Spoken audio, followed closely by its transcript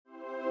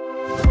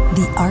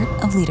the Art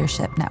of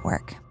Leadership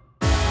Network.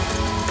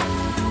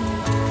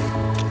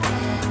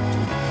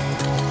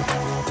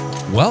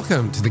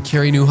 Welcome to the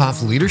Carey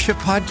Nieuwhof Leadership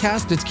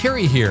Podcast. It's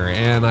Carey here,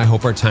 and I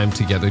hope our time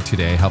together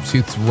today helps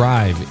you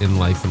thrive in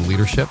life and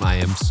leadership. I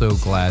am so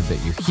glad that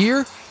you're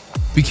here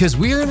because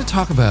we are going to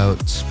talk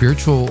about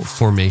spiritual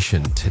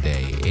formation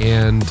today.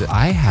 And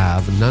I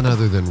have none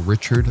other than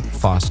Richard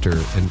Foster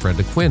and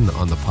Brenda Quinn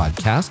on the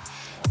podcast.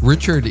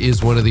 Richard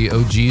is one of the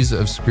OGs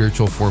of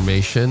spiritual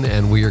formation,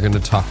 and we are going to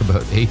talk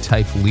about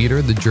A-type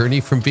leader, the journey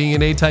from being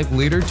an A-type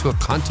leader to a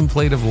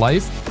contemplative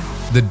life,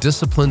 the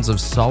disciplines of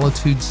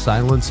solitude,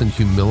 silence, and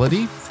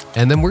humility.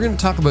 And then we're going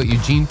to talk about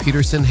Eugene,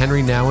 Peterson,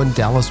 Henri, Nouwen,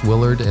 Dallas,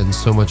 Willard, and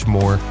so much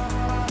more.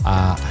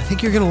 I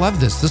think you're going to love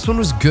this. This one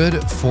was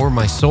good for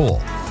my soul.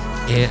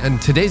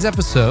 And today's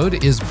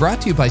episode is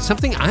brought to you by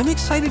something I'm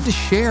excited to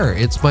share.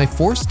 It's my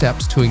 4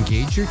 steps to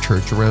engage your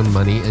church around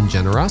money and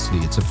generosity.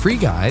 It's a free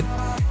guide.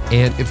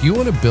 And if you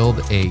want to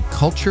build a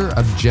culture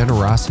of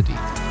generosity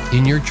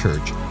in your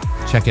church,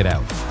 check it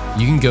out.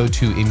 You can go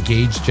to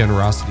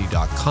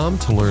engagegenerosity.com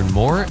to learn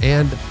more.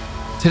 And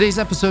today's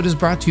episode is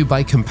brought to you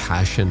by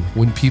compassion.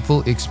 When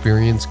people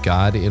experience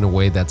God in a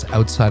way that's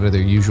outside of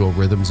their usual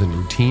rhythms and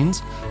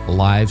routines,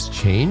 lives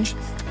change.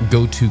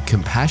 Go to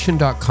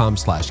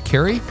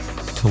compassion.com/Carey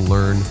to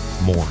learn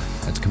more.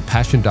 That's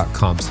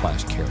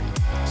compassion.com/Carey.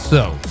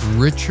 So,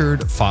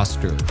 Richard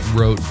Foster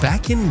wrote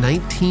back in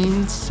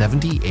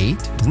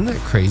 1978, isn't that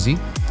crazy?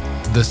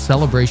 The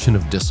Celebration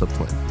of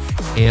Discipline.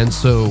 And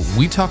so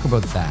we talk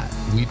about that.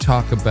 We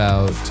talk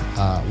about,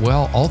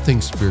 all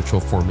things spiritual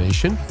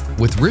formation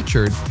with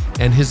Richard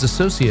and his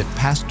associate,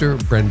 Pastor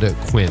Brenda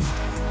Quinn.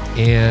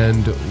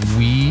 And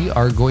we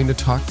are going to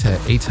talk to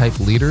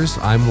A-type leaders.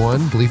 I'm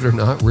one, believe it or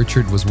not.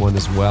 Richard was one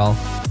as well.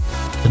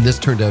 And this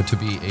turned out to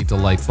be a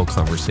delightful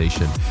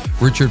conversation.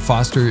 Richard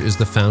Foster is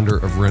the founder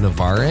of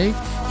Renovare.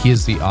 He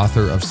is the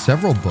author of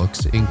several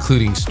books,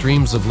 including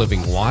Streams of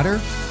Living Water,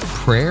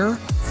 Prayer,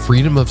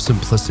 Freedom of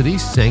Simplicity,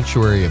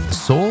 Sanctuary of the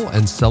Soul,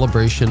 and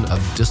Celebration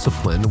of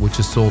Discipline, which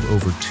has sold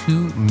over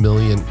 2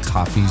 million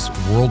copies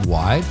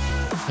worldwide.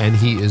 And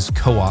he is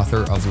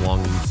co-author of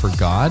Longing for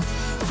God.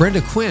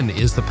 Brenda Quinn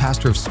is the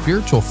pastor of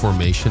spiritual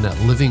formation at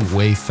Living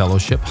Way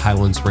Fellowship,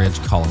 Highlands Ranch,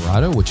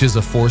 Colorado, which is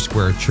a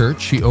Foursquare church.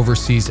 She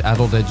oversees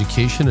adult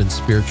education and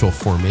spiritual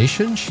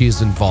formation. She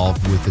is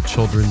involved with the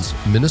children's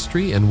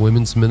ministry and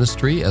women's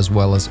ministry, as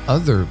well as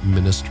other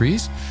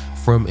ministries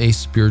from a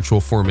spiritual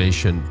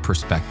formation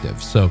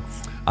perspective. So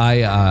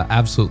I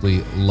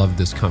absolutely love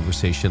this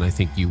conversation. I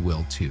think you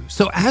will too.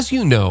 So as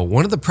you know,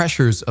 one of the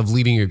pressures of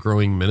leading a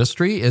growing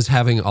ministry is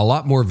having a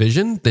lot more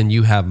vision than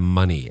you have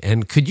money.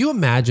 And could you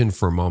imagine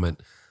for a moment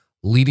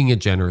leading a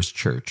generous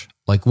church?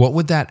 Like, what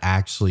would that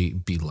actually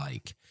be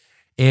like?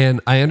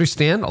 And I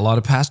understand a lot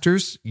of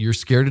pastors, you're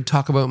scared to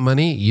talk about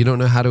money. You don't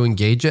know how to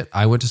engage it.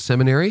 I went to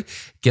seminary.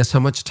 Guess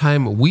how much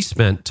time we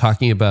spent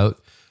talking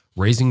about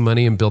raising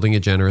money and building a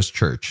generous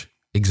church?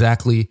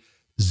 Exactly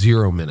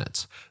 0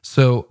 minutes.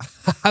 So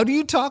how do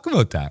you talk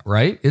about that,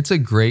 right? It's a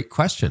great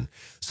question.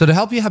 So to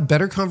help you have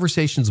better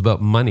conversations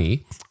about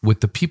money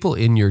with the people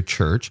in your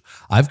church,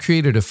 I've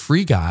created a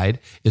free guide.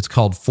 It's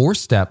called 4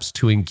 Steps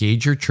to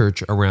Engage Your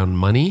Church Around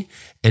Money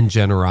and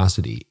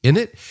Generosity. In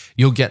it,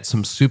 you'll get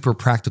some super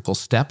practical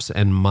steps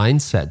and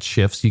mindset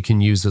shifts you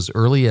can use as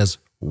early as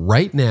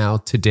right now,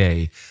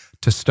 today,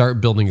 to start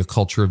building a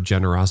culture of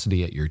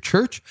generosity at your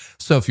church.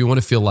 So if you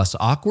want to feel less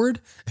awkward,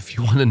 if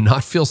you want to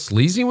not feel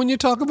sleazy when you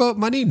talk about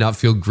money, not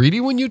feel greedy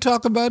when you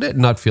talk about it,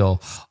 not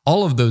feel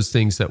all of those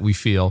things that we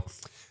feel,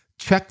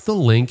 check the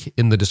link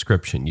in the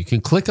description. You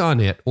can click on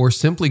it or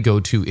simply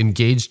go to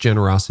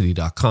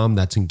engagegenerosity.com.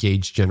 That's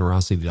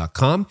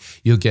engagegenerosity.com.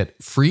 You'll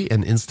get free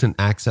and instant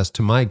access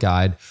to my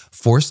guide,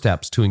 4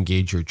 Steps to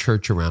Engage Your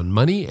Church Around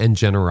Money and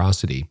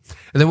Generosity.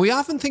 And then we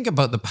often think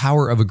about the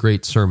power of a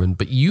great sermon,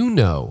 but you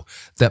know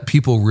that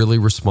people really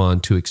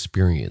respond to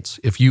experience.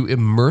 If you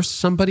immerse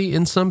somebody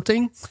in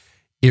something,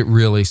 it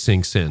really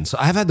sinks in. So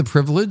I've had the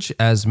privilege,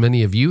 as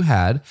many of you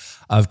had,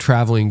 of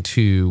traveling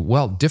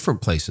to,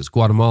 different places,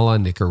 Guatemala,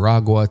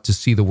 Nicaragua, to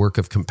see the work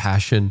of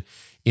compassion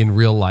in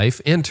real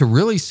life and to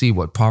really see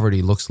what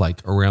poverty looks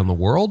like around the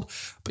world.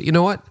 But you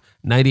know what?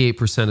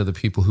 98% of the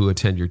people who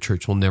attend your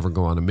church will never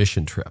go on a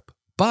mission trip.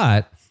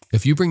 But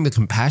if you bring the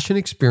compassion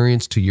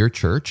experience to your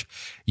church,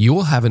 you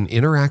will have an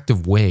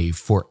interactive way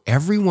for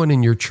everyone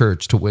in your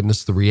church to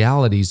witness the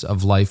realities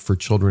of life for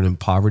children in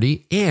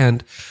poverty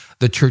and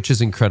the church's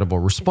incredible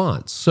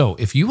response. So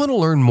if you want to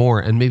learn more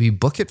and maybe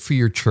book it for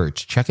your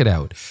church, check it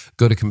out.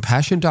 Go to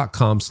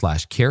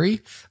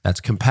compassion.com/Carey.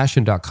 That's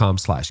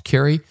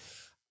compassion.com/Carey.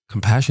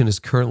 Compassion is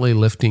currently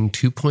lifting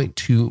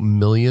 2.2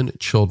 million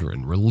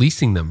children,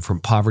 releasing them from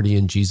poverty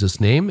in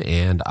Jesus' name,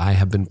 and I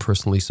have been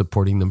personally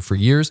supporting them for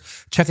years.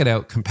 Check it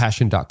out,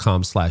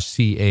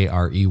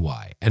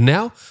 compassion.com/Carey. And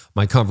now,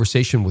 my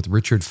conversation with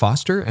Richard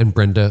Foster and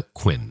Brenda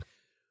Quinn.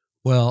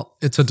 Well,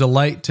 it's a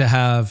delight to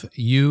have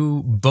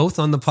you both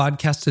on the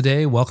podcast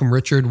today. Welcome,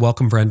 Richard.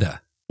 Welcome,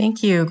 Brenda.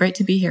 Thank you. Great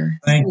to be here.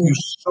 Thank you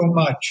so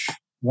much.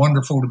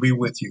 Wonderful to be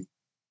with you.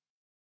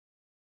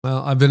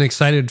 Well, I've been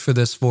excited for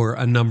this for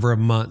a number of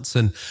months,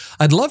 and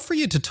I'd love for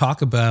you to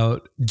talk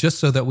about, just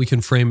so that we can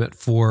frame it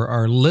for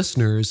our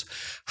listeners,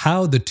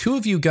 how the two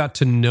of you got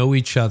to know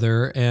each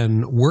other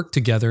and work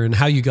together, and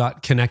how you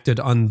got connected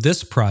on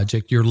this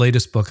project, your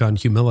latest book on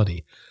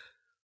humility.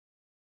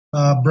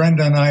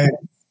 Brenda and I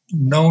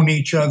known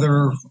each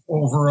other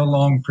over a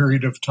long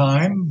period of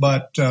time,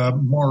 but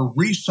more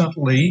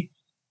recently,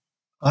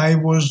 I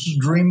was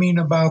dreaming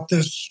about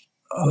this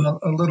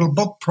a little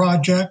book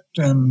project,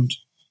 and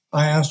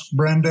I asked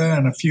Brenda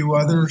and a few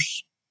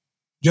others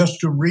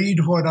just to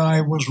read what I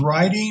was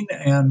writing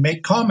and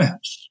make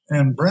comments.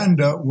 And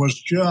Brenda's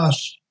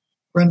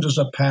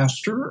a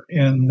pastor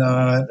in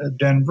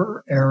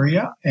Denver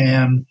area,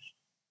 and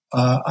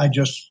I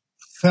just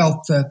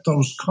felt that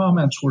those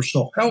comments were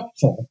so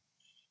helpful.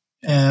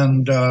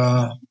 And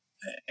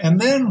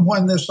then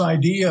when this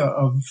idea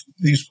of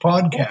these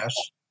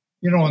podcasts,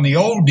 in the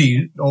old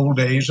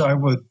days, I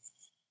would,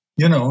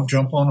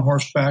 jump on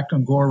horseback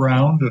and go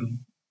around and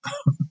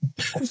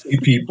see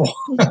people.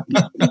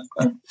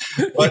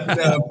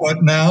 But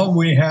now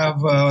we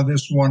have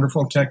this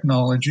wonderful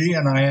technology,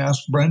 and I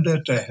asked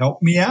Brenda to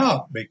help me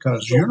out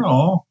because,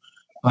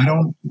 I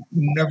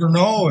never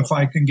know if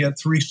I can get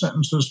three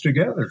sentences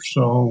together.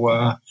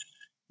 So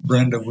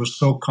Brenda was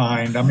so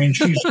kind. I mean,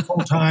 she's a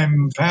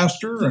full-time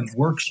pastor and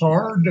works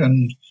hard,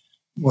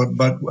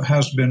 but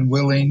has been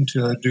willing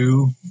to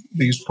do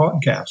these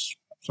podcasts.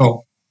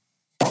 So,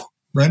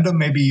 Brenda,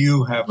 maybe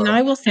you have. And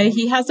I will say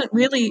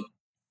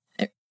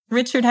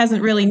Richard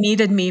hasn't really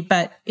needed me,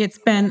 but it's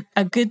been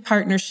a good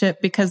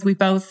partnership because we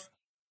both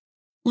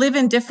live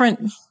in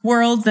different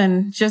worlds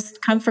and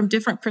just come from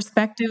different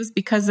perspectives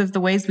because of the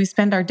ways we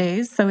spend our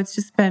days. So it's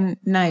just been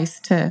nice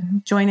to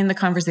join in the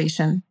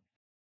conversation.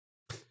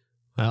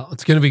 Well,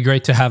 it's going to be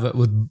great to have it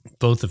with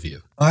both of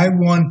you. I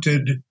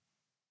wanted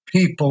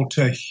people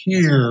to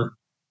hear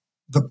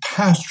the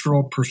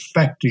pastoral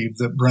perspective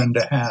that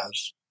Brenda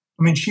has.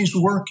 I mean, she's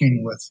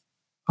working with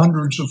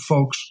hundreds of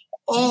folks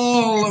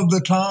all of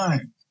the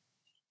time.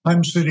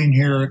 I'm sitting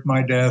here at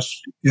my desk,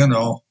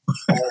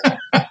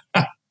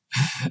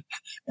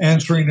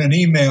 answering an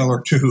email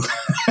or two.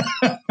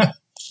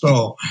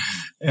 So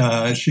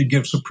she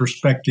gives a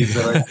perspective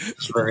that I think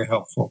is very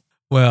helpful.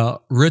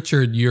 Well,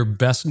 Richard, you're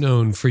best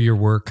known for your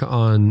work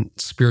on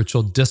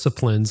spiritual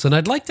disciplines. And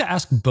I'd like to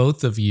ask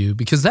both of you,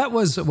 because that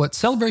was what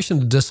Celebration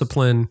of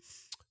Discipline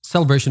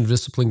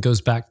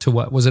goes back to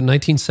what? Was it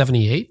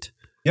 1978?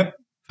 Yep.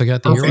 If I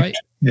got the year right?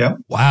 Yep.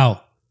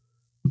 Wow.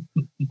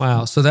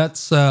 Wow. So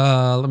that's,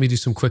 let me do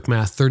some quick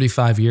math,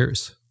 35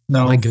 years.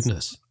 No. My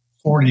goodness.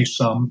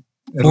 40-some.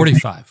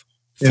 45.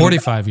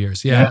 45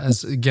 years. Yeah.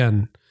 As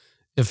again,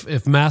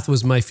 if math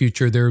was my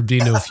future, there would be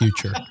no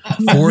future.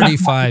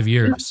 45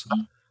 years.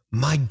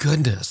 My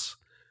goodness.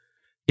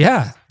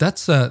 Yeah,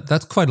 that's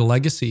quite a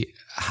legacy.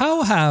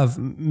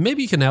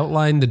 Maybe you can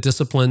outline the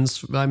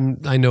disciplines.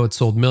 I know it's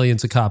sold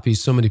millions of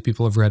copies. So many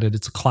people have read it.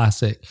 It's a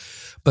classic.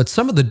 But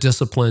some of the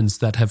disciplines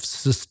that have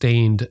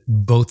sustained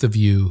both of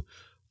you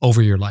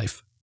over your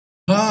life.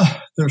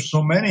 There's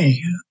so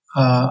many.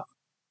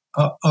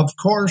 Of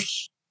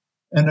course,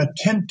 an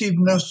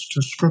attentiveness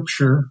to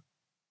Scripture,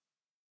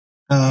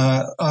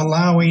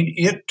 allowing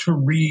it to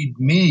read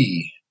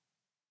me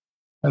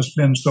has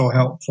been so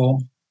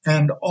helpful.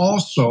 And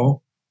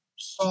also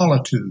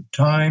solitude,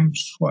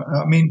 times.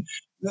 I mean,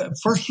 the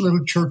first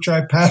little church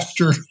I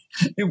pastored,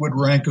 it would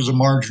rank as a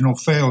marginal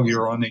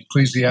failure on the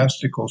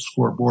ecclesiastical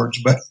scoreboards.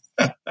 But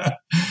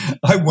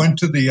I went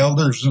to the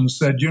elders and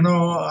said,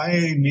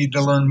 I need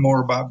to learn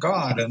more about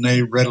God. And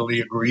they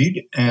readily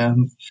agreed.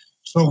 And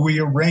so we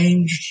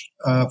arranged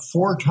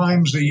 4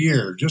 times a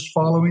year, just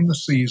following the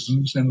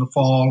seasons in the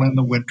fall, in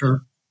the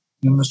winter,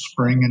 in the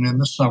spring, and in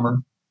the summer,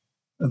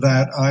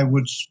 that I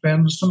would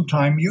spend some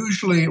time.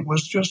 Usually it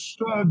was just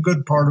a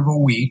good part of a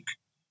week.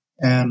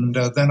 And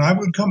then I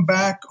would come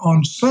back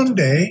on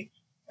Sunday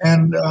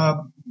and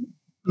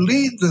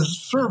lead the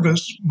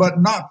service, but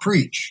not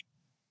preach,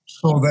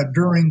 so that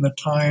during the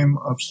time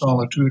of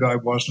solitude, I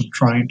wasn't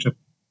trying to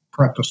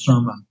prep a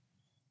sermon.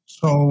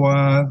 So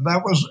I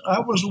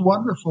was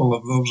wonderful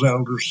of those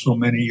elders so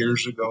many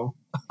years ago.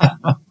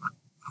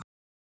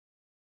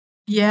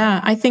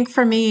 Yeah, I think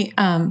for me,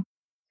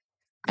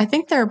 I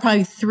think there are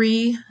probably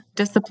 3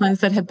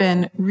 disciplines that have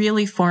been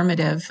really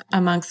formative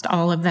amongst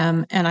all of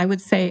them. And I would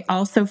say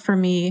also for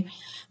me,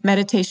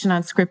 meditation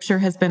on Scripture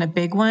has been a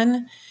big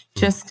one.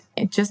 Just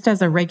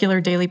as a regular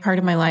daily part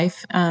of my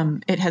life,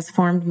 it has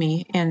formed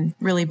me in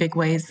really big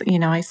ways.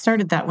 I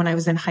started that when I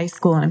was in high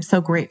school, and I'm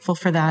so grateful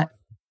for that.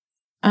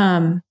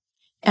 And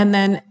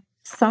then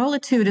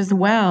solitude as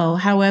well.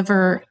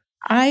 However,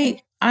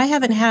 I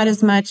haven't had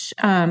as much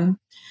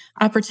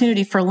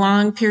opportunity for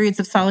long periods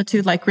of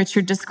solitude like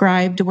Richard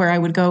described, where I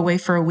would go away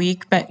for a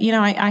week. But,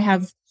 I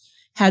have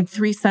had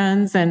 3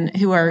 sons and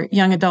who are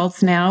young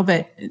adults now,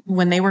 but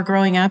when they were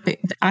growing up,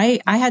 I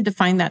had to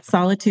find that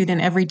solitude,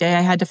 and every day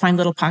I had to find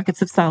little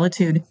pockets of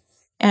solitude.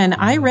 And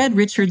I read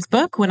Richard's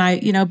book when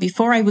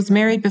before I was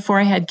married, before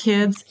I had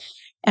kids,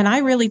 and I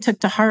really took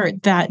to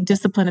heart that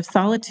discipline of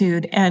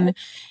solitude. And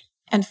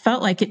and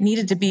felt like it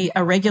needed to be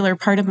a regular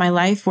part of my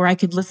life where I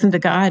could listen to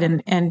God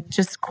and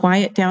just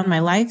quiet down my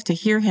life to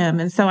hear him.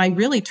 And so I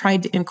really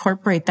tried to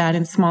incorporate that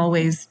in small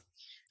ways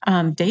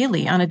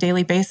daily, on a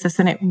daily basis.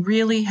 And it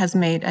really has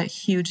made a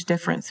huge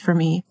difference for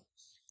me.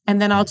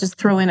 And then I'll just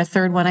throw in a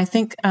third one. I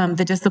think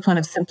the discipline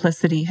of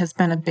simplicity has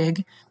been a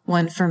big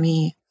one for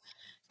me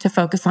to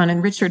focus on.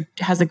 And Richard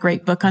has a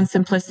great book on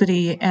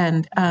simplicity.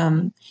 And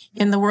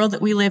in the world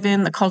that we live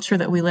in, the culture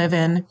that we live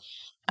in,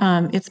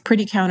 it's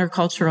pretty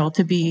countercultural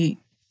to be,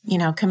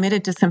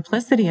 committed to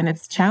simplicity, and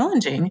it's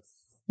challenging.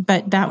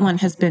 But that one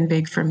has been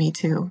big for me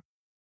too.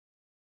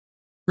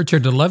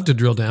 Richard, I'd love to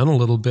drill down a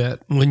little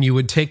bit when you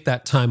would take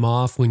that time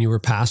off when you were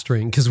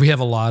pastoring, because we have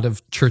a lot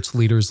of church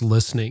leaders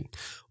listening.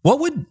 What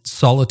would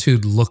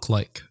solitude look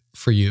like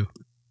for you?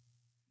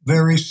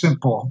 Very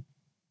simple.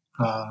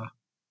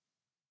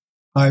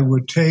 I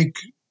would take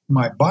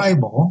my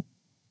Bible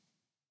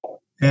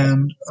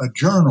and a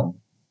journal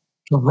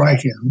to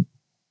write in,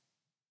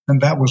 and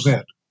that was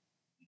it.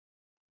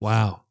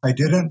 Wow. I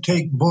didn't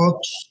take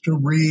books to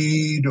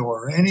read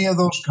or any of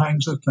those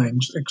kinds of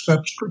things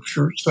except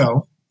Scripture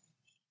itself.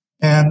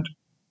 And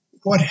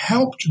what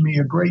helped me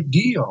a great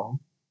deal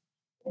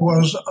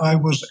was I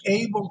was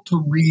able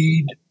to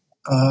read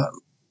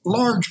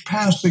large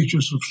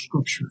passages of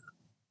Scripture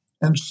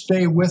and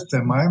stay with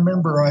them. I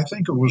remember, I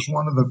think it was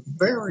one of the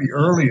very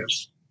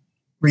earliest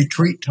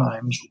retreat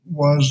times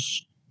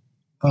was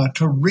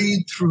to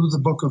read through the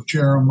book of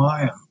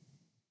Jeremiah,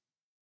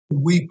 the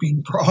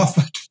weeping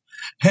prophet.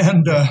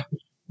 And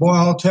boy,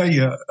 I'll tell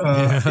you,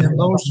 in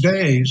those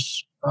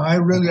days, I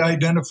really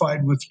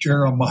identified with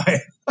Jeremiah.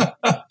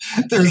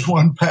 There's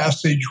one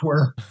passage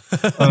where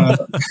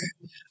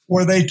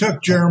they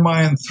took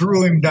Jeremiah and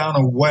threw him down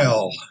a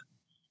well.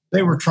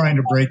 They were trying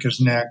to break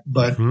his neck,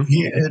 but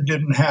it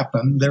didn't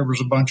happen. There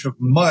was a bunch of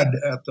mud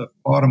at the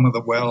bottom of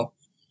the well.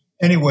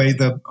 Anyway,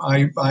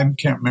 I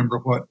can't remember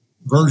what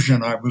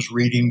version I was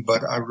reading,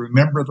 but I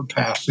remember the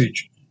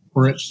passage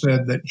where it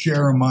said that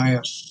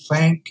Jeremiah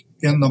sank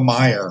in the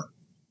mire.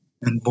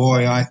 And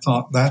boy, I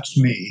thought, that's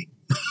me.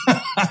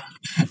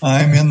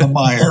 I'm in the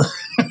mire.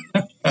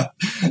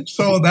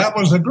 So that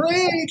was a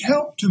great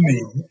help to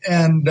me.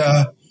 And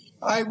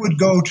I would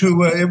go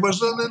to, it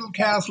was a little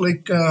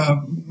Catholic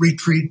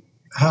retreat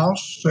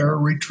house, their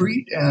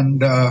retreat.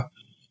 And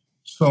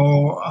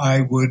so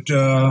I would,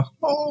 at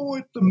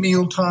the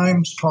meal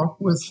times, talk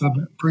with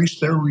the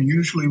priest. There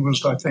usually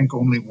was, I think,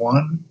 only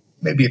one,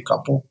 maybe a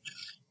couple.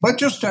 But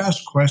just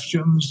ask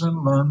questions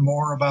and learn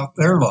more about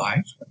their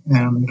life.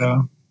 And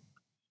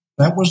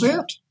that was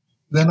it.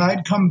 Then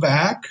I'd come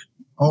back,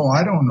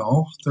 I don't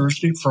know,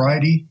 Thursday,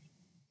 Friday.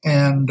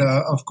 And,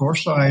 of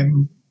course,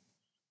 I'm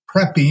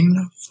prepping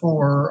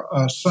for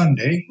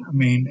Sunday. I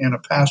mean, in a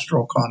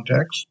pastoral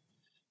context,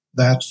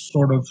 that's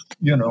sort of,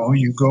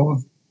 you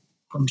go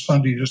from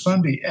Sunday to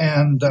Sunday.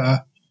 And,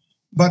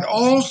 but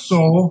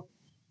also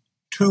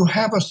to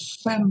have a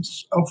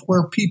sense of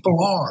where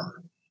people are,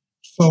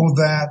 so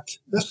that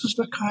this is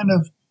the kind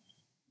of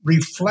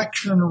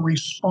reflection or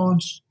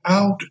response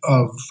out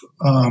of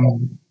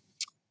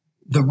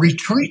the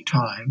retreat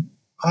time.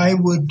 I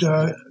would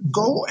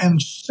go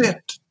and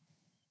sit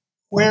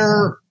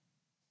where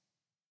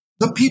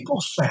the people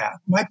sat,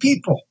 my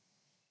people.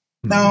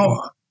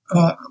 Now,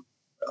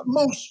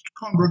 most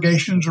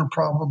congregations are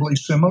probably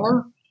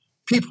similar.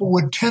 People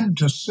would tend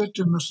to sit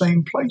in the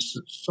same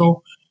places.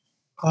 So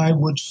I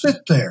would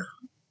sit there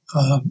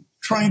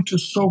trying to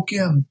soak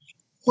in,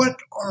 what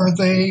are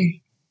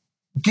they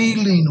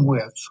dealing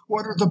with?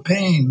 What are the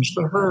pains,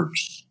 the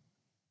hurts?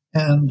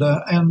 And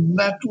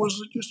that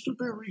was just a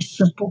very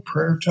simple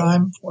prayer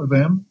time for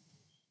them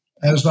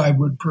as I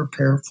would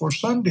prepare for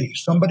Sunday.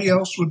 Somebody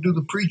else would do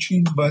the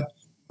preaching, but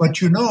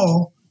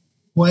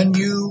when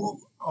you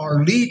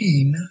are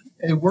leading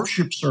a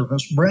worship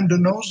service, Brenda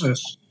knows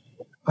this,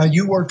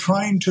 you are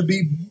trying to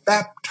be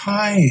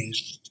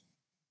baptized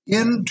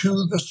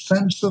into the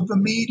sense of the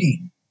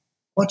meeting.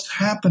 What's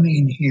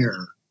happening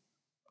here?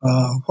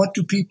 What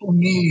do people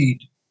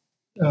need?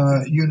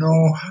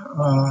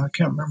 I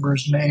can't remember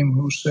his name,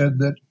 who said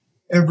that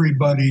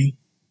everybody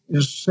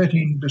is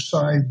sitting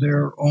beside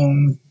their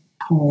own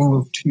pool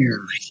of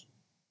tears.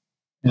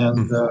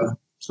 And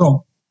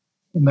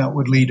and that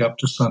would lead up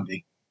to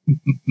Sunday.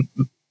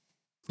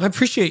 I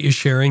appreciate you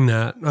sharing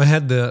that. I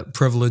had the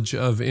privilege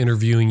of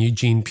interviewing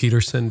Eugene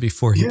Peterson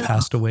before he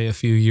passed away a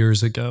few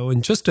years ago,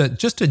 and just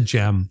a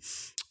gem.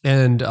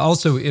 And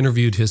also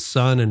interviewed his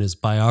son and his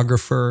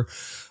biographer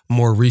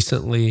more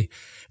recently.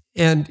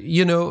 And,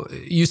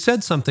 you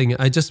said something,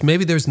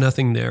 maybe there's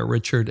nothing there,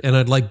 Richard, and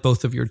I'd like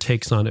both of your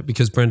takes on it,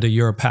 because Brenda,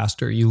 you're a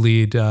pastor, you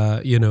lead,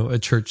 a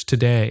church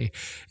today,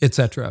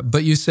 etc.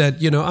 But you said,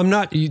 you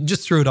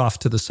just threw it off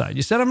to the side.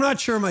 You said, I'm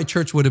not sure my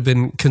church would have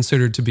been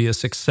considered to be a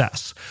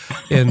success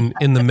in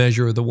the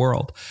measure of the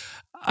world.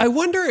 I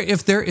wonder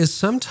if there is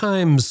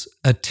sometimes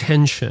a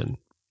tension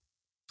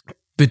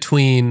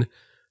between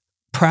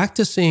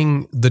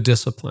practicing the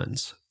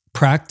disciplines,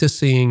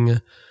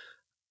 practicing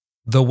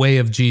the way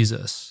of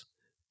Jesus,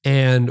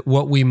 and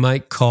what we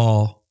might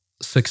call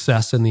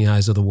success in the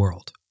eyes of the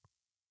world.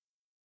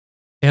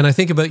 And I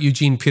think about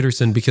Eugene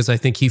Peterson because I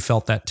think he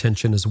felt that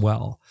tension as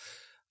well.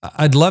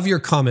 I'd love your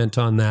comment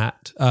on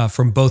that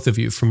from both of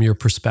you, from your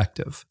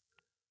perspective.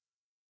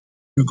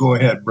 You go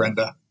ahead,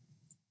 Brenda.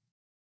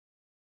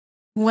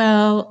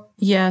 Well,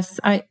 yes,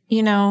 I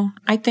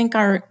think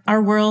our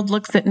world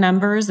looks at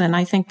numbers, and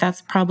I think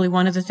that's probably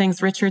one of the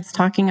things Richard's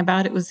talking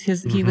about. It was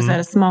he was at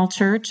a small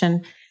church,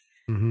 and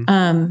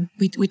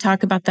we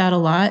talk about that a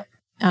lot.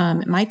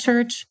 At my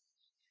church,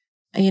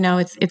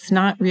 it's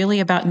not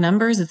really about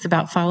numbers; it's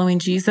about following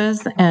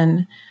Jesus.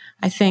 And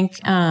I think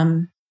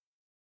in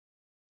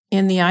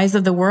the eyes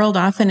of the world,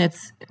 often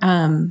it's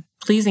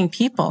pleasing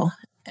people.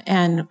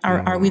 And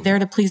are we there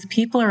to please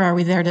people, or are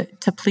we there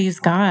to please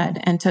God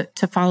and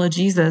to follow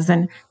Jesus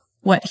and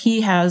what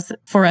He has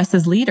for us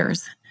as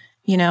leaders?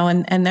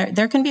 And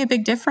there can be a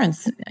big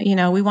difference.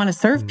 We want to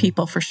serve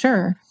people for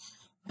sure,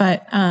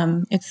 but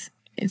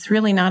it's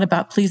really not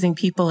about pleasing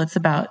people. It's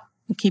about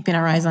keeping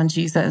our eyes on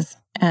Jesus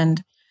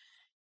and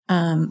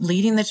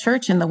leading the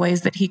church in the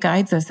ways that He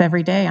guides us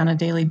every day on a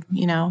daily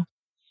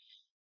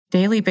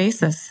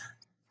basis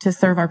to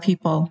serve our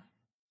people.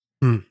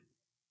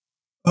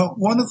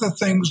 One of the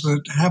things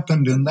that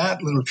happened in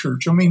that little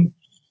church, learning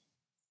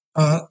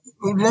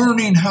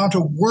how to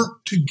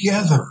work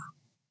together.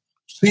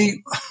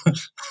 See,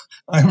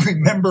 I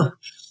remember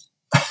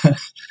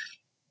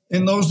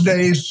in those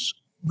days,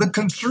 the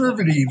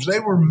conservatives, they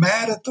were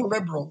mad at the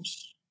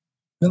liberals.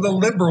 And the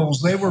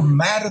liberals, they were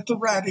mad at the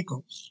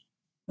radicals.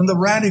 And the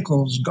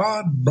radicals,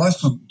 God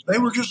bless them, they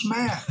were just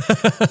mad.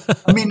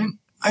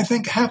 I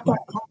think half my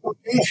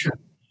congregation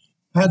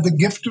had the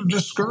gift of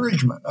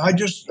discouragement.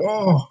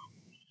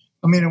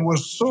 It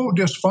was so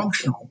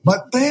dysfunctional.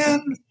 But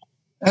then,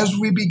 as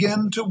we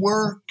began to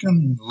work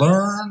and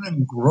learn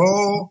and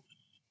grow,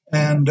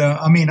 and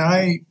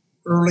I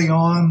early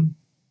on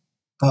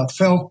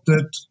felt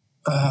that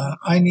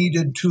I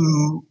needed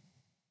to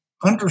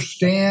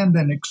understand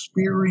and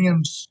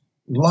experience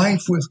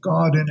life with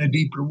God in a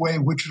deeper way,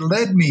 which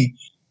led me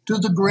to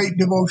the great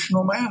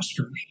devotional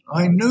masters.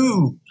 I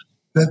knew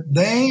that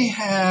they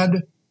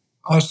had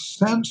a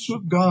sense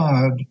of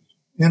God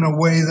in a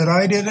way that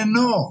I didn't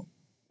know,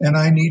 and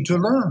I need to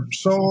learn.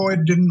 So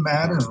it didn't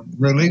matter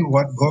really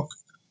what book,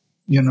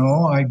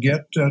 I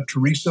get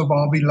Teresa of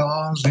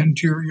Avila's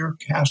Interior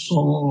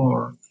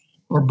Castle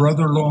or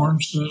Brother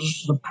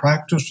Lawrence's The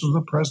Practice of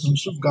the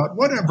Presence of God,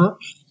 whatever,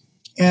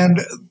 and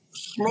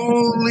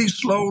slowly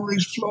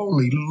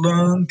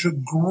learn to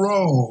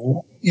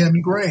grow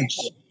in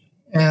grace.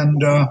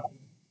 And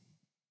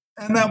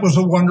that was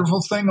a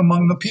wonderful thing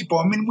among the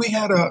people. We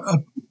had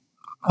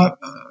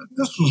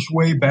this was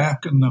way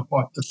back in the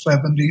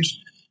 70s.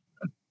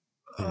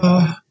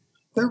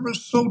 There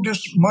was so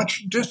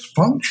much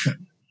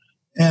dysfunction,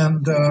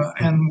 and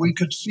we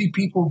could see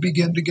people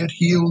begin to get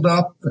healed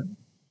up, and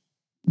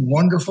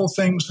wonderful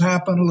things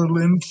happen, a little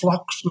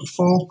influx of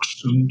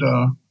folks, and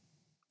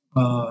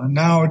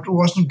now it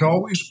wasn't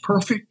always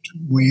perfect.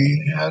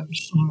 We had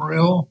some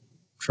real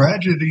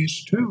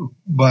tragedies too,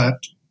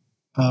 but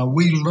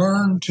we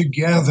learned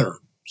together.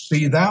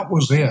 See, that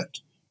was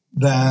it,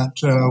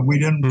 that we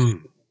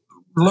didn't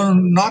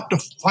learn not to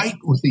fight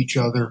with each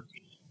other.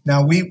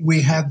 Now,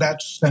 we had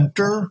that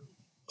center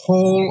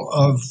pole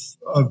of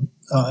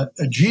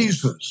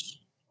Jesus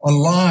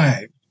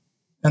alive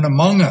and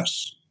among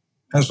us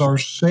as our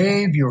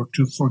Savior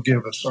to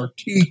forgive us, our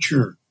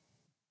teacher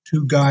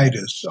to guide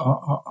us,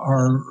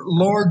 our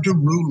Lord to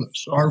rule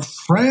us, our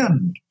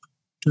friend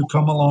to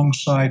come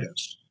alongside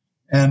us.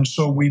 And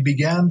so we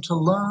began to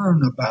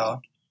learn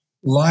about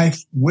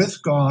life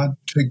with God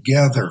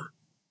together,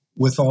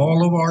 with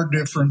all of our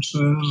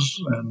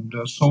differences and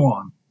so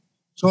on.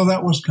 So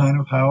that was kind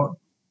of how it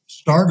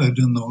started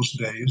in those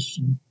days.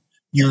 And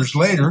years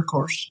later, of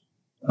course,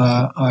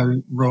 I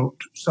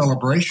wrote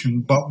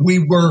Celebration, but we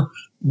were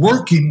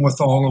working with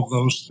all of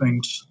those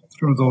things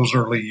through those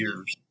early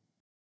years.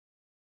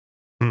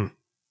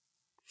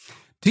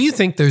 Do you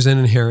think there's an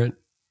inherent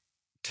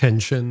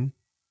tension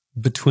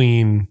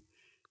between,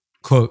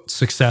 quote,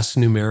 success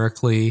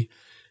numerically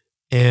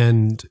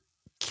and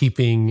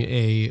keeping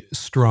a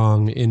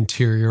strong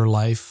interior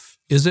life?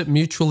 Is it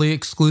mutually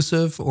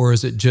exclusive, or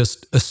is it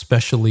just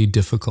especially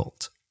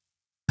difficult?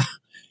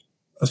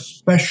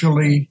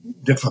 Especially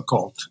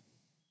difficult.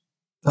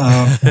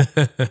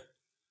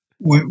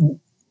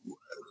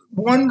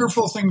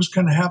 Wonderful things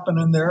can happen,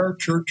 and there are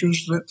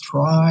churches that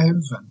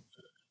thrive. And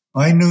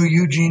I knew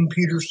Eugene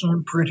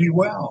Peterson pretty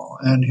well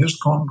and his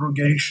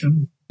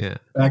congregation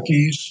back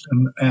east,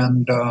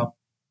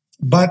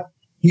 but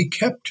he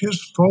kept his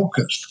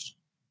focus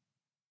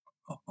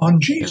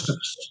on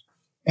Jesus,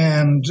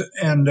 and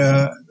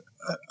a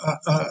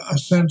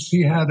sense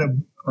he had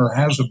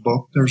has a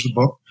book. There's a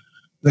book,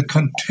 The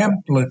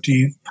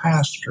Contemplative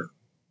Pastor,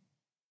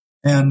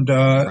 and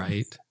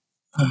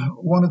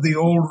one of the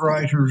old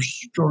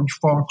writers, George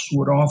Fox,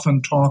 would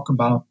often talk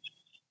about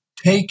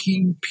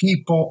taking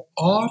people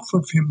off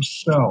of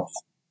himself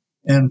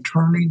and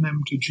turning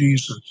them to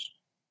Jesus,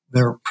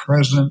 their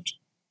present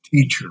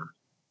teacher.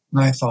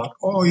 And I thought,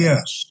 oh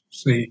yes,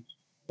 see,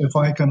 if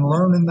I can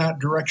learn in that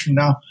direction.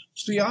 Now,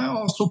 see, I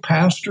also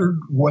pastored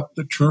what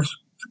the church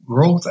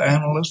growth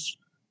analysts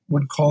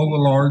would call the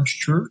large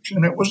church,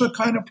 and it was a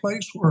kind of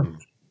place where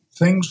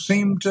things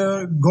seemed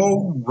to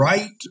go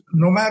right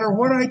no matter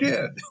what I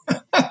did.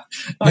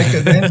 I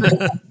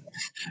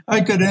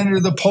could enter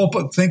the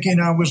pulpit thinking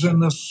I was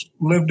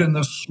lived in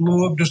the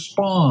slough of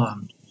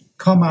despond,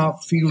 come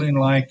out feeling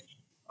like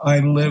I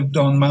lived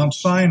on Mount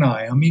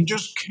Sinai. I mean,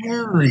 just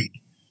carried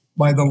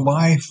by the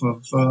life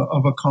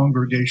of a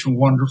congregation,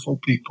 wonderful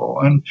people.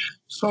 And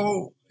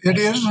so it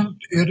isn't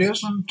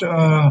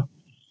the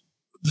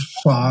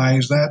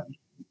size that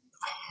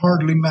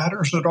hardly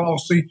matters at all.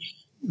 See,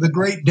 the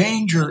great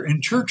danger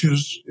in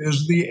churches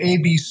is the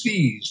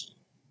ABCs: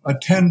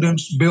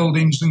 attendance,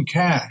 buildings, and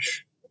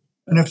cash.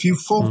 And if you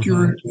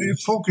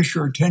focus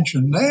your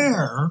attention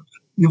there,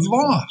 you've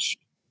lost.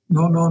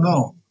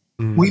 No.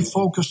 We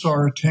focus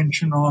our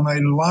attention on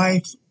a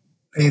life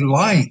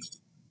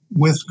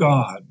with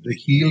God, the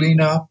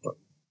healing up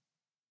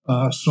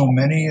so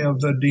many of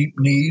the deep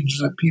needs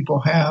that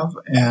people have,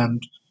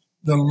 and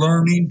the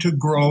learning to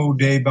grow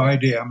day by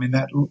day. I mean,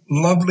 that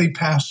lovely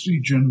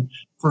passage in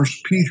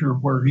First Peter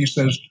where he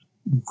says,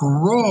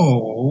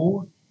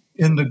 grow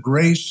in the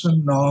grace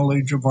and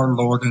knowledge of our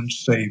Lord and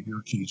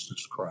Savior,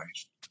 Jesus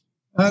Christ.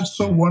 That's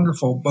so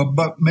wonderful,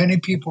 but many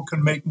people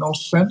can make no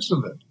sense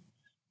of it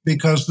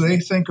because they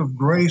think of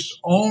grace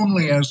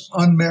only as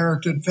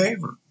unmerited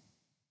favor.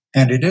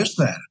 And it is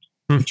that.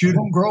 But you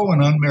don't grow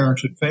in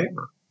unmerited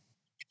favor.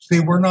 See,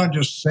 we're not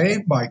just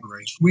saved by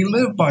grace, we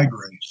live by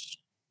grace.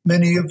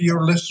 Many of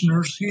your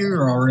listeners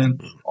here are in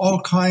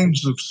all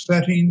kinds of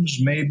settings,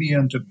 maybe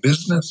into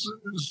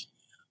businesses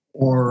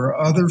or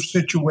other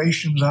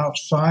situations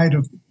outside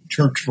of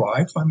church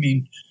life. I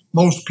mean,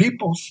 most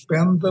people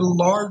spend the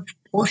large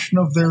portion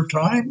of their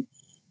time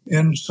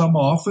in some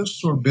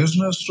office or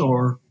business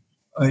or,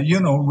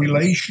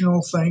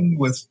 relational thing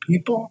with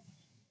people.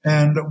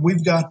 And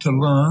we've got to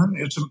learn.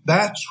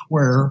 That's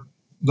where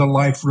the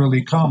life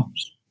really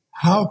comes.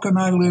 How can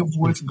I live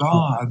with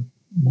God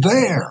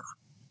there?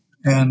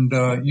 And,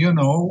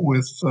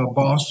 with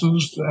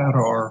bosses that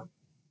are,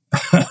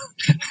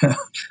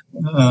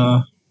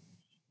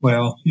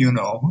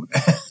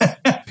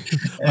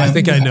 I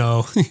think I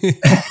know.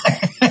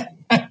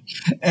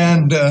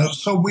 And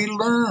so we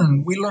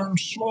learn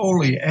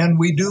slowly, and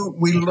we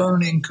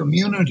learn in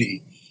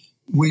community.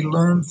 We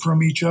learn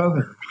from each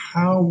other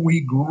how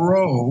we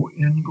grow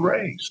in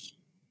grace.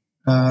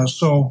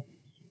 The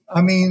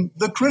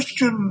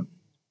Christian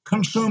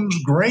consumes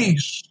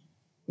grace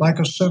like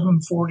a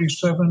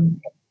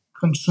 747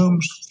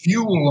 consumes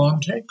fuel on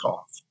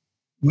takeoff.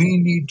 We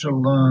need to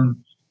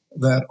learn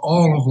that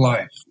all of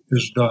life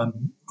is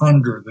done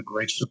under the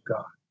grace of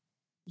God.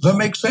 Does that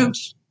make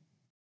sense?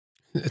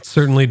 It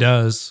certainly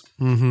does.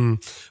 Mm-hmm.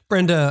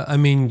 Brenda, I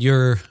mean,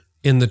 you're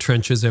in the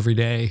trenches every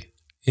day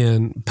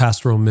in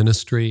pastoral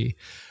ministry.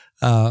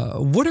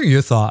 What are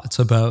your thoughts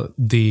about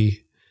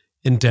the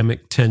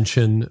endemic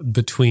tension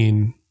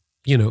between,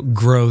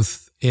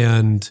 growth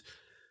and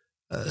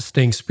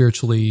staying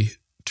spiritually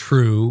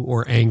true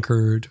or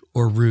anchored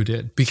or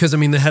rooted? Because,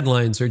 the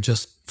headlines are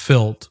just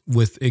filled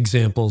with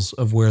examples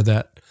of where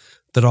that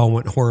all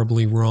went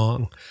horribly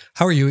wrong.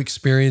 How are you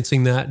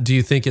experiencing that? Do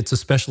you think it's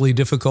especially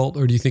difficult,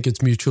 or do you think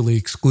it's mutually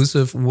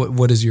exclusive?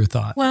 What is your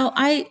thought? Well,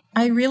 I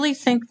really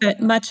think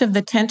that much of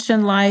the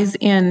tension lies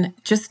in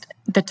just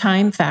the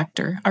time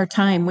factor, our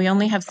time. We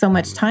only have so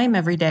much time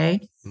every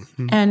day.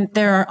 Mm-hmm. And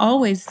there are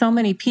always so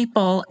many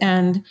people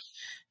and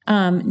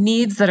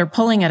needs that are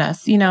pulling at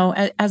us,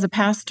 as a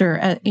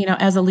pastor,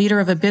 as a leader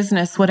of a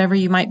business, whatever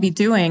you might be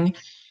doing.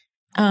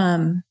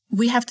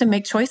 We have to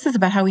make choices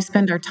about how we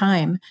spend our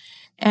time.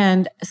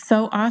 And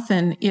so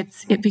often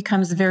it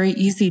becomes very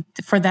easy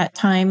for that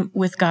time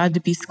with God to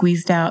be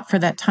squeezed out, for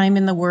that time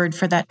in the Word,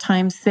 for that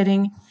time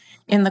sitting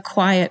in the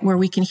quiet where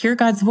we can hear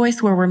God's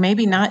voice, where we're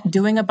maybe not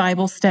doing a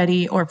Bible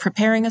study or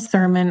preparing a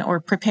sermon or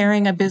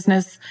preparing a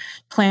business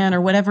plan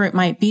or whatever it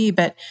might be,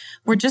 but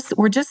we're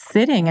just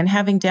sitting and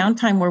having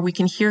downtime where we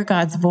can hear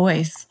God's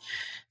voice,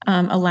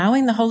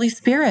 allowing the Holy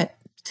Spirit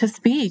to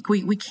speak.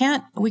 We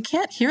can't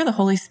hear the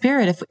Holy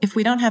Spirit if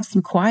we don't have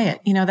some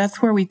quiet.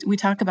 That's where we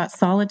talk about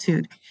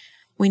solitude.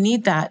 We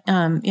need that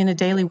in a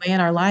daily way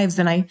in our lives.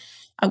 And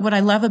what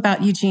I love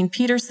about Eugene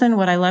Peterson,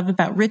 what I love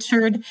about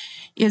Richard,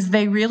 is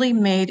they really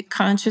made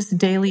conscious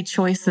daily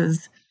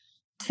choices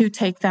to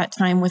take that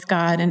time with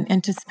God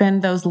and to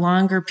spend those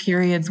longer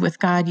periods with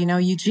God.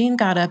 Eugene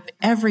got up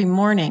every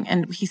morning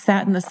and he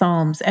sat in the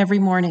Psalms every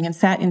morning and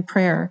sat in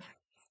prayer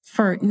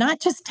for not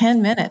just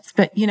 10 minutes,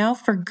 but,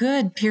 for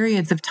good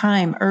periods of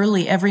time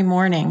early every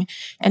morning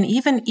and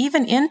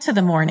even into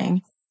the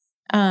morning.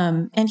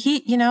 And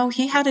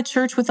he had a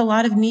church with a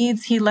lot of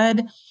needs. He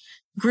led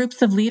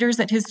groups of leaders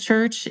at his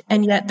church,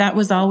 and yet that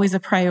was always a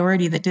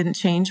priority that didn't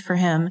change for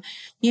him.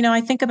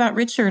 I think about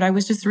Richard. I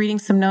was just reading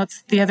some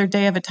notes the other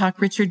day of a talk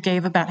Richard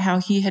gave about how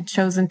he had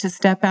chosen to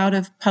step out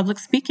of public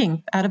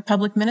speaking, out of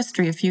public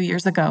ministry a few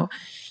years ago.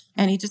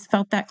 And he just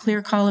felt that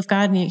clear call of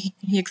God, and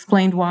he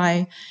explained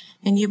why.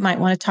 And you might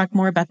want to talk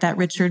more about that,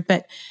 Richard.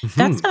 But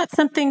that's not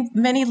something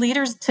many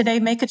leaders today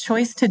make a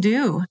choice to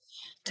do,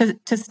 to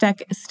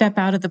step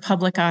out of the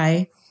public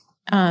eye,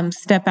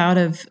 step out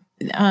of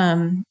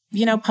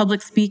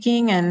public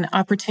speaking and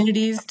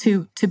opportunities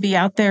to be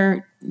out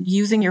there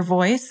using your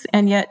voice.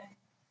 And yet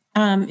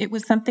it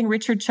was something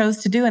Richard chose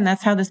to do, and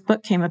that's how this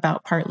book came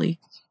about, partly.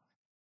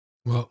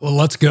 Well,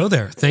 let's go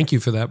there. Thank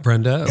you for that,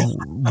 Brenda.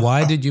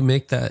 Why did you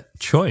make that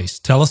choice?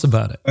 Tell us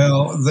about it.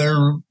 Well, there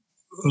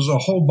was a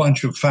whole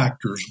bunch of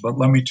factors, but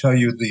let me tell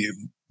you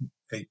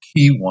a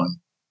key one.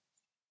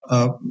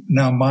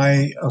 Now,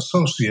 my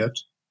associate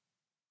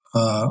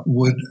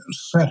would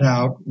set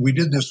out, we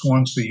did this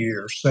once a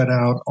year, set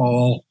out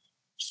all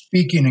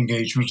speaking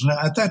engagements. Now,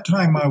 at that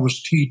time, I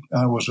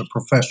was a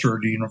professor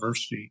at a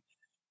university,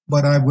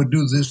 but I would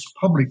do this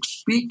public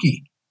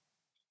speaking.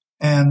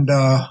 And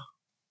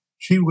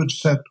she would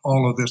set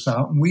all of this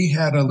out. And we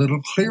had a little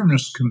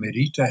clearness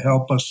committee to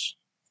help us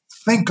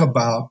think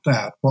about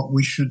that, what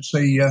we should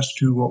say yes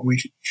to, what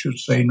we should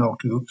say no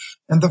to.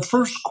 And the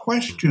first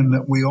question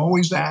that we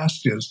always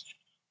asked is,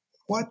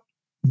 what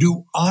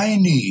do I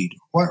need?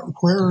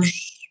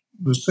 Where's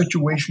the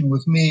situation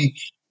with me?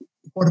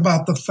 What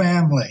about the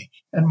family?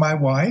 And my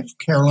wife,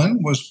 Carolyn,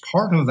 was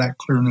part of that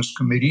clearness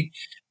committee.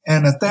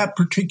 And at that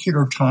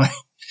particular time,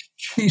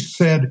 she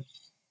said,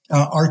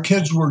 our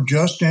kids were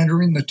just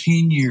entering the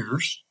teen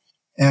years.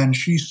 And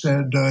she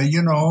said,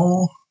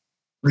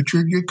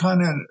 Richard,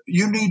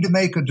 you need to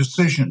make a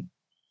decision.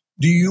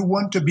 Do you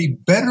want to be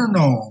better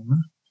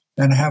known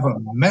and have a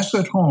mess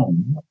at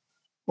home?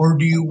 Or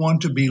do you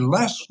want to be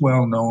less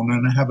well known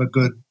and have a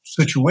good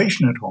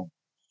situation at home?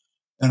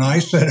 And I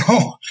said,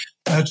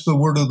 that's the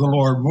word of the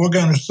Lord. We're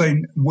going to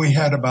say, we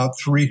had about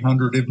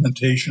 300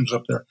 invitations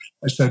up there.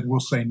 I said, we'll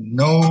say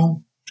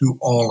no to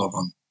all of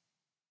them.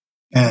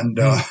 And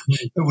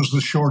it was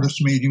the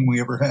shortest meeting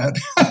we ever had.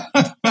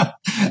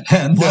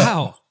 And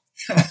wow.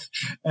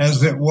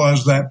 As it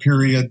was that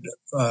period,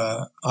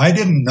 I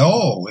didn't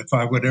know if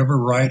I would ever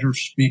write or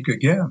speak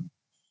again.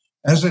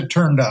 As it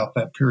turned out,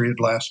 that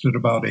period lasted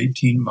about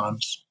 18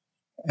 months.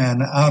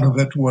 And out of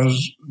it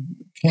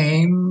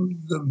came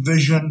the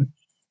vision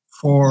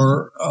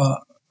for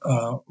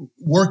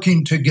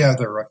working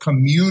together, a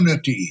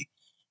community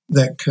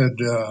that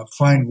could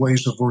find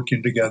ways of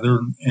working together.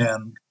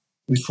 And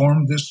we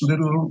formed this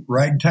little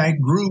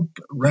ragtag group,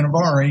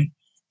 Renovare,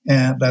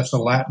 and that's a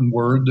Latin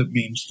word that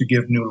means to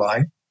give new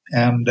life.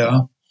 And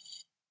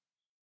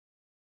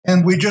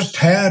we just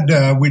had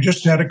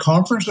a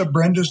conference at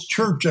Brenda's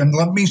church, and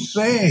let me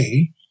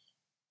say,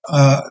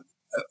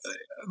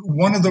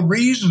 one of the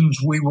reasons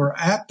we were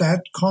at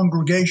that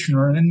congregation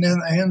or in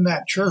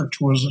that church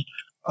was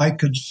I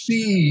could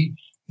see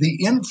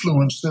the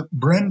influence that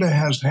Brenda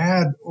has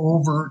had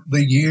over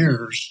the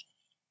years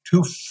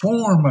to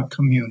form a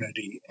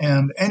community.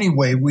 And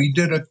anyway, we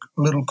did a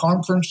little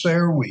conference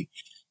there.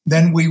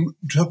 Then we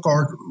took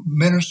our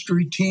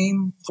ministry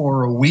team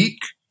for a week,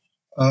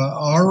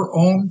 our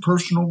own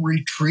personal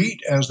retreat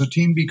as a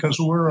team, because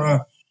we're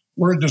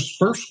a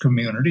dispersed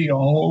community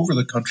all over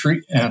the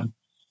country. And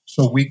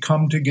so we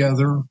come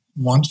together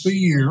once a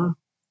year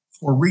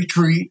for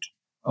retreat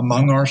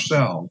among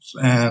ourselves.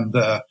 And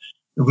it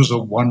was a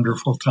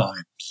wonderful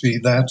time. See,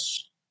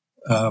 that's,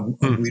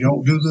 we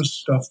don't do this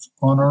stuff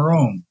on our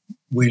own.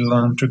 We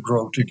learn to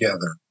grow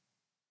together.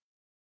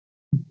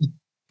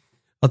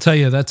 I'll tell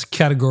you, that's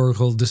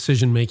categorical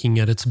decision-making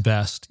at its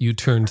best. You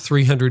turned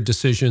 300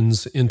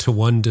 decisions into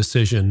one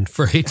decision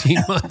for 18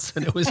 months,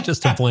 and it was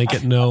just a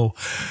blanket no.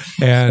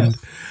 And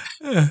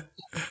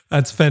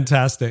that's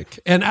fantastic.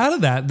 And out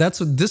of that,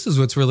 this is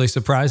what's really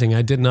surprising.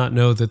 I did not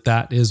know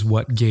that is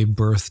what gave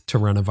birth to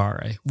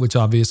Renovare, which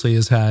obviously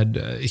has had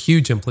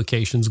huge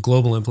implications,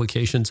 global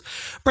implications.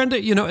 Brenda,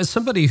 as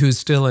somebody who's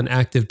still in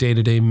active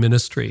day-to-day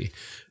ministry,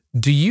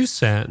 do you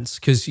sense,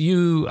 because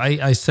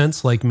I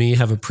sense, like me,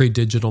 have a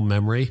pre-digital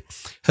memory,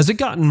 has it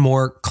gotten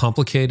more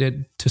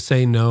complicated to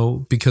say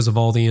no because of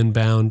all the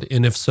inbound?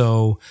 And if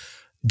so,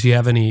 do you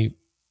have any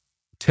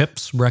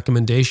tips,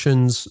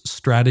 recommendations,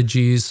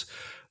 strategies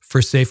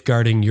for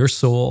safeguarding your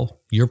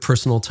soul, your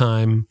personal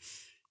time,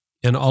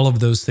 and all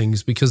of those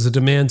things? Because the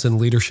demands in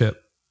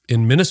leadership,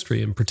 in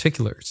ministry in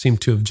particular, seem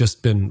to have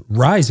just been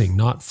rising,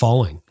 not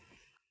falling.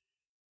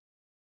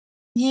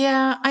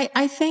 Yeah,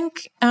 I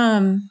think,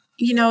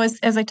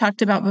 as I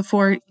talked about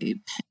before,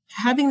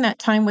 having that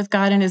time with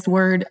God and His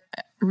Word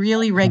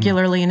really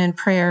regularly and in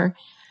prayer,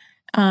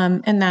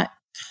 and that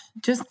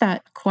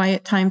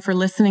quiet time for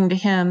listening to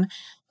Him.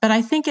 But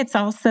I think it's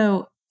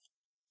also,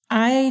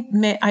 I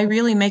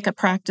really make a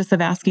practice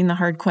of asking the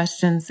hard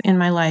questions in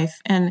my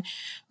life and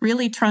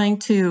really trying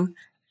to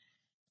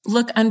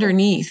look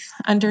underneath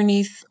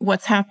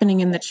what's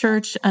happening in the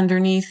church,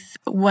 underneath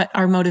what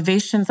our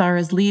motivations are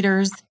as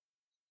leaders,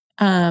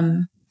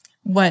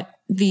 what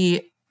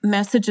the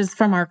messages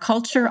from our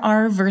culture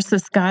are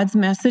versus God's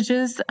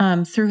messages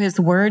through His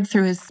Word,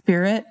 through His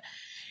Spirit.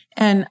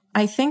 And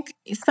I think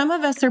some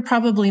of us are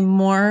probably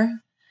more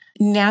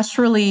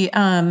naturally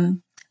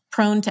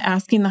prone to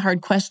asking the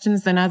hard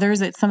questions than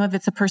others. Some of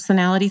it's a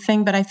personality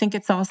thing, but I think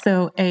it's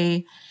also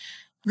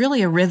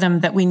really a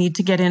rhythm that we need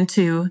to get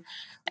into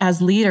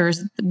as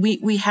leaders.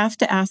 We have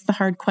to ask the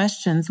hard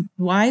questions.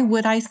 Why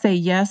would I say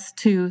yes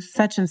to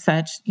such and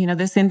such,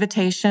 this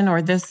invitation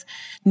or this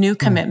new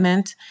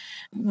commitment?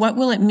 What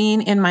will it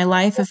mean in my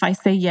life if I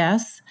say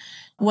yes?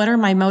 What are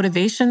my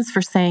motivations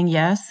for saying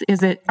yes?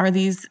 Are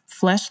these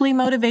fleshly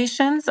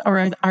motivations,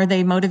 or are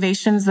they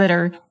motivations that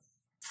are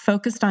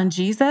focused on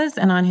Jesus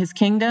and on his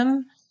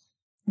kingdom?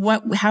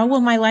 How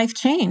will my life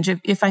change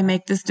if I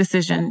make this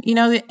decision?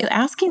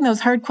 Asking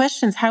those hard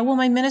questions. How will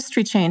my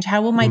ministry change?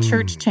 How will my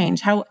church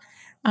change? How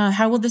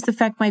will this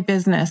affect my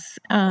business?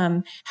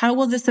 How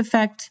will this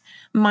affect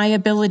my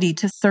ability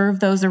to serve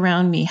those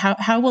around me?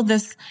 How will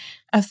this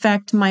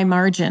affect my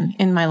margin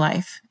in my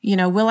life?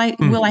 Will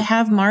I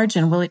have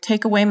margin? Will it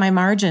take away my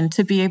margin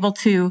to be able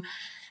to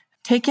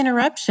take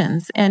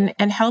interruptions and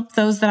help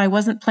those that I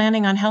wasn't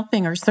planning on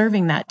helping or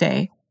serving that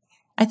day?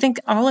 I think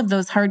all of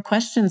those hard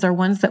questions are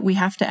ones that we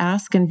have to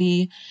ask and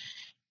be,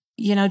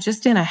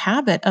 just in a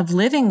habit of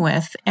living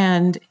with,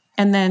 and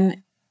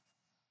then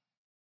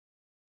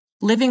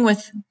living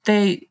with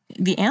the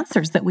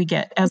answers that we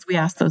get as we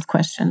ask those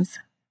questions.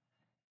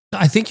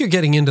 I think you're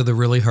getting into the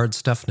really hard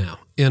stuff now,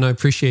 and I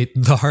appreciate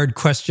the hard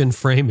question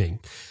framing.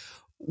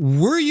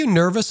 Were you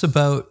nervous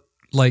about,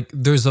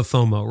 there's a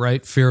FOMO,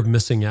 right? Fear of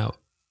missing out.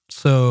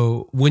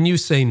 So when you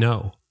say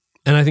no,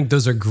 and I think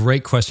those are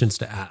great questions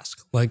to ask,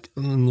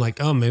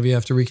 oh, maybe I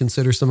have to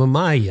reconsider some of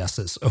my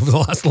yeses over the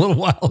last little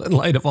while in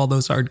light of all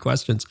those hard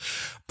questions.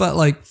 But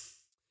I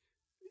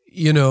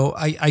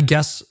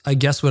guess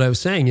what I was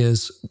saying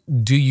is,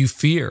 do you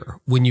fear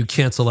when you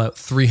cancel out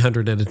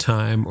 300 at a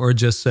time, or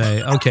just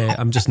say, okay,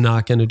 I'm just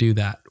not going to do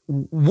that?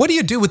 What do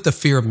you do with the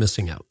fear of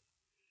missing out?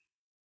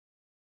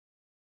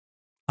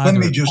 Let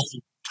me just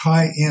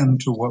tie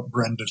into what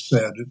Brenda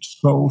said. It's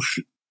so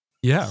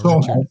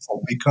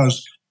helpful,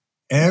 because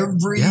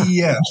every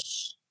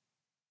yes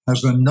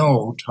has a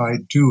no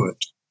tied to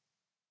it.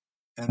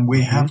 And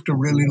we have to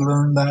really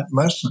learn that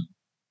lesson.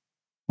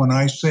 When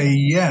I say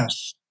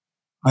yes,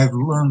 I've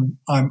learned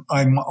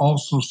I'm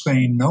also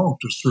saying no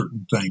to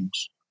certain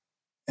things.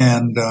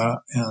 And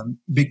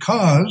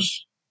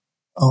because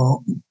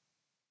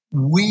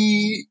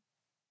we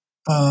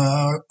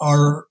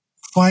are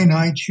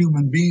finite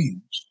human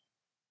beings.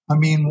 I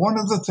mean, one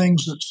of the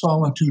things that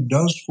solitude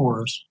does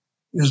for us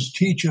is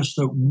teach us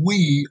that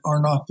we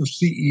are not the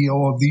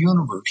CEO of the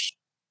universe.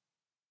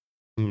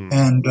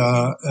 And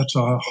that's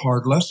a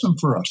hard lesson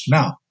for us.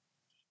 Now,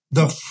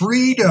 the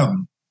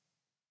freedom.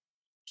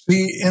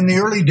 See, in the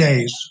early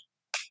days,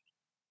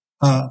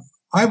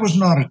 I was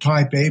not a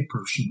type A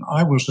person.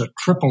 I was a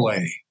triple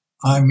A.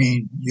 I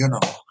mean,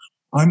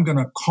 I'm going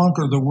to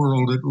conquer the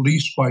world at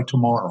least by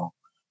tomorrow.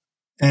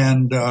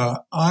 And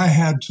I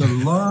had to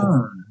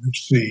learn,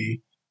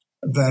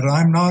 that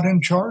I'm not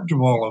in charge of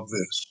all of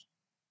this.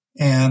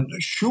 And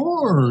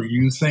sure,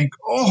 you think,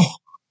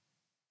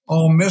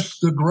 I'll miss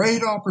the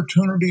great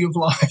opportunity of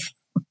life.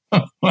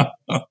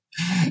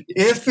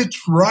 If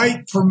it's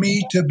right for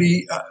me to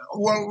be,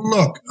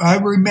 look, I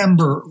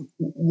remember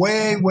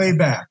way, way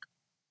back,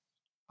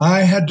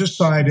 I had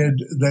decided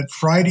that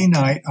Friday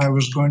night I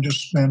was going to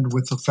spend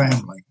with the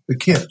family, the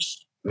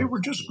kids. They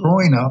were just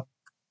growing up.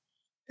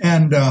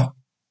 And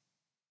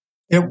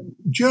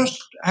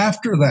just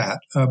after that,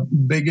 a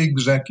big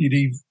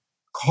executive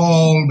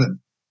called and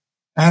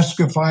asked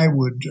if I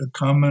would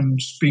come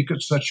and speak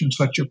at such and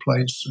such a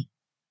place.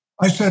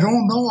 I said,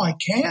 oh, no, I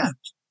can't.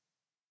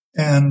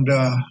 And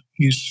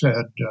he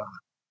said,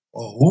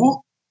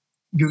 oh,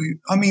 do you?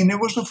 I mean, it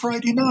was a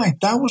Friday night.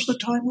 That was the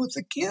time with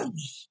the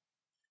kids.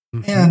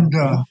 And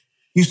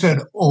he said,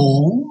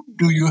 oh,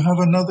 do you have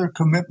another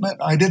commitment?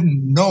 I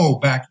didn't know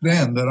back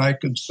then that I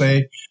could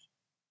say,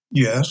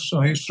 yes,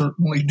 I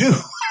certainly do.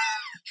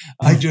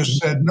 I just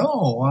said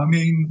no. I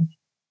mean,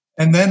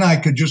 and then I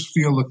could just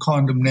feel the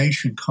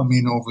condemnation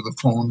coming over the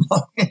phone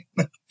line.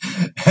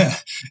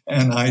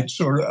 And I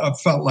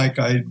felt like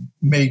I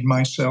made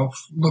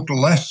myself look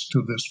less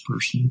to this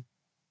person.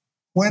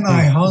 When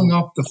I hung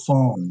up the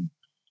phone,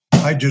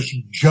 I just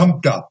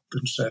jumped up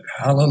and said,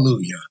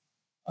 hallelujah.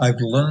 I've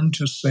learned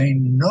to say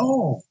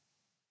no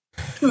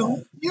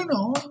to,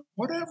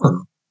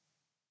 whatever,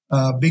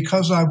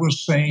 because I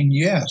was saying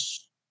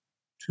yes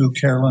to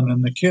Carolyn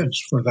and the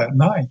kids for that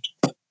night.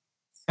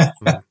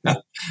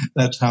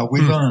 That's how we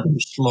learn,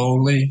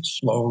 slowly,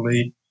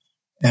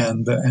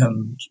 and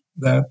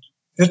that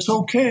it's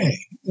okay.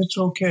 It's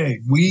okay.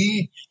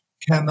 We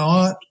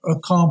cannot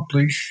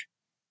accomplish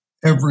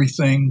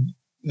everything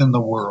in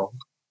the world,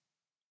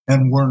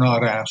 and we're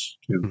not asked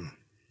to.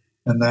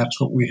 And that's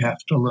what we have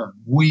to learn.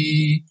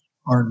 We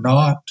are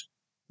not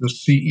the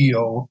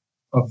CEO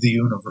of the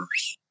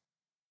universe.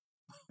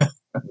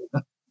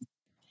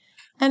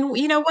 And,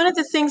 one of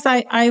the things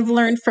I've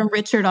learned from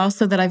Richard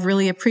also that I've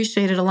really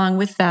appreciated along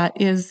with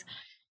that is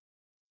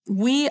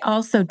we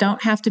also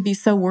don't have to be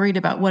so worried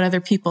about what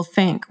other people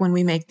think when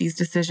we make these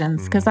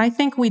decisions. Because I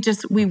think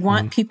we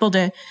want people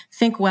to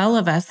think well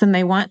of us, and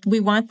we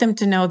want them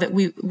to know that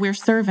we're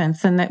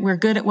servants and that we're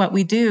good at what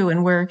we do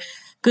and we're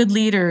good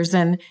leaders.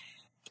 And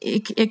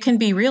it can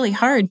be really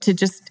hard to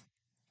just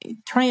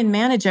try and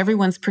manage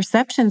everyone's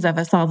perceptions of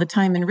us all the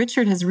time. And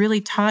Richard has really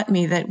taught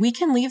me that we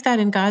can leave that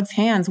in God's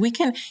hands. We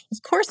can,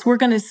 of course, we're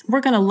going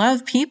to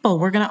love people.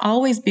 We're going to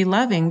always be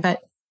loving,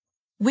 but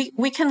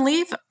we can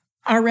leave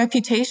our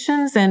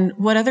reputations and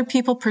what other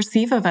people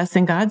perceive of us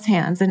in God's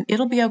hands, and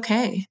it'll be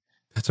okay.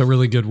 That's a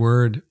really good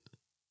word.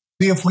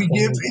 If we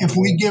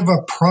give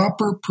a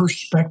proper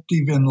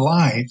perspective in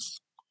life,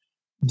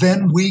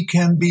 then we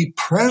can be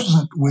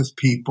present with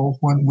people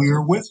when we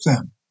are with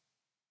them.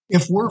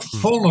 If we're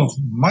full of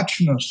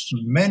muchness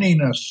and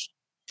manyness,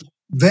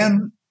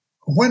 then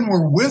when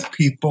we're with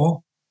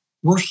people,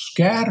 we're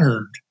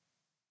scattered,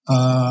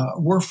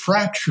 we're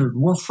fractured,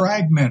 we're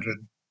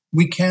fragmented.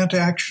 We can't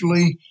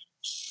actually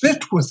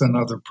sit with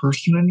another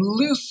person and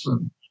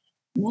listen.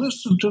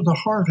 Listen to the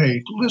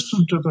heartache,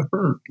 listen to the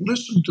hurt,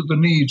 listen to the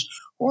needs,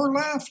 or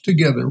laugh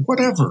together,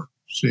 whatever,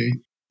 see?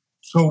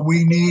 So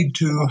we need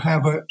to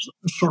have a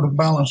sort of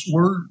balance.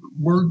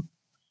 We're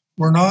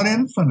not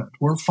infinite.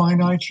 We're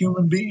finite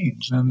human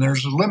beings, and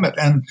there's a limit.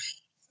 And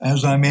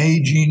as I'm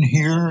aging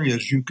here,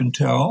 as you can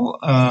tell,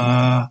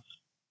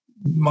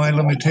 my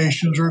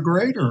limitations are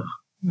greater,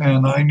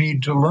 and I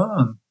need to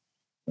learn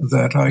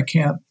that I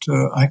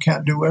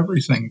can't do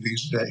everything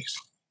these days,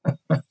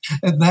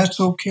 and that's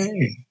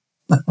okay.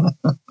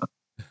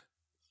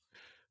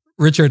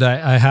 Richard,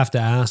 I have to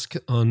ask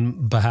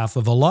on behalf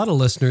of a lot of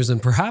listeners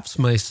and perhaps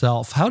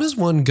myself, how does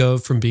one go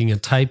from being a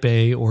type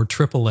A or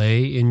triple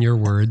A, in your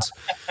words,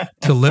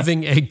 to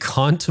living a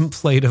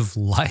contemplative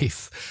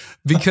life?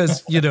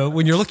 Because,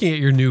 when you're looking at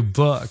your new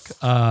book,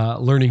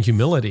 Learning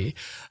Humility,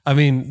 I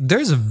mean,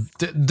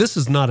 this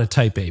is not a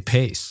type A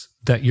pace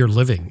that you're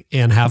living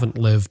and haven't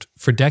lived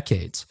for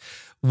decades.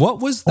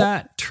 What was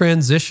that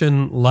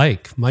transition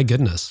like? My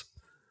goodness.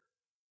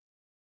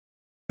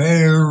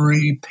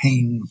 Very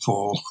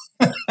painful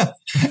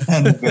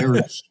and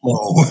very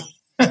slow.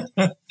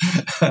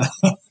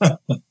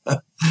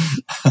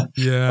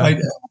 Yeah.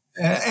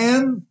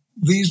 And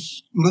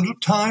these little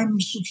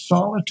times of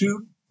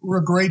solitude were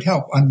a great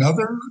help.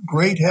 Another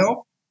great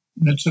help,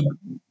 and it's a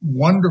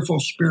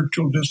wonderful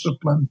spiritual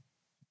discipline,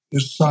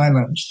 is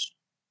silence.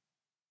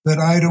 That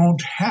I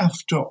don't have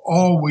to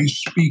always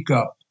speak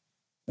up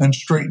and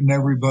straighten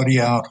everybody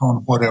out on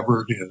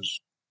whatever it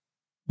is.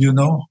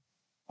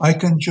 I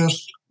can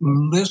just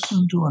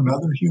listen to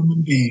another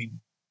human being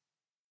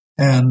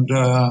and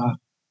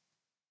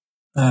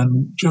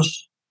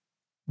just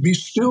be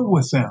still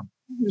with them.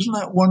 Isn't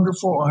that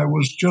wonderful? I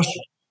was just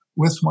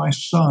with my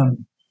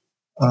son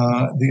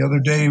the other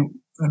day,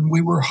 and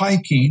we were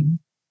hiking.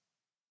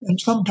 And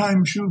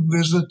sometimes you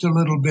visit a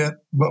little bit,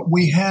 but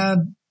we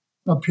had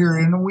a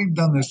period, and we've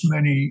done this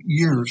many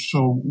years,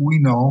 so we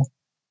know,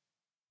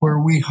 where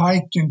we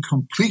hiked in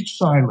complete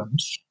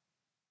silence.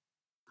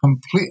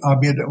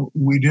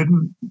 We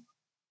didn't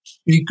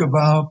speak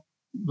about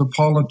the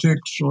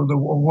politics or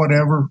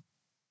whatever,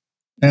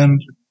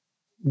 and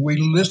we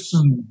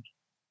listened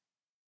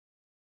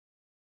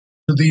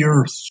to the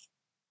earth,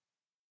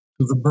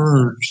 to the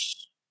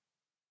birds,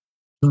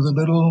 to the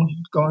little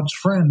God's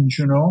friends,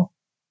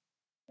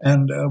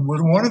 And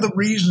one of the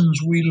reasons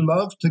we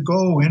love to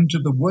go into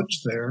the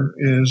woods there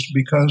is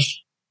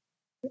because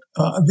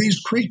these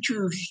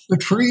creatures, the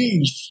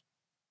trees,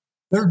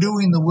 they're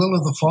doing the will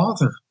of the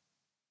Father.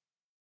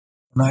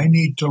 And I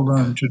need to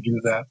learn to do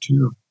that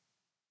too.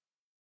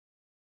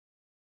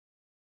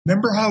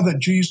 Remember how that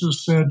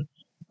Jesus said,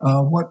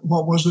 what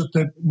was it,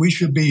 that we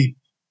should be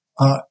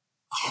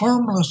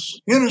harmless,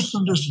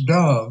 innocent as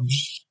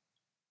doves,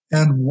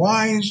 and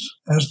wise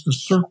as the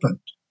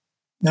serpent.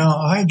 Now,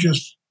 I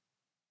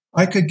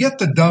could get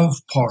the dove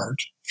part,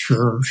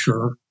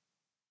 sure.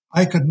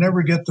 I could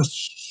never get the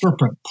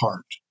serpent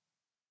part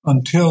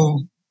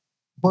until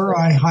where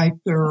I hike,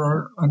 there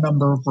are a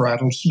number of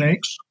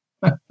rattlesnakes.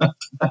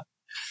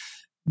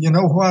 You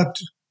know what?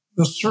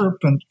 The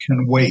serpent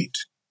can wait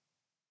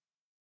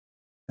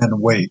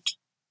and wait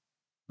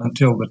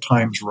until the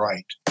time's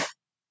right.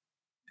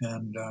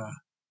 And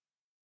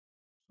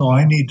so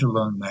I need to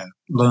learn that,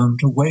 learn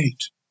to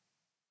wait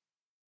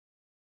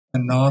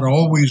and not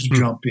always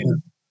jump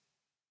in.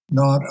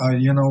 Not,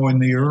 in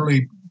the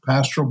early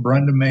pastoral,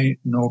 Brenda may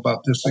know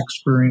about this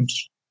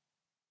experience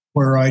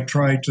where I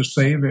tried to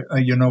save it,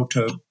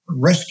 to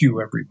rescue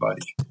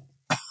everybody.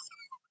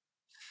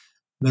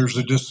 There's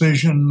a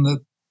decision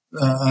that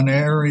an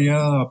area,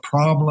 a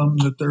problem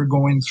that they're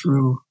going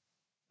through,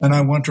 and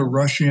I want to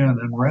rush in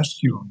and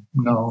rescue them.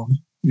 No,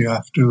 you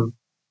have to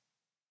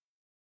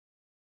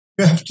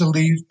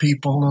leave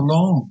people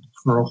alone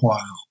for a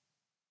while,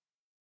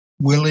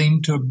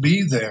 willing to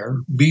be there,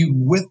 be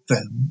with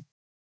them,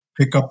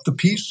 pick up the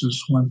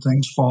pieces when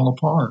things fall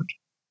apart,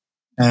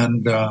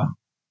 and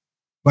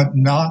but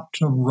not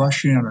to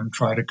rush in and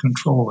try to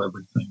control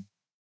everything.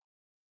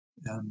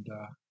 And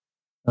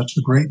That's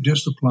a great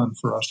discipline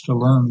for us to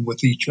learn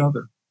with each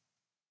other.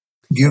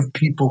 Give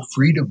people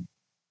freedom.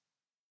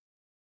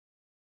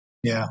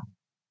 Yeah.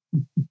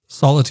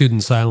 Solitude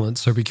and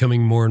silence are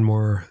becoming more and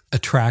more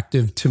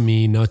attractive to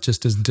me, not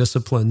just as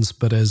disciplines,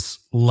 but as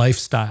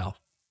lifestyle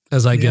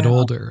as I get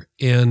older.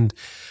 And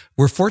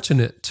we're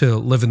fortunate to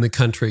live in the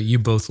country. You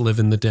both live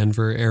in the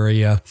Denver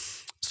area,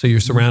 so you're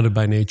surrounded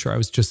by nature. I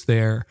was just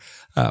there.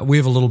 We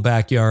have a little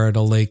backyard,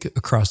 a lake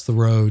across the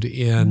road,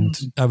 and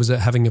I was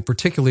having a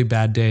particularly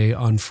bad day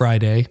on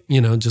Friday,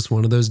 just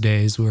one of those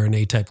days where an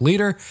A-type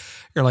leader,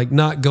 you're like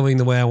not going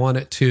the way I want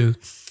it to.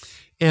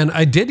 And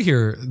I did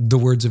hear the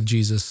words of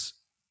Jesus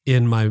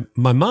in my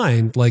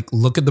mind, like,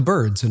 look at the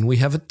birds. And we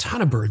have a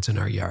ton of birds in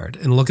our yard.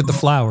 And look at the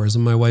flowers.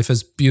 And my wife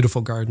has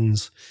beautiful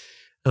gardens.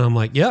 And I'm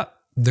like, yeah,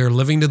 they're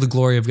living to the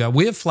glory of God.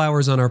 We have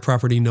flowers on our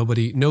property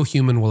no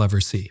human will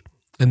ever see.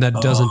 And that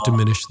doesn't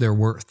diminish their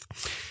worth.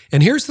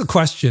 And here's the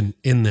question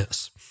in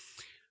this,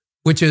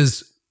 which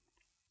is,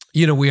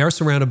 we are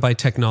surrounded by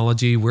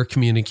technology. We're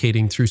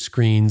communicating through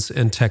screens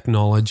and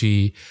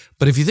technology.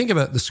 But if you think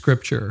about the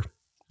scripture,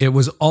 it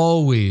was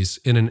always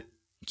in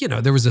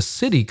there was a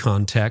city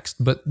context,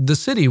 but the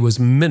city was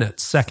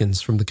minutes,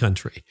 seconds from the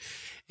country.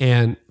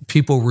 And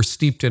people were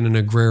steeped in an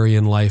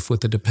agrarian life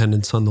with a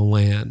dependence on the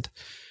land.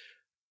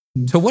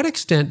 To what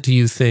extent do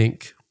you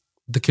think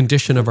the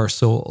condition of our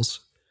souls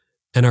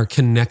and our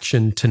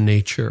connection to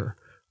nature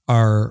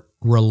are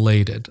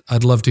related?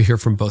 I'd love to hear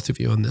from both of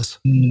you on this.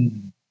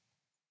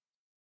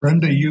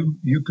 Brenda, you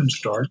can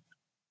start.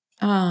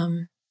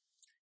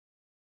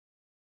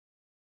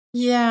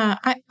 Yeah,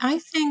 I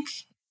think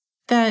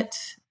that,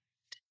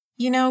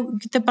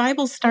 the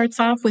Bible starts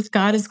off with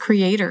God as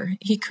creator.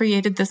 He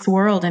created this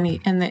world,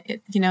 and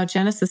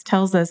Genesis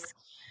tells us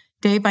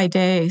day by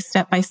day,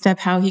 step by step,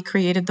 how he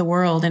created the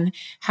world and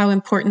how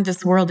important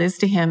this world is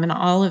to him, and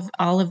all of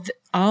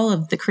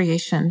the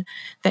creation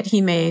that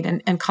he made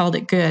and called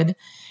it good.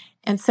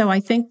 And so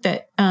I think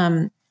that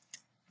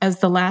as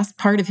the last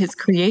part of his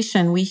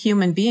creation, we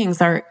human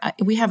beings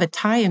we have a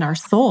tie in our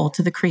soul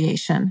to the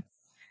creation.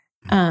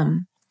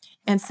 And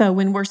so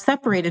when we're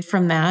separated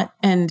from that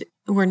and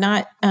we're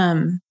not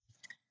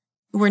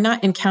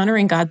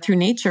encountering God through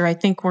nature, I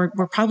think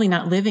we're probably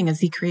not living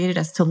as he created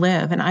us to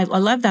live. And I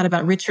love that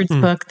about Richard's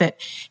book, that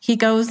he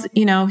goes,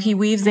 he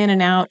weaves in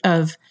and out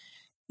of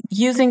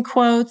using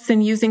quotes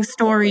and using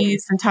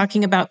stories and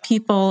talking about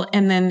people,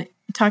 and then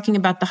talking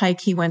about the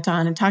hike he went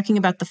on and talking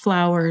about the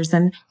flowers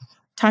and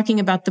talking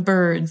about the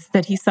birds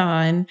that he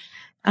saw, and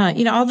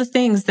all the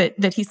things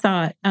that he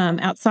saw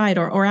outside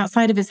or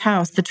outside of his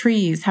house, the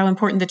trees, how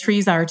important the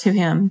trees are to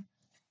him.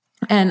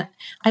 And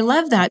I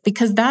love that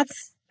because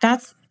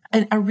that's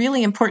a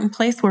really important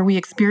place where we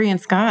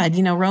experience God.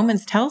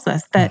 Romans tells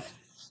us that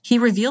he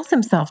reveals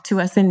himself to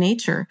us in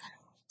nature.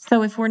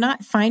 So if we're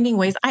not finding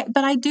ways,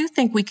 but I do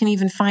think we can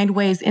even find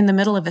ways in the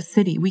middle of a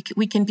city. We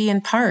can be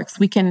in parks.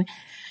 We can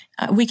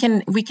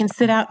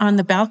sit out on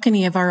the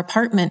balcony of our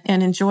apartment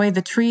and enjoy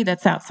the tree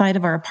that's outside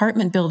of our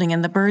apartment building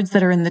and the birds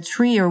that are in the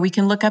tree, or we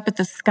can look up at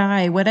the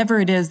sky. Whatever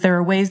it is, there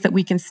are ways that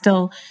we can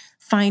still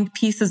find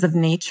pieces of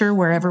nature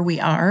wherever we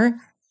are.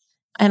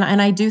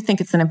 And I do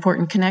think it's an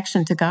important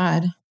connection to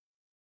God.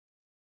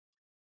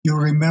 You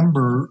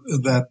remember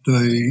that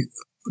the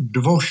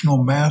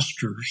devotional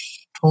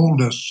masters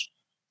told us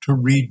to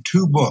read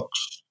two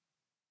books,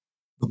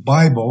 the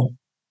Bible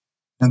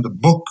and the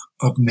book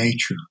of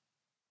nature.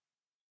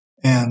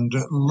 And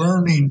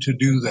learning to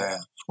do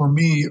that, for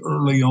me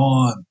early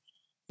on,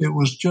 it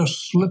was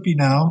just slipping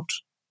out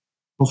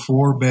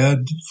before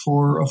bed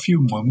for a few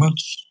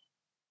moments,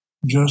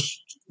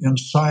 just in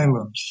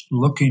silence,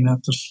 looking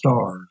at the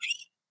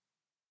stars.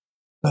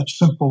 That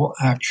simple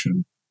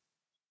action.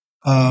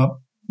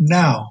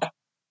 Now,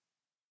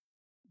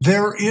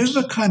 there is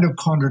a kind of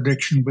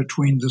contradiction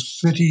between the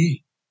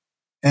city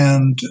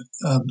and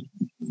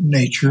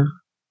nature,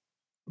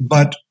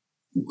 but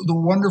the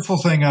wonderful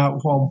thing,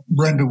 while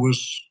Brenda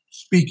was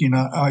speaking,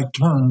 I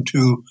turned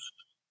to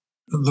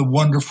the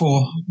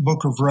wonderful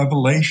book of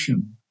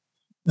Revelation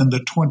in the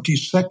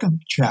 22nd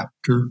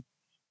chapter,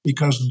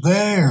 because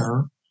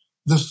there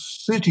the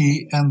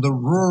city and the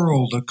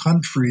rural, the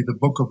country, the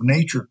book of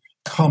nature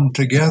come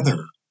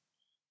together.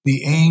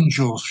 The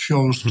angel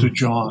shows to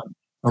John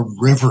a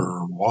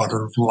river,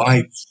 water of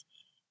life,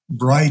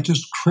 bright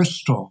as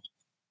crystal,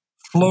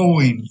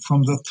 flowing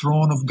from the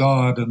throne of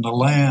God and the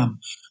Lamb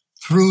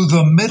through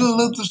the middle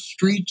of the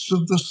streets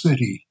of the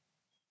city.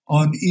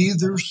 On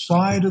either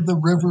side of the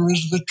river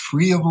is the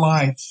tree of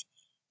life,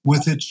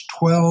 with its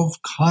 12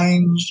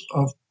 kinds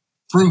of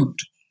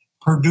fruit,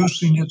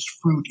 producing its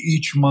fruit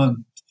each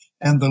month.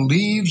 And the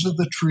leaves of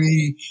the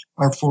tree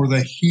are for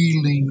the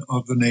healing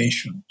of the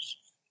nations.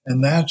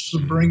 And that's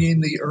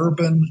bringing the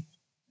urban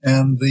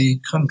and the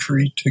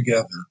country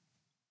together.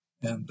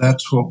 And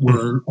that's what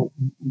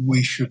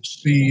we should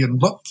see and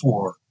look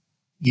for,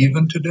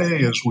 even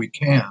today as we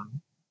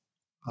can.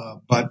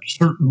 But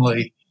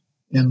certainly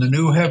in the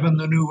new heaven,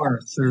 the new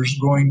earth, there's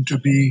going to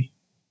be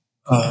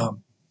a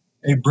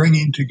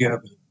bringing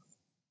together,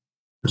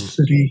 the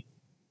city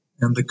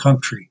and the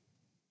country.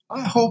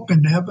 I hope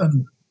in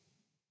heaven,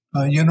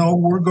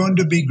 we're going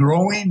to be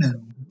growing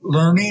and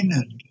learning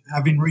and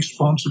having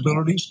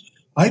responsibilities.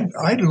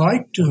 I'd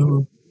like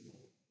to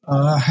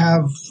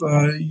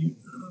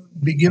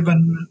be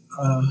given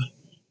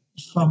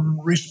some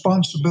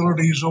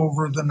responsibilities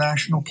over the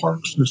national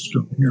park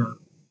system here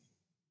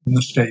in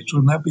the States.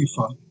 Wouldn't that be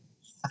fun?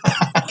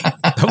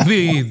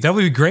 That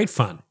would be great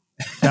fun.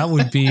 That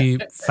would be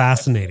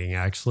fascinating,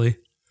 actually.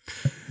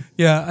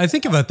 Yeah, I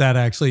think about that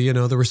actually,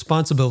 the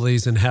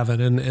responsibilities in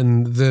heaven,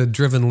 and the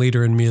driven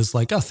leader in me is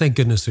like, oh, thank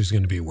goodness there's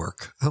going to be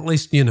work. At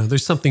least,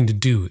 there's something to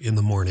do in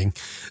the morning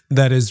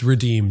that is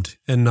redeemed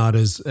and not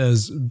as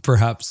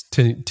perhaps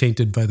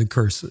tainted by the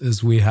curse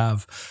as we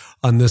have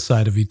on this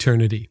side of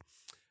eternity.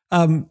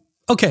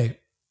 Okay,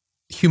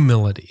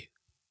 humility.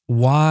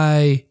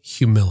 Why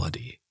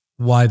humility?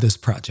 Why this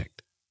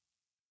project?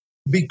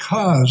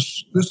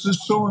 Because this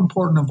is so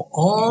important. Of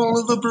all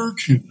of the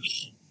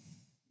virtues,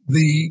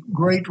 the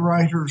great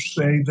writers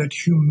say that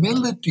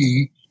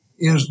humility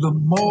is the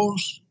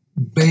most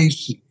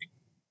basic,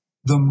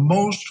 the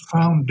most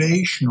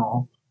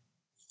foundational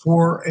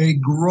for a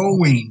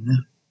growing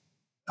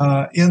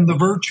in the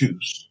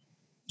virtues.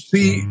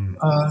 See,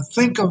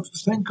 think of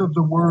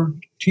the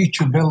word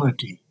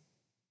teachability.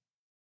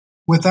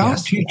 Without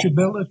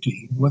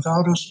teachability,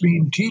 without us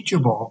being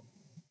teachable,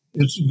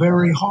 it's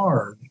very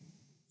hard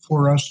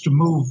for us to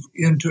move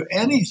into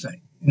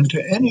anything,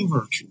 into any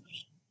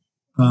virtues.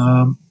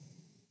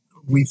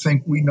 We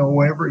think we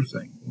know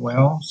everything.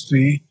 Well,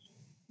 see,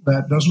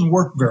 that doesn't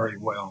work very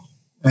well.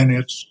 And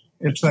it's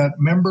that,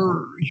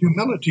 remember,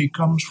 humility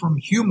comes from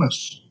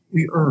humus,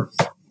 the earth.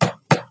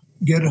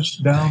 Get us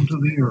down to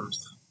the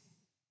earth.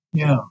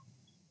 Yeah.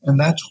 And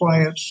that's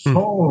why it's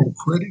so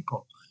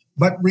critical.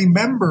 But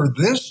remember,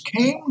 this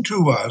came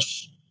to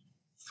us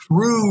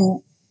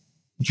through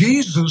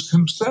Jesus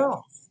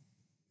himself,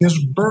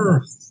 his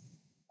birth,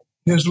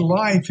 his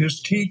life,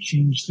 his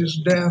teachings, his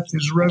death,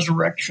 his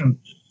resurrection.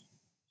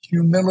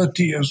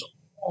 Humility is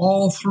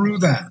all through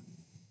that.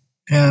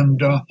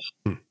 And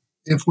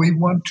if we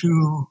want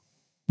to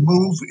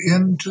move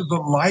into the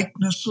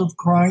likeness of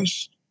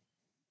Christ,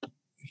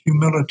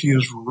 humility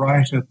is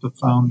right at the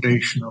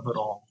foundation of it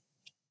all.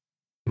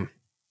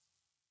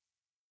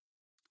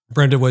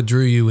 Brenda, what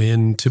drew you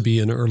in to be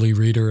an early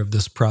reader of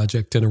this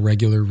project and a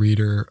regular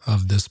reader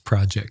of this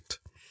project?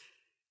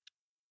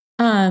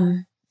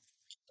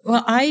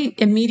 Well, I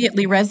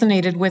immediately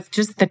resonated with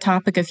just the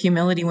topic of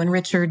humility when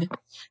Richard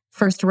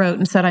first wrote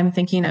and said, I'm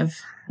thinking of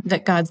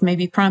that God's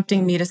maybe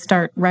prompting me to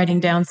start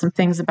writing down some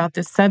things about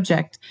this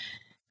subject.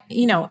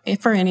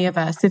 If for any of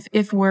us,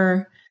 if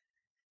we're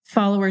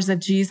followers of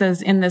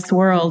Jesus in this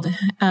world,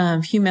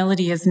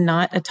 humility is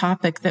not a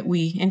topic that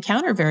we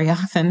encounter very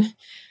often.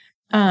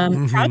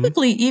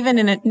 Probably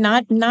even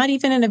not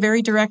even in a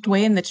very direct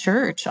way in the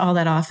church all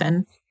that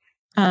often.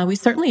 We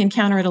certainly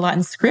encounter it a lot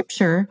in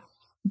Scripture,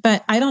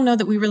 but I don't know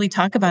that we really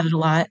talk about it a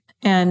lot.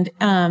 And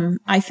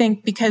I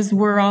think because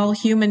we're all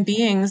human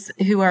beings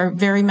who are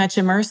very much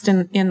immersed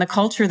in the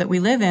culture that we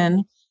live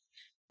in,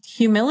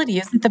 humility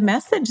isn't the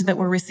message that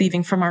we're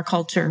receiving from our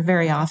culture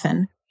very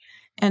often.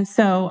 And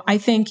so I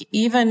think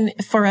even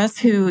for us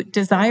who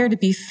desire to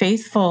be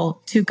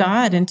faithful to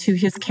God and to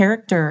his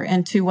character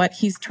and to what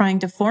he's trying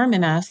to form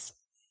in us,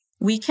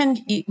 we can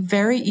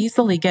very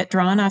easily get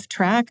drawn off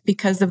track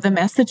because of the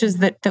messages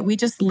that we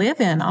just live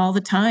in all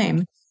the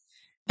time.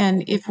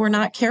 And if we're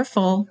not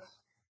careful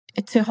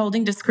to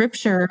holding to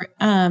Scripture,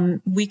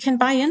 we can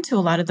buy into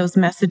a lot of those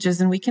messages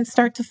and we can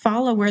start to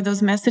follow where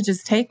those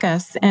messages take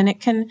us, and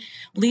it can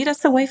lead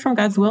us away from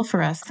God's will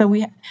for us. So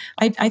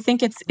I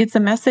think it's a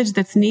message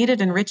that's needed,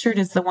 and Richard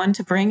is the one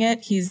to bring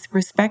it. He's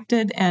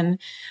respected, and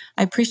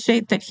I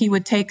appreciate that he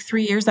would take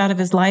 3 years out of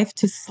his life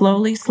to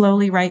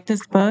slowly write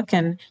this book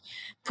and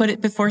put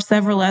it before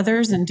several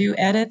others and do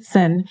edits.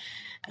 And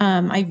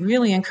I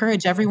really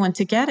encourage everyone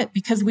to get it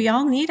because we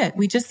all need it.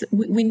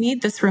 We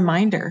need this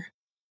reminder.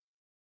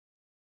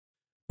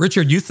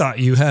 Richard, you thought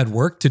you had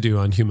work to do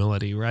on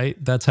humility, right?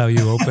 That's how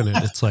you open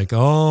it. It's like,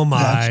 oh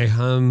my,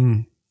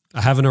 I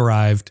haven't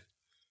arrived.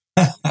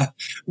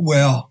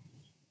 Well,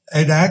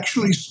 it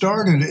actually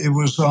started, it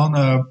was on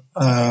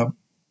a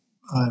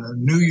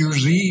New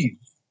Year's Eve.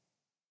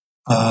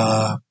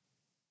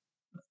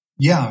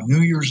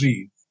 New Year's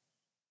Eve.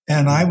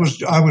 And I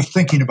was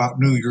thinking about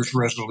New Year's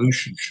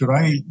resolutions.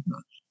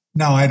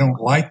 Now I don't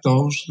like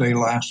those. They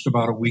last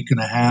about a week and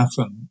a half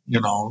and,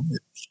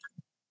 it's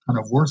kind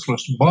of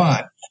worthless.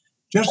 But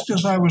just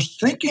as I was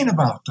thinking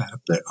about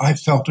that I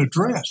felt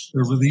addressed.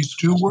 There were these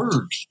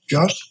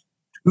just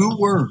two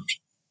words,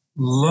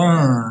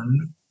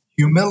 learn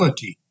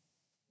humility.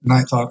 And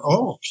I thought,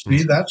 oh,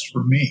 see, that's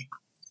for me.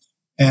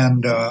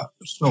 And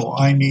so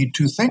I need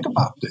to think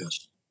about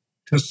this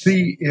to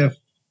see if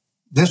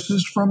this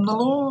is from the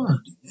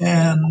Lord.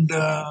 And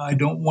I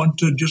don't want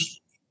to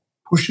just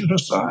push it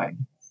aside.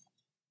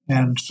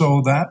 And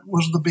so that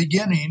was the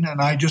beginning.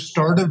 And I just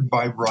started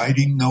by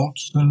writing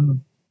notes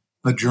in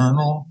a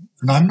journal.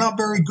 And I'm not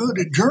very good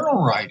at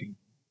journal writing.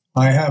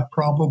 I have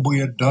probably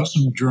a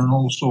dozen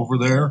journals over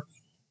there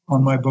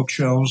on my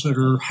bookshelves that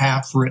are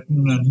half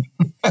written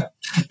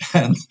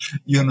and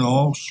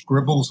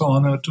scribbles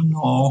on it and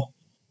all.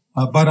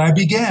 But I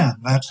began.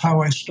 That's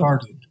how I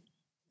started.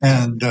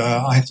 And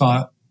I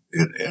thought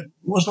it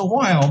was a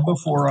while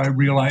before I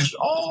realized,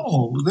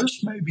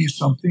 this may be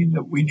something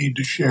that we need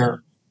to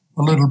share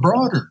a little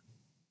broader.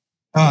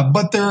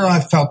 But there I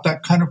felt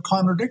that kind of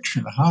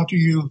contradiction. How do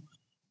you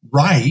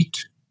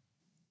write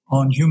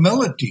on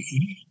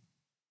humility,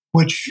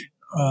 which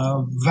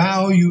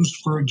values,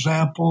 for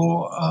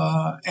example,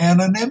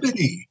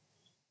 anonymity?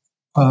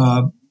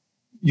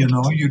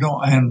 You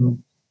don't,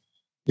 and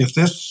if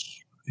this,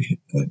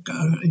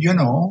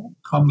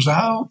 comes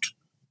out,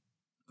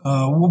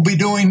 we'll be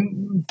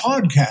doing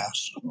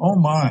podcasts. Oh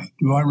my,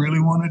 do I really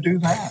want to do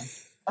that?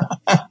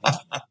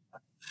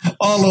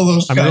 All of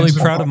those. I'm really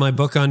proud of my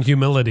book on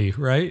humility,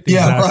 right?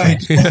 Yeah,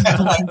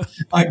 exactly. Right.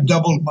 I've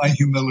doubled my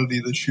humility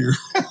this year.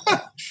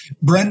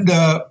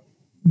 Brenda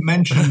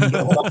mentioned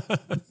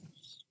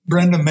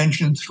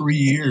 3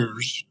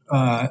 years.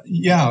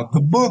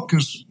 The book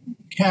is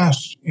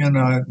cast in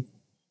a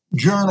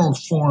journal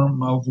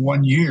form of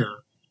 1 year.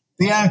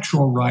 The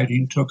actual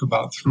writing took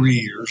about 3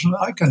 years, and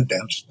I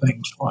condensed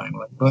things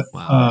finally. But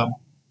wow.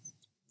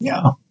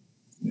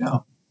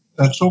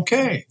 That's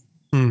okay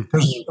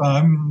because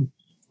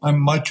I'm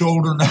much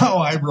older now.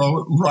 I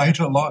write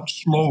a lot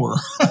slower.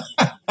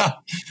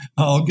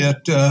 I'll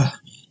get.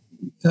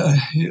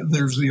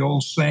 There's the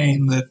old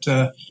saying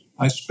that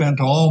I spent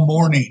all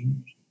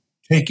morning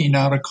taking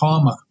out a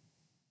comma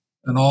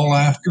and all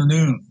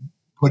afternoon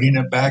putting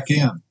it back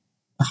in.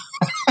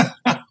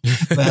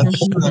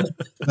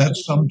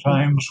 That's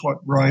sometimes what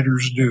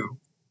writers do.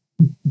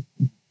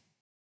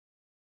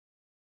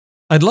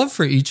 I'd love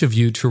for each of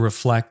you to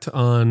reflect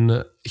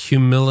on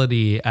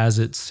humility as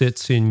it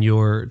sits in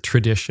your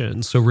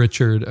tradition. So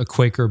Richard, a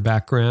Quaker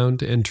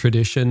background and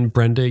tradition.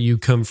 Brenda, you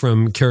come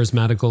from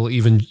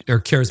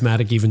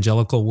charismatic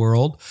evangelical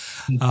world,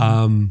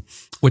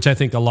 which I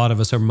think a lot of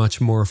us are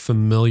much more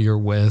familiar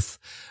with.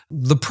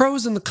 The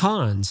pros and the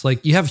cons,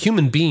 like you have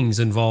human beings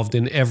involved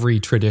in every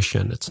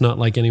tradition. It's not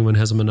like anyone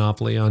has a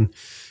monopoly on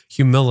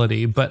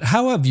humility, but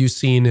how have you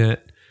seen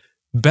it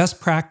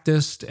best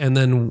practiced, and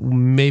then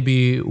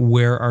maybe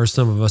where are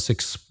some of us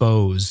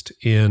exposed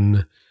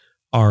in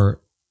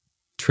our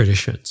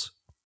traditions?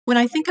 When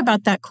I think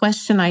about that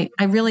question, I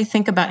really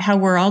think about how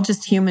we're all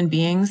just human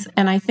beings.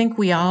 And I think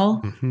we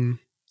all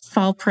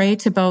fall prey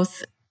to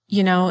both,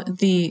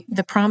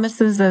 the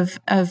promises of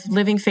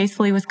living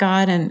faithfully with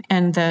God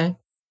and the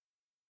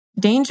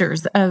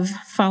dangers of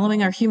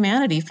following our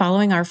humanity,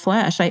 following our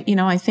flesh.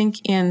 I think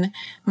in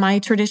my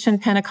tradition,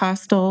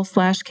 Pentecostal /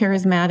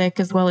 charismatic,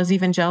 as well as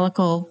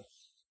evangelical,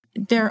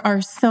 there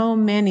are so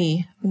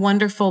many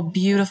wonderful,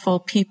 beautiful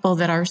people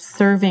that are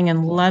serving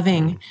and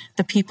loving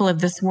the people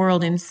of this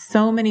world in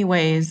so many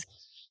ways.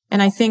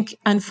 And I think,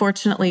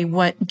 unfortunately,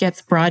 what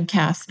gets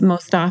broadcast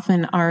most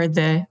often are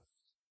the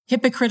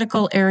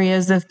hypocritical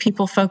areas of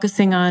people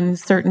focusing on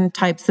certain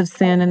types of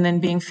sin and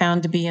then being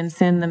found to be in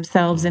sin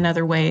themselves in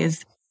other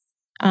ways.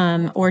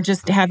 Or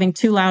just having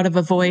too loud of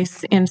a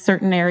voice in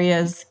certain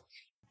areas.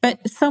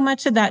 But so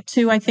much of that,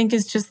 too, I think,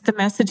 is just the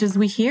messages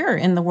we hear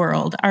in the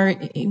world.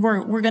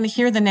 We're going to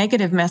hear the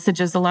negative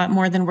messages a lot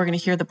more than we're going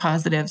to hear the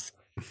positives.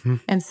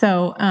 And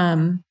so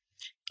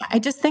I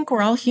just think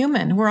we're all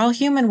human. We're all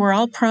human. We're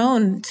all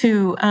prone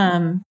to,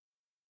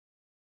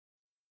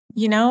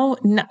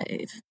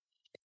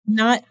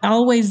 not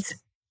always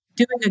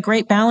doing a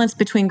great balance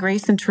between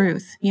grace and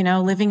truth,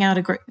 living out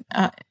a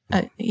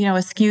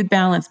skewed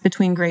balance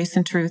between grace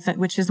and truth,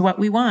 which is what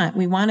we want.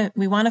 We want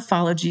to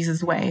follow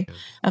Jesus' way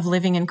of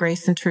living in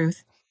grace and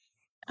truth.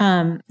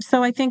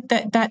 So I think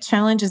that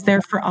challenge is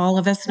there for all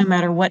of us, no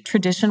matter what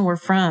tradition we're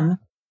from.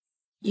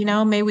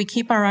 May we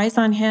keep our eyes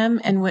on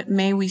him, and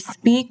may we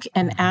speak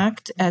and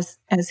act as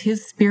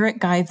his Spirit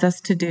guides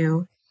us to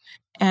do.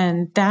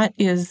 And that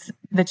is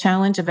the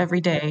challenge of every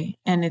day.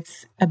 And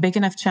it's a big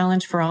enough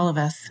challenge for all of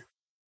us.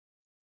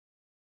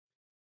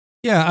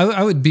 Yeah,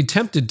 I would be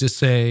tempted to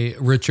say,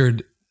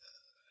 Richard,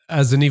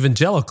 as an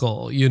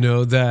evangelical,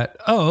 that,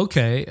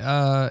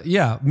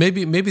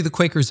 maybe the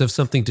Quakers have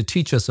something to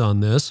teach us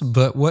on this,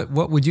 but what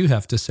would you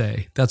have to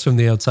say? That's from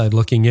the outside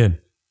looking in.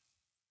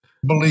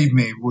 Believe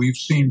me, we've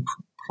seen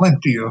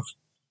plenty of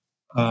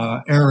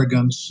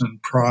arrogance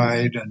and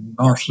pride and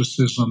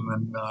narcissism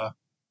and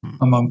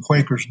among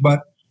Quakers.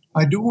 But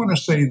I do want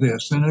to say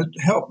this, and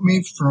it helped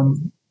me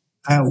from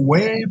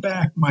way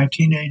back my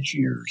teenage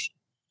years.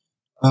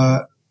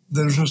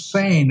 There's a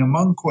saying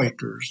among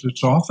Quakers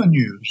that's often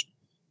used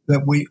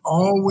that we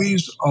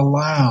always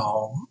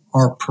allow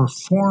our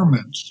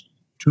performance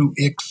to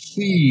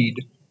exceed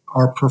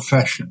our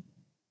profession.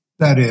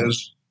 That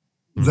is,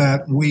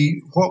 that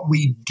what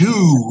we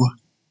do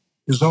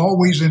is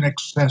always in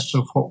excess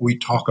of what we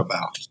talk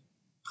about.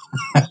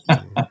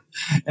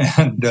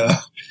 And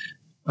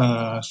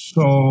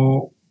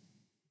so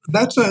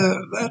that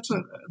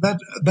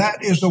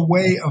is a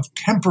way of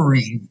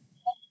tempering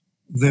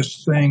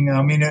this thing.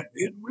 I mean,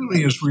 it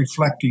really is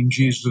reflecting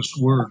Jesus'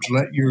 words.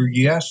 Let your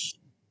yes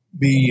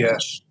be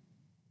yes,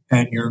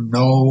 and your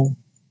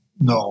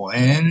no,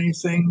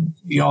 anything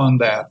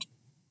beyond that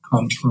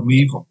comes from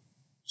evil.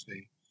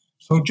 See?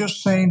 So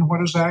just saying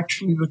what is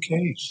actually the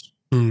case.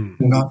 You're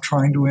not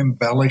trying to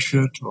embellish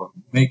it or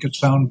make it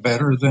sound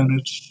better than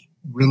it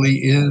really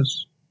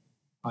is.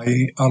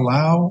 I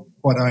allow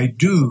what I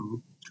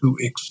do to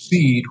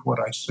exceed what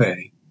I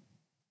say.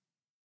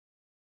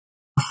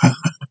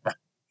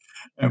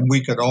 And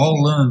we could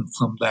all learn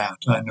from that,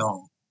 I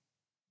know.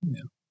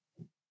 Yeah.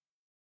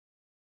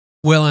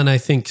 Well, and I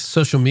think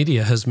social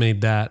media has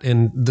made that,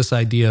 and this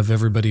idea of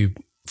everybody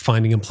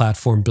finding a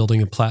platform,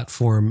 building a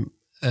platform,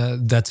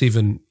 that's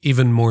even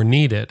more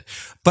needed.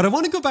 But I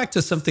want to go back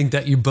to something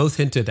that you both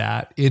hinted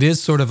at. It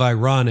is sort of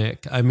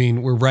ironic. I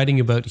mean, we're writing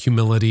about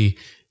humility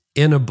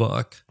in a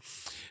book,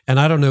 and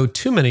I don't know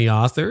too many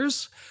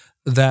authors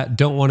that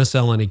don't want to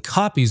sell any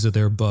copies of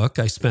their book.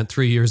 I spent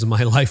 3 years of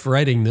my life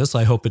writing this.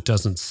 I hope it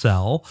doesn't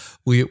sell.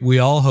 We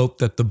all hope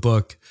that the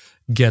book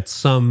gets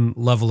some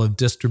level of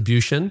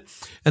distribution.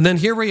 And then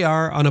here we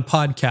are on a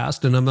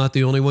podcast, and I'm not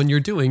the only one you're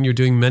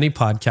doing many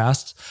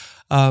podcasts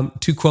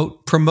to,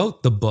 quote,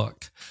 promote the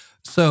book.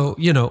 So,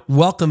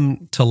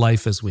 welcome to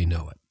life as we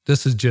know it.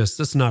 This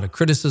is not a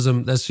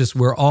criticism. That's just,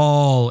 we're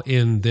all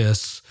in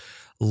this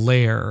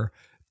layer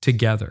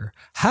together.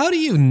 How do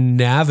you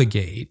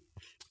navigate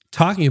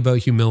talking about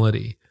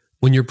humility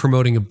when you're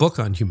promoting a book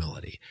on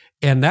humility?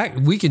 And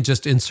that we can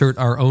just insert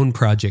our own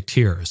project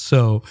here.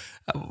 So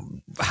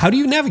how do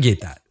you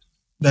navigate that?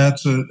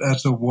 That's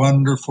a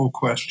wonderful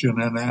question,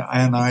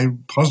 and I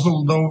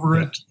puzzled over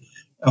it.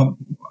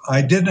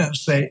 I didn't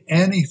say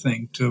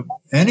anything to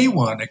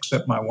anyone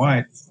except my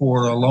wife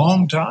for a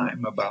long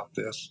time about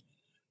this,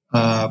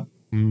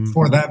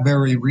 for that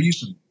very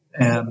reason.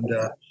 And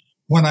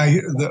when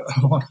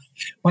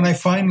I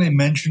finally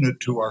mentioned it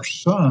to our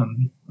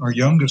son, our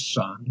youngest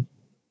son,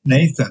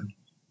 Nathan,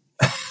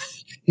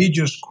 he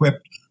just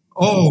quipped,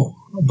 "Oh,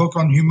 a book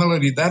on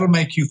humility, that'll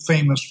make you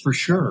famous for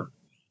sure."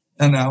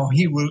 And now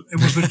it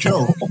was a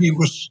joke. He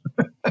was,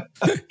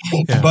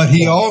 but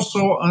he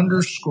also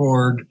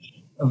underscored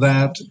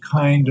that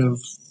kind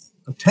of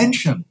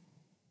attention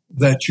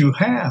that you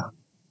have.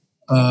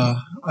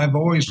 I've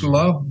always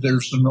loved,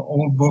 there's an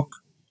old book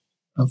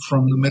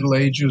from the Middle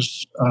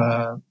Ages,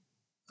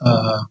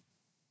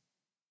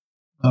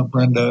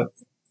 Brenda,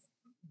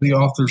 the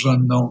author's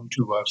unknown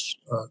to us,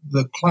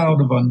 The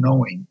Cloud of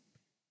Unknowing.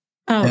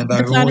 Oh, And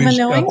The Cloud of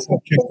Unknowing?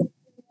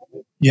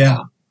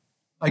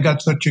 I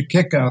got such a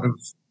kick out of,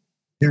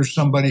 here's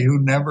somebody who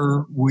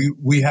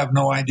we have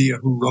no idea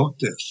who wrote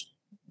this.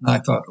 And I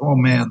thought, oh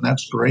man,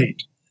 that's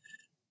great.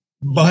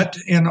 But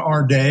in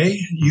our day,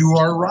 you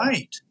are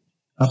right.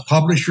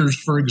 Publishers,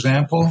 for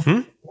example,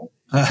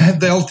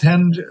 they'll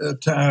tend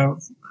to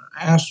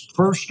ask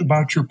first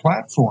about your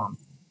platform,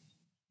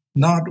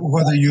 not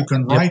whether you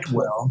can write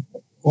well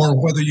or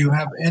whether you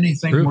have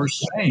anything worth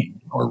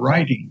saying or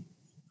writing,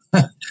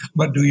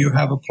 but do you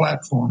have a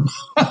platform?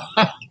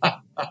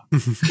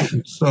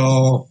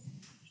 So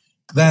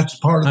that's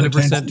part of the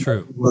 100%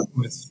 true. Work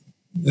with.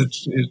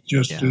 It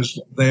just is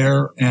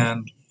there.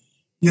 And,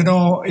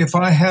 if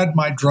I had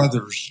my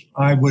druthers,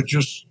 I would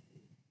just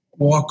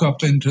walk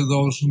up into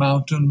those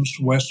mountains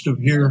west of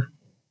here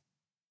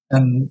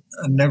and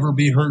never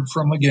be heard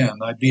from again.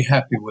 I'd be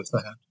happy with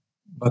that.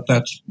 But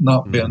that's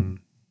not been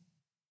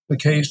the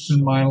case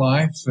in my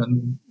life.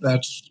 And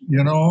that's,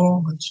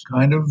 it's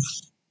kind of,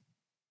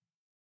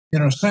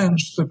 in a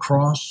sense, the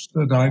cross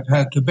that I've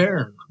had to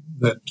bear.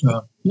 That,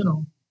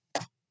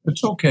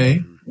 it's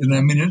okay. And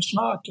I mean, it's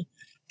not.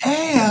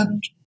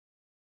 And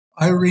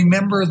I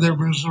remember there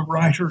was a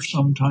writer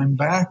some time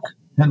back,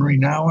 Henri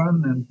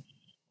Nouwen, and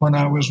when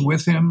I was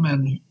with him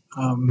and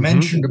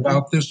mentioned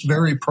about this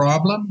very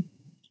problem,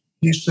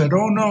 he said,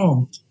 "Oh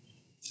no,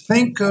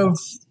 think of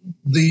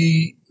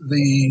the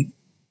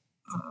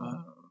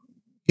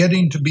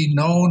getting to be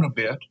known a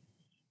bit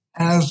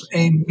as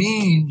a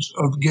means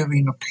of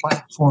giving a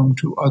platform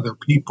to other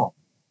people."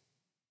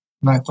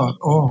 And I thought,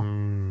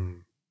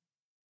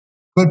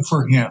 good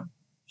for him.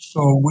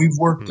 So we've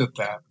worked at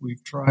that.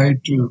 We've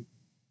tried to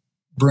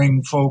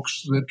bring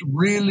folks that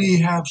really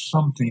have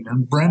something,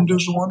 and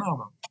Brenda's one of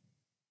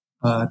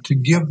them, to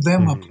give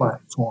them a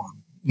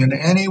platform in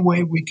any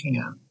way we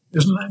can.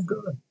 Isn't that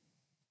good?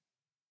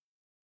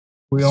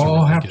 We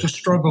all have to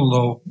struggle,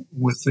 though,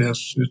 with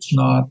this. It's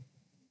not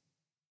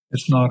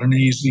an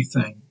easy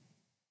thing.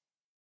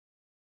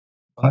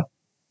 But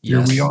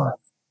here we are.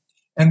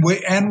 And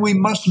we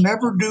must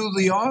never do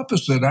the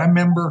opposite. I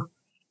remember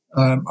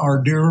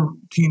our dear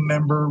team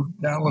member,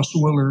 Dallas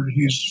Willard,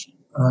 he's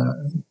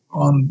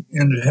on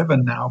into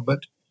heaven now, but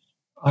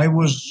I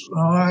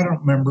don't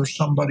remember,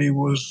 somebody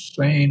was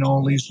saying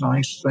all these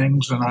nice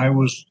things, and I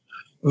was,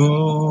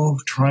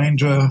 trying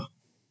to,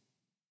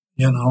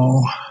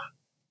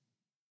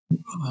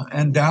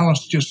 and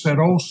Dallas just said,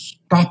 "Oh,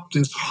 stop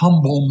this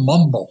humble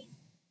mumble."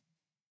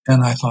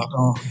 And I thought,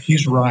 oh,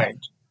 he's right.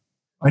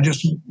 I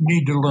just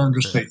need to learn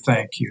to say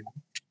thank you.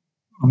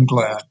 I'm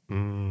glad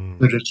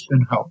that it's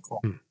been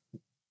helpful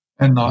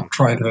and not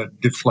try to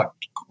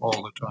deflect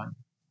all the time.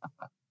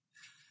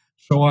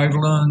 So I've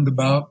learned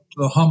about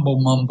the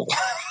humble mumble.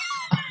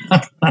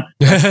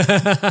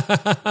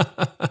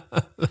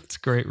 That's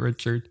great,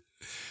 Richard.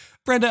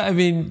 Brenda, I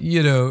mean,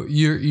 you're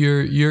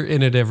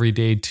in it every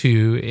day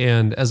too,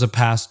 and as a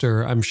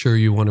pastor, I'm sure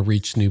you want to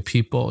reach new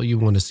people. You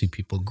want to see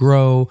people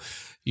grow.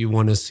 You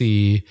want to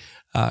see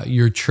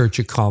your church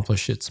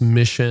accomplish its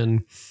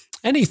mission.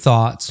 Any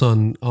thoughts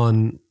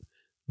on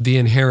the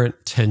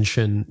inherent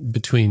tension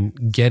between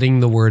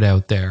getting the word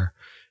out there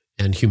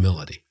and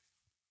humility?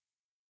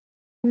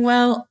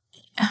 Well,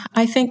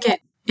 I think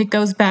it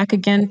goes back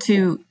again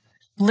to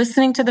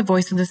listening to the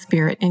voice of the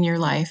Spirit in your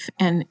life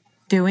and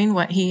doing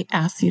what He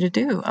asks you to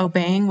do,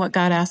 obeying what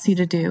God asks you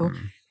to do.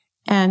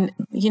 And,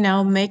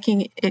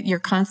 making it your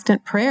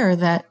constant prayer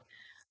that,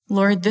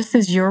 Lord, this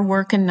is your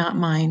work and not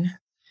mine.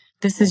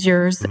 This is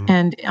yours,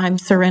 and I'm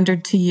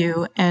surrendered to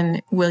you.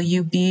 And will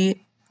you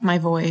be my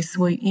voice?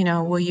 Will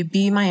you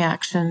be my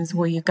actions?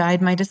 Will you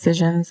guide my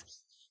decisions?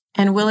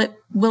 And will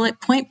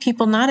it point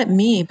people not at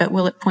me, but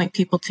will it point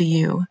people to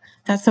you?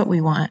 That's what we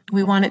want.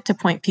 We want it to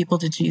point people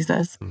to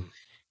Jesus.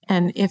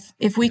 And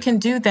if we can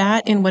do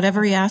that in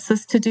whatever He asks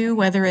us to do,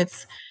 whether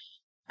it's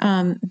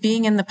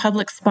being in the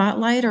public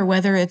spotlight or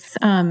whether it's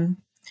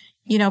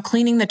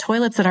cleaning the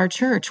toilets at our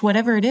church,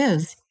 whatever it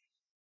is,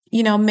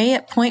 may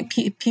it point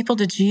people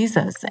to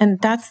Jesus.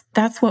 And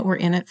that's what we're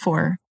in it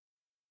for.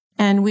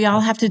 And we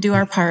all have to do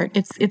our part.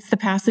 It's the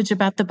passage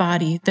about the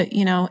body that,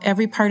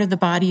 every part of the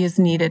body is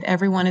needed.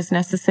 Everyone is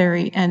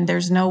necessary. And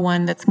there's no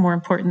one that's more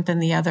important than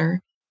the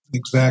other.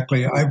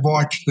 Exactly. I've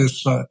watched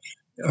this.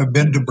 I've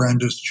been to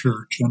Brenda's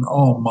church, and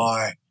oh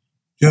my,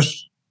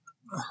 just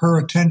her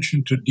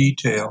attention to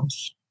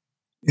details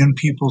in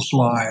people's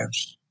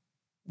lives.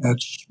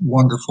 That's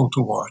wonderful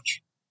to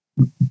watch.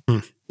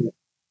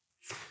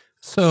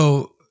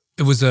 So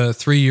it was a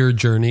 3-year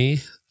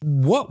journey.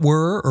 What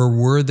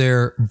were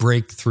there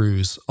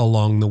breakthroughs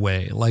along the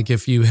way? Like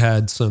if you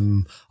had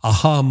some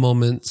aha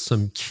moments,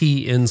 some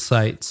key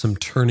insights, some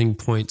turning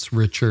points,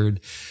 Richard,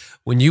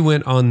 when you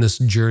went on this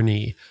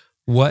journey,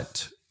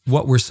 what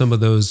were some of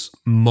those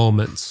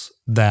moments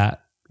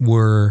that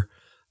were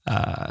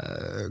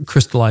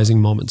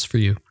crystallizing moments for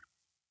you?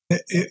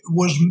 It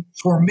was,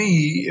 for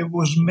me, it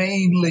was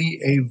mainly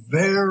a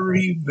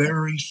very,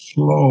 very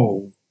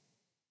slow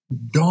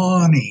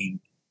dawning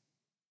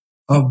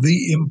of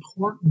the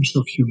importance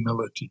of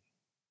humility,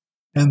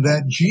 and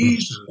that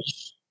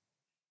Jesus,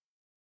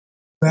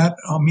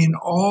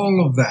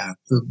 all of that,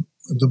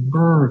 the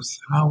birth,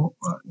 how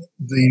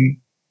the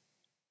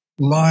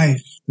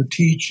life, the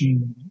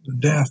teaching, the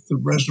death, the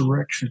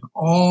resurrection,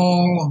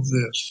 all of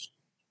this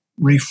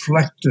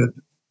reflected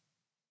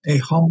a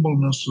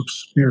humbleness of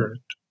spirit.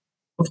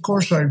 Of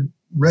course, I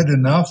read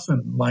enough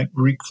and like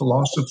Greek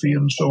philosophy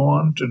and so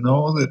on to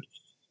know that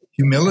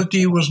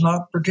humility was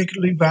not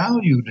particularly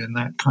valued in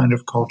that kind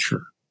of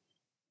culture.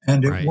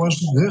 And it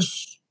was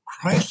this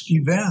Christ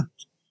event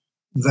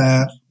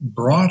that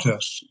brought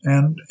us.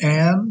 And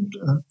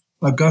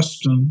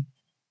Augustine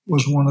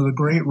was one of the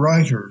great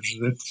writers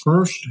that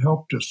first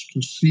helped us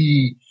to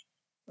see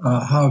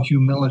how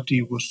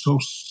humility was so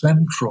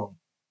central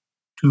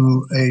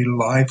to a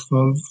life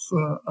of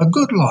a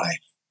good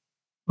life,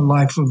 a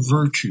life of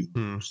virtue.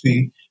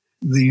 See,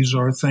 these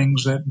are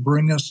things that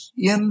bring us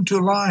into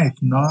life,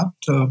 not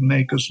to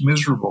make us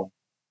miserable.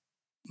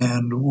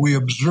 And we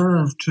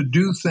observe to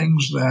do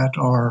things that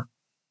are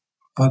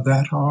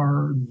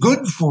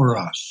good for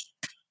us.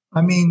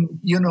 I mean,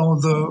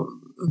 the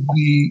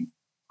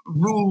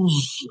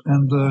rules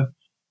and the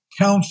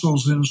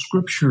counsels in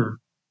Scripture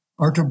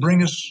are to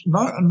bring us,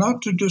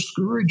 not to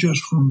discourage us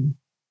from,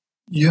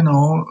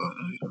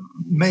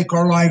 make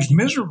our lives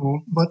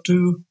miserable, but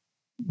to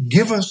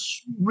give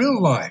us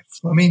real life.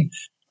 I mean,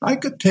 I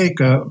could take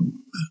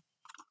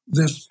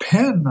this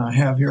pen I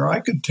have here, I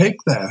could take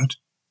that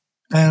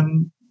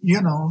and,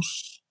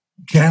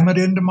 jam it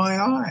into my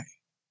eye.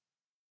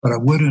 But I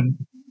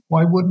wouldn't.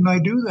 Why wouldn't I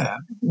do that?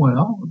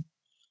 Well,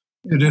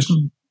 it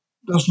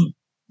doesn't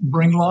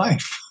bring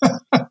life.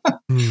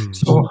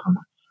 So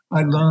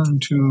I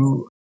learned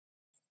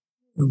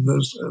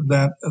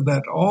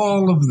that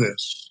all of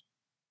this,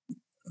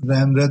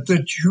 then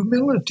that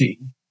humility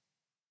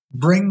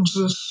brings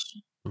us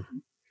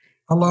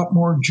a lot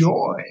more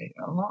joy,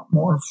 a lot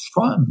more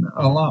fun,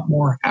 a lot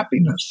more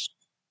happiness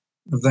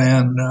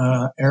than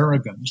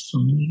arrogance. I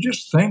mean, you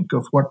just think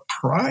of what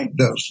pride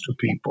does to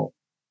people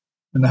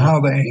and how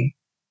they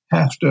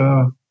have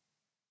to,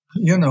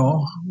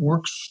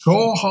 work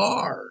so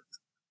hard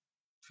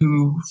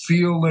to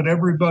feel that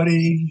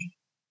everybody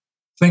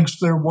thinks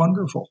they're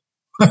wonderful.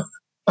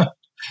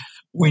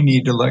 We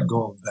need to let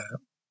go of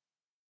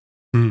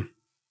that.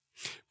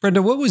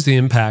 Brenda, what was the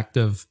impact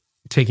of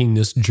taking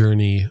this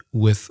journey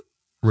with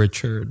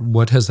Richard?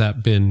 What has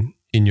that been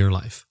in your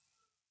life?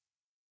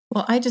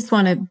 Well, I just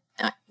want to,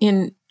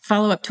 in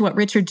follow up to what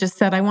Richard just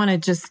said, I want to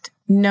just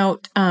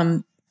note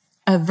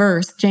a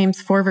verse,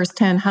 James 4, verse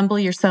 10, humble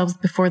yourselves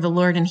before the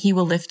Lord and He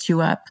will lift you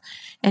up.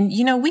 And,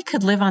 we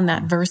could live on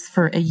that verse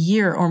for a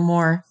year or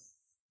more.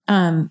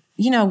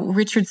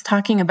 Richard's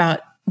talking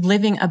about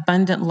living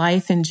abundant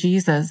life in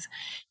Jesus.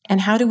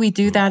 And how do we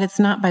do that? It's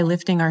not by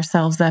lifting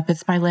ourselves up.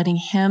 It's by letting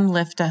him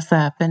lift us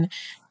up. And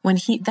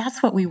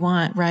that's what we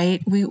want,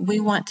 right? We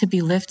want to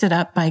be lifted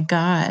up by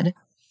God.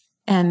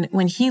 And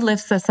when he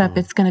lifts us up,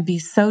 it's going to be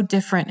so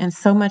different and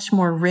so much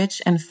more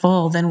rich and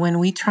full than when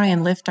we try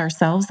and lift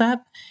ourselves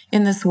up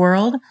in this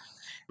world.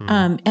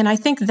 And I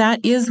think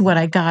that is what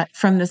I got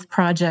from this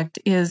project,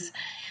 is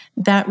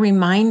that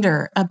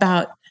reminder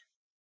about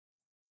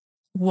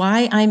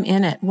why I'm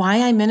in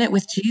it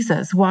with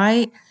Jesus.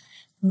 Why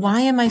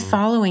am I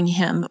following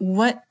him?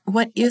 What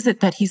is it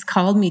that he's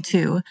called me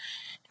to?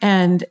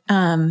 And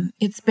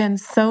it's been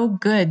so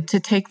good to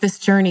take this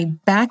journey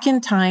back in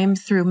time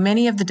through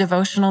many of the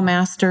devotional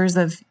masters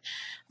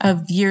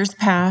of years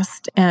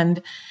past,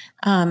 and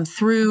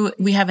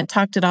we haven't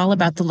talked at all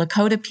about the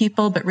Lakota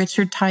people, but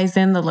Richard ties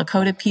in the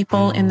Lakota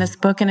people in this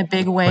book in a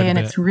big way, and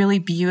it's really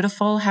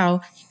beautiful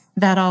how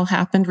that all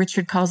happened.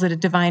 Richard calls it a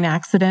divine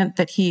accident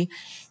that he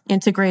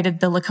integrated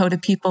the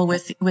Lakota people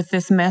with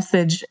this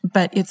message,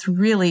 but it's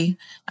really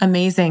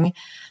amazing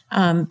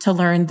to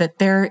learn that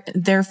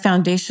their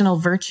foundational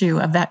virtue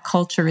of that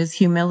culture is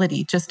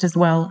humility, just as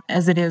well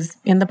as it is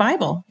in the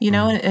Bible,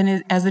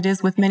 and as it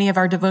is with many of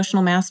our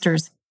devotional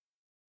masters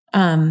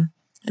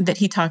that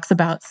he talks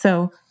about.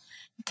 So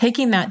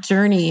taking that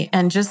journey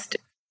and just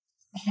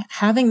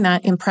having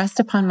that impressed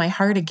upon my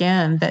heart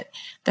again, that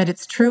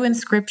it's true in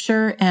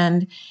Scripture,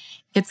 and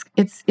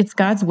it's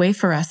God's way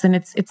for us, and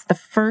it's the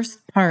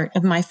first part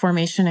of my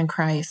formation in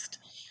Christ.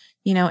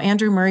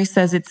 Andrew Murray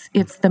says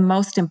it's the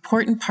most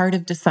important part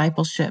of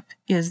discipleship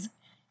is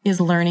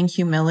learning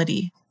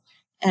humility.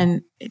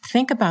 And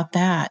think about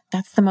that.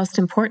 That's the most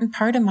important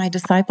part of my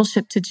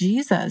discipleship to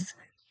Jesus,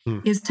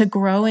 is to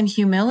grow in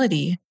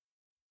humility.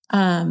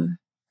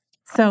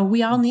 So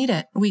we all need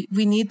it. We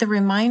need the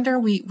reminder.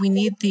 We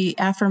need the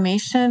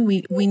affirmation.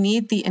 We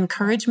need the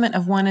encouragement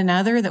of one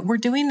another that we're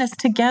doing this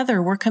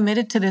together. We're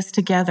committed to this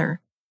together.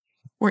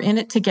 We're in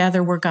it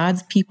together. We're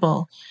God's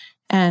people.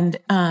 And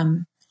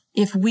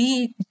if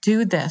we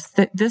do this,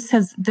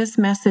 this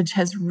message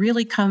has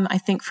really come, I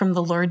think, from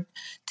the Lord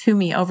to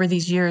me over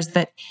these years,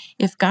 that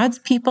if God's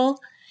people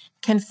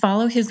can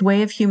follow his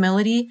way of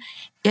humility,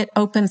 it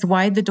opens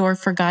wide the door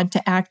for God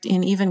to act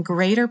in even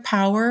greater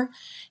power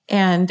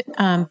and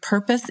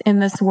purpose in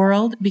this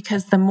world,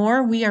 because the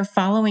more we are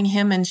following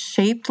him and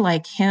shaped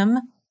like him,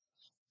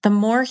 the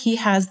more he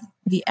has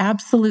the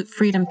absolute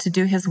freedom to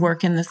do his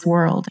work in this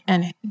world.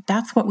 And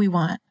that's what we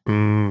want.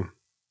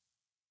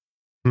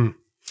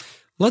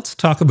 Let's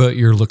talk about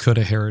your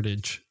Lakota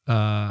heritage,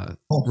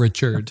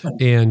 Richard.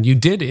 And you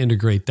did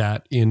integrate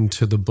that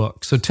into the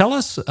book. So tell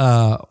us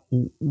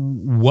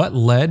what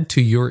led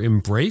to your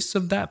embrace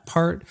of that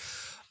part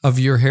of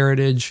your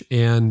heritage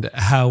and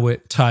how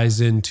it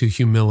ties into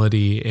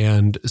humility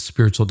and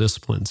spiritual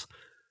disciplines.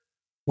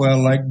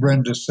 Well, like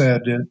Brenda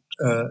said,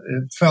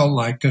 it felt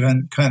like a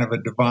kind of a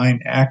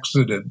divine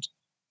accident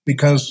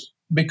because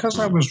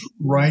I was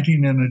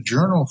writing in a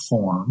journal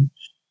form,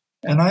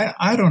 and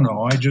I don't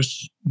know, I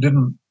just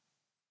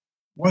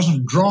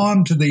wasn't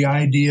drawn to the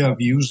idea of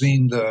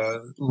using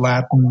the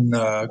Latin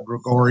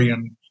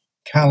Gregorian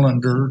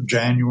calendar,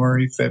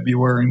 January,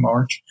 February,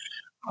 March.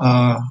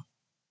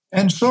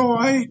 And so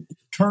I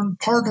turned,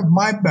 part of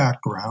my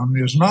background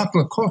is not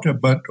Lakota,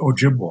 but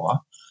Ojibwa.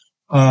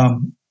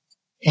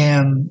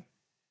 And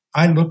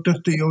I looked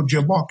at the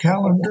Ojibwa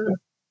calendar,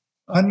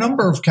 a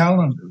number of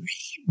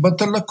calendars, but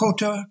the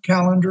Lakota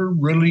calendar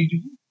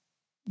really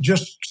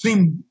just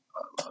seemed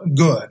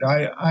good.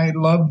 I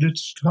loved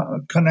its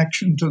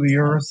connection to the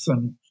earth.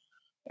 And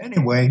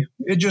anyway,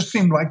 it just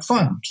seemed like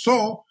fun.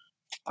 So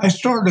I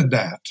started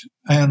that.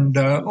 And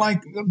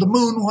like the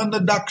moon when the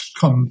ducks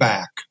come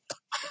back.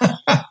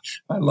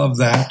 I love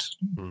that.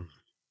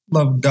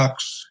 Love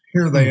ducks.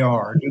 Here they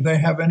are. Do they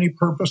have any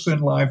purpose in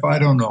life? I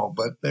don't know,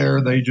 but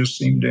there they just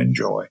seem to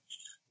enjoy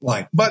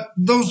life. But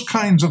those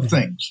kinds of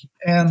things.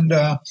 And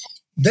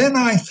then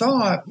I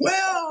thought,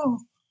 well,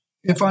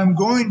 if I'm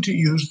going to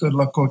use the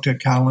Lakota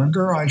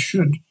calendar, I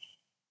should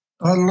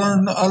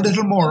learn a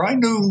little more. I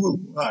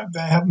knew I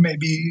have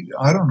maybe,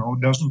 I don't know,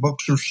 a dozen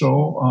books or so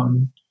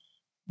on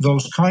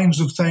those kinds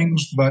of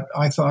things, but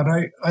I thought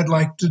I'd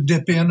like to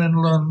dip in and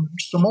learn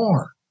some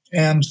more.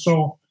 And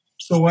so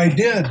I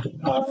did.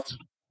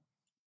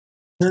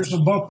 Here's a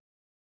book,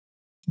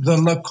 The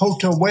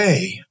Lakota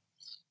Way,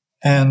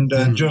 and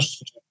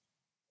just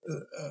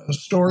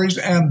stories.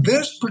 And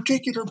this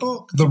particular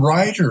book, the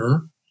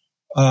writer,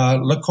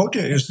 Lakota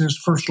is his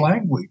first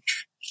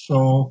language.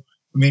 So,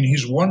 I mean,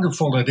 he's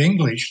wonderful at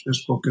English.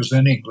 This book is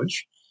in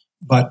English.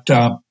 But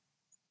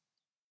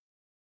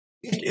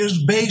it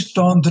is based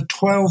on the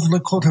 12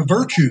 Lakota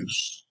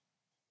virtues.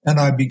 And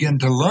I begin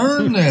to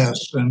learn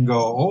this and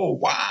go, oh,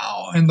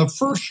 wow. And the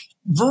first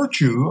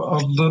virtue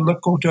of the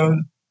Lakota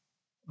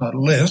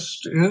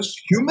list is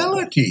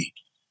humility.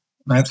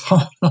 And I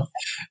thought,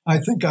 I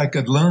think I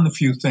could learn a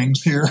few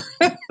things here.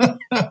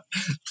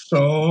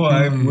 So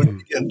I would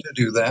begin to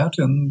do that.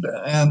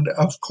 And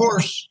of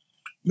course,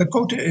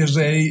 Lakota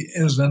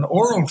is an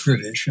oral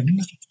tradition.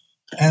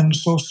 And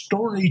so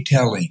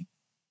storytelling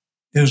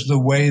is the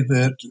way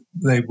that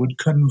they would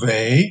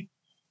convey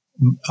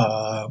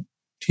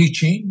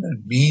teaching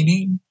and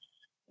meaning.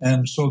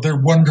 And so they're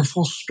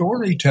wonderful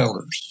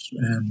storytellers.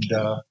 And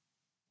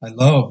I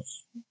love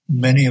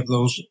many of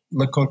those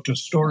Lakota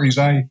stories.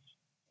 I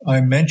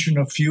mention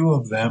a few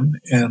of them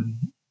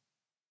in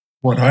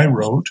what I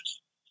wrote,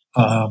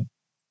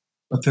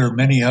 but there are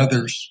many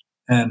others.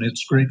 And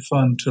it's great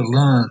fun to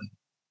learn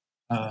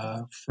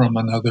from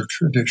another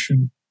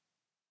tradition.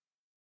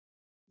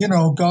 You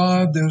know,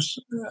 God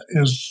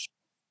is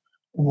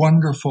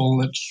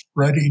wonderful at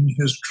spreading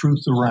his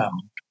truth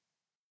around.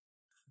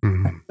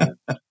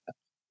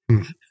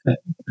 Mm-hmm.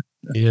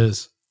 He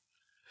is.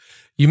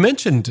 You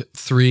mentioned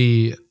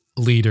 3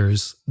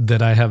 leaders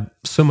that I have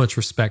so much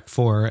respect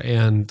for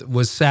and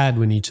was sad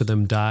when each of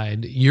them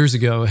died. Years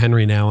ago,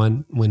 Henri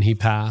Nouwen, when he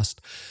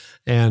passed,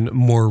 and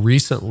more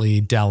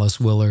recently, Dallas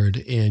Willard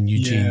and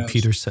Eugene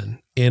Peterson.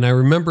 And I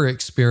remember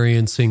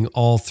experiencing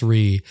all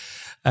 3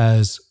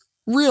 as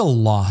real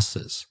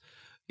losses.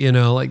 You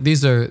know, like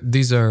these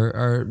are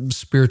our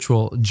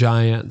spiritual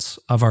giants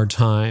of our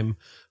time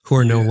who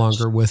are no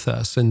longer with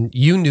us. And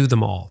you knew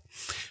them all.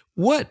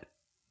 What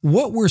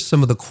were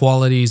some of the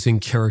qualities and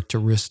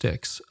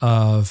characteristics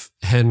of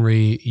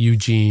Henri,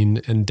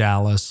 Eugene, and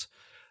Dallas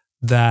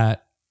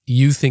that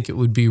you think it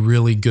would be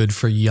really good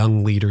for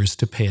young leaders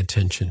to pay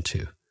attention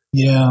to?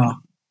 Yeah.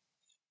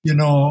 You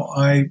know,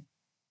 I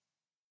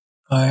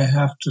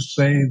have to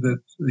say that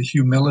the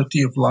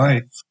humility of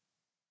life,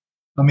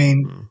 I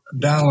mean,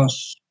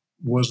 Dallas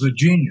was a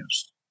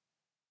genius.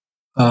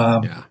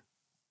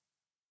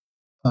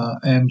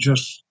 And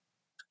just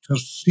to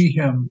see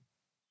him,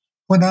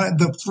 when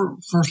the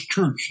first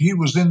church, he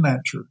was in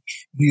that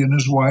church, he and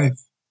his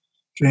wife,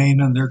 Jane,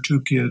 and their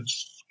 2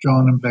 kids,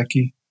 John and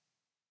Becky.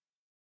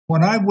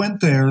 When I went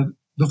there,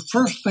 the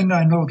first thing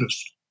I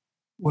noticed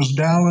was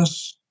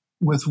Dallas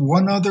with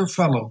one other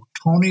fellow,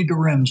 Tony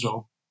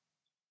DiRenzo.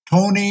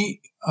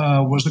 Tony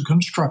was a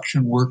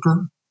construction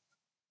worker,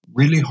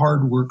 really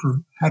hard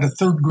worker, had a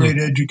 3rd grade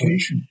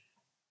education.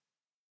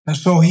 And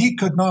so he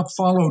could not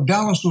follow.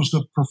 Dallas was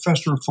a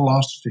professor of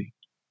philosophy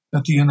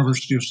at the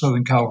University of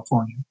Southern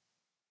California.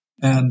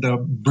 And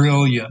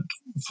brilliant.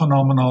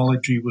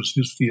 Phenomenology was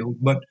his field.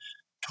 But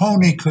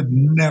Tony could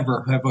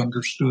never have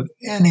understood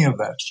any of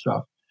that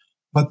stuff.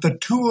 But the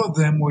 2 of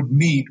them would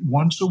meet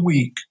once a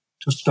week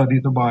to study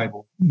the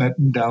Bible, met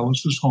in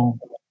Dallas's home.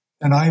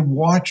 And I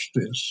watched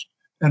this,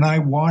 and I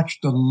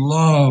watched the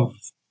love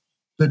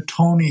that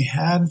Tony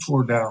had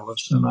for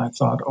Dallas. And I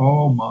thought,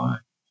 oh my,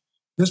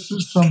 this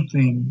is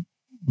something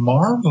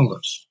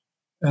marvelous.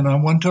 And I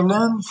want to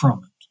learn from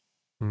it.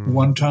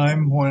 One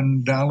time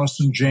when Dallas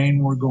and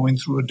Jane were going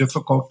through a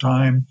difficult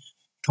time,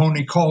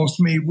 Tony calls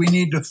me, we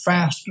need to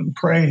fast and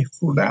pray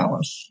for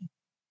Dallas,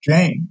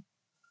 Jane.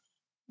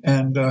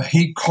 And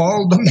he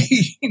called the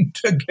meeting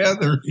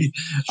together.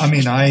 As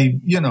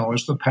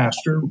the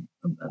pastor,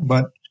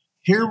 but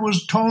here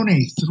was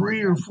Tony,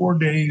 3 or 4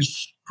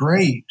 days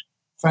straight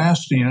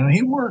fasting, and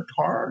he worked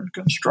hard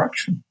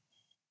construction.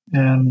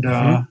 And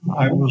I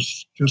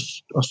was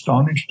just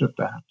astonished at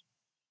that.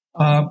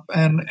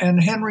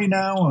 And Henri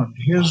Nouwen,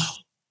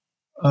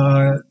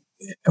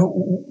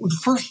 the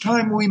first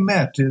time we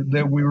met,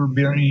 that we were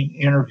being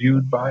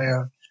interviewed by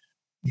a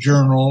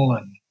journal,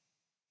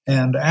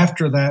 and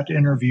after that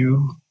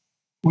interview,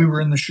 we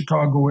were in the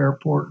Chicago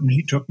airport, and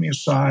he took me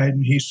aside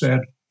and he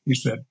said,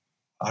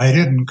 I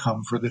didn't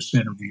come for this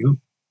interview.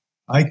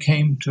 I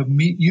came to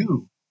meet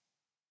you.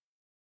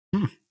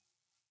 Who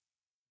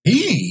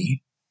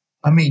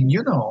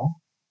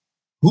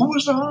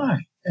was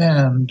I?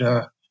 And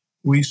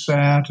we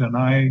sat, and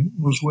I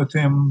was with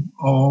him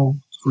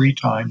 3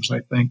 times, I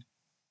think.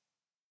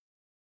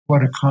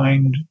 What a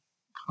kind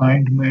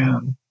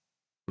man.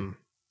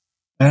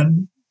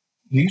 And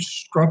he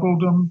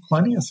struggled in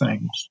plenty of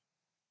things.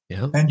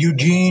 Yeah. And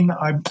Eugene,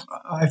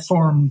 I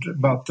formed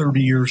about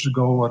 30 years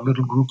ago a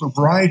little group of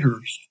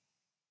writers,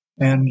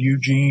 and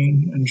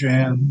Eugene and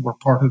Jan were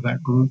part of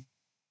that group.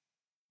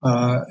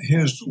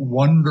 His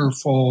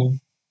wonderful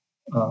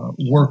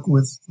work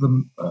with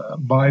the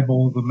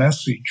Bible, the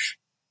Message,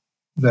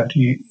 that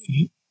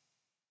he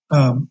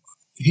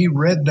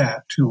read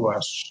that to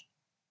us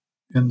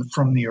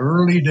from the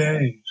early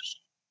days,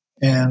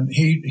 and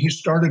he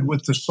started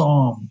with the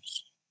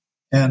Psalms.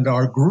 And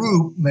our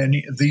group,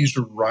 these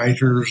are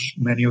writers,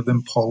 many of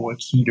them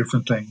poets and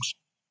different things.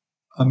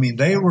 I mean,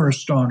 they were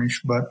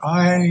astonished, but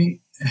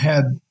I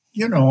had,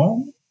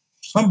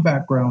 some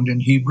background in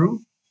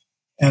Hebrew,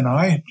 and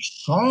I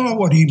saw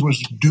what he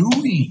was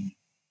doing.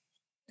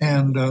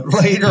 And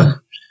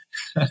later,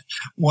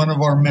 one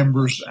of our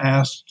members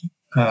asked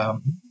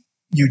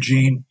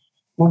Eugene,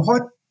 well,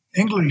 what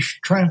English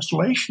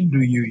translation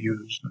do you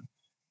use?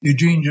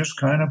 Eugene just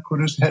kind of put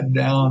his head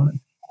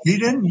down. He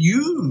didn't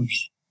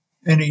use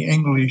any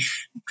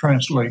English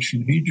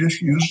translation. He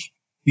just used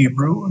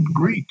Hebrew and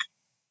Greek.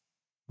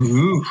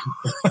 Ooh.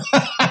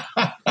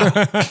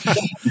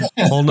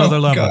 Whole nother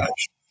level.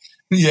 Gosh.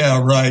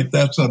 Yeah, right.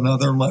 That's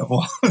another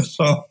level.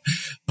 So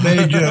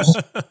they just,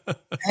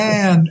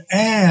 and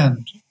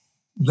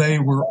they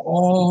were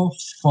all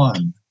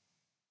fun,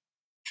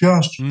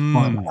 just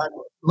fun.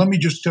 Let me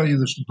just tell you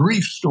this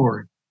brief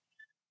story.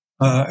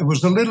 It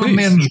was a little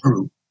men's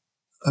group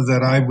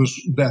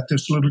at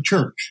this little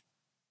church.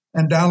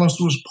 And Dallas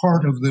was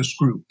part of this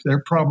group.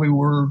 There probably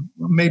were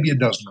maybe a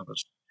dozen of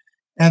us.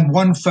 And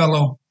one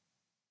fellow,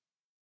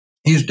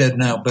 he's dead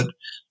now, but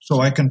so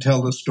I can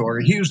tell the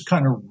story. He was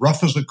kind of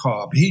rough as a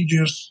cob. He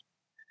just,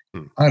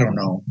 I don't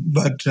know.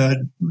 But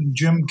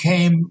Jim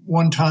came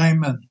one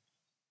time and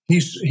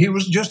he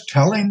was just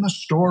telling the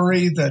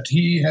story that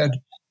he had,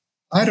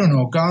 I don't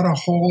know, got a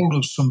hold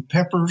of some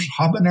peppers,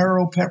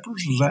 habanero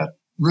peppers. Is that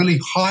really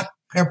hot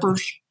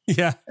peppers?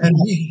 Yeah. And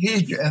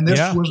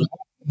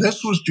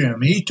this was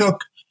Jim. He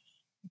took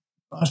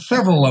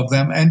several of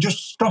them and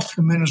just stuffed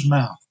them in his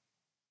mouth.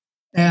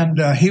 And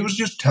he was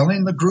just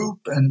telling the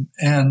group, and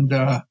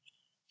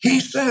he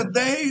said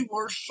they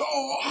were so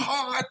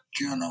hot,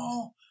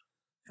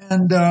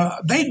 and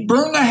they'd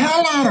burn the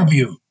hell out of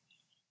you.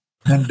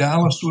 And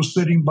Dallas was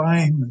sitting by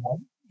him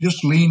and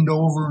just leaned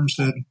over and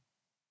said,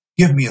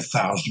 "Give me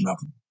 1,000 of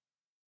them."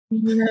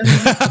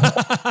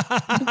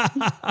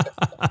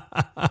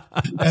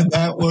 And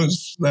that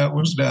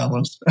was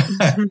Dallas.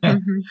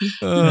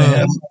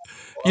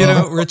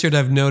 Richard,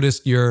 I've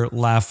noticed you're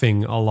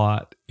laughing a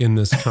lot in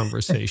this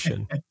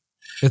conversation.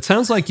 It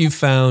sounds like you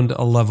found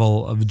a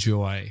level of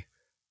joy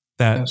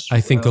that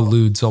I think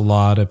eludes a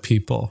lot of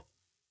people.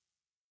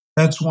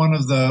 That's one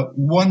of the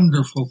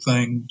wonderful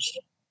things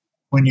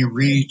when you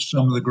read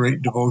some of the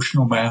great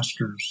devotional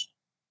masters.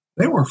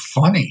 They were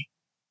funny.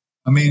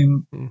 I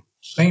mean,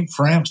 St.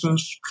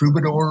 Francis,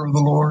 troubadour of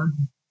the Lord,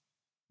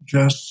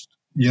 just,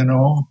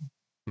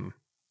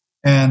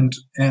 and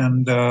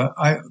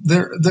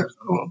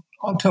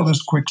I'll tell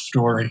this quick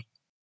story.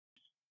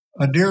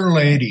 A dear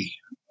lady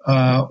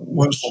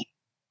was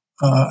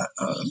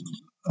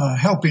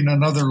helping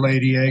another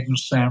lady,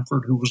 Agnes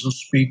Sanford, who was a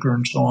speaker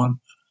and so on.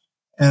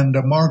 And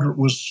Margaret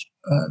was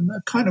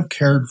kind of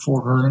cared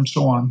for her and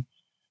so on.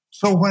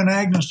 So when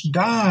Agnes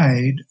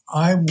died,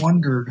 I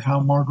wondered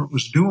how Margaret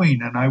was doing.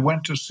 And I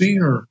went to see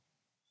her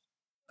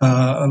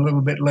a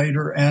little bit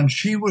later. And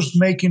she was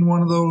making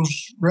one of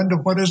those, Brenda,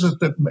 what is it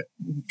that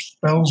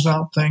spells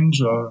out things?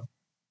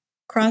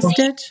 Cross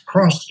stitch?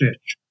 Cross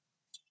stitch.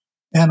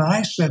 And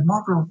I said,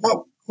 Margaret,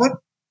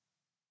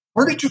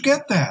 where did you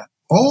get that?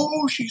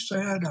 Oh, she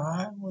said,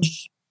 I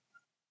was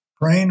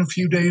praying a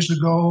few days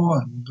ago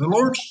and the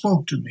Lord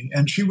spoke to me.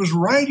 And she was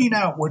writing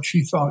out what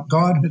she thought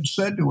God had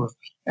said to her.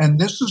 And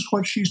this is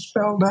what she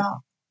spelled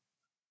out.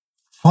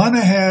 Fun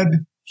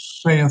ahead,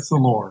 saith the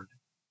Lord.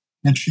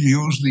 And she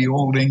used the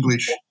Old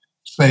English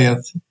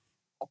saith.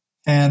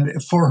 And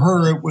for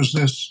her, it was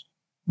this,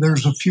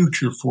 there's a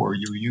future for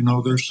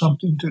you. There's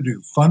something to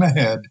do. Fun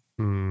ahead,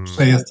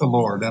 saith the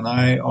Lord. And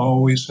I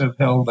always have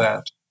held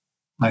that.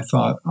 I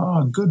thought,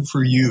 good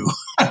for you.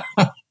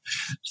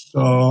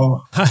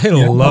 So I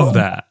love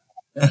that.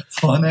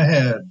 Fun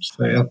ahead,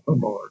 saith the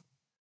Lord.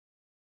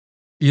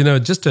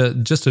 Just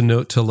a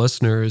note to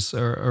listeners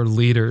or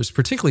leaders,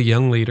 particularly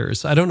young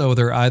leaders. I don't know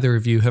whether either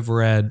of you have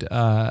read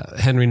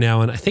Henri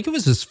Nouwen. I think it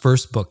was his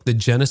first book, The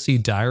Genesee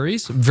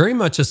Diaries. Very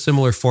much a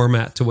similar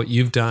format to what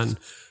you've done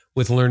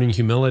with Learning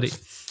Humility.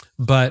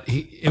 But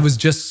it was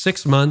just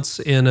 6 months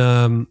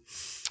in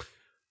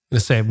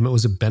was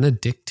it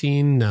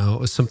Benedictine? No, it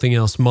was something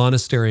else.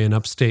 Monastery in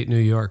upstate New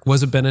York.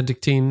 Was it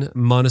Benedictine?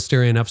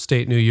 Monastery in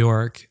upstate New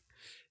York.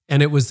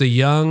 And it was the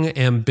young,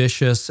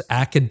 ambitious,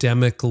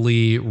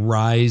 academically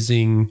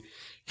rising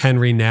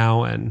Henri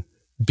Nouwen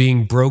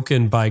being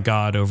broken by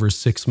God over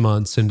 6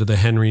 months into the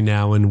Henri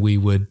Nouwen we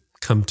would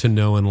come to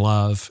know and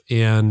love.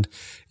 And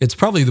it's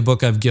probably the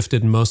book I've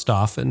gifted most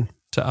often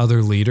to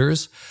other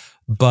leaders.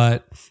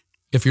 But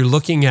if you're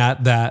looking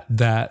at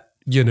that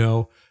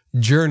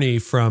journey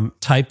from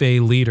type A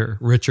leader,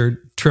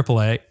 Richard,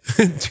 AAA,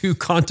 to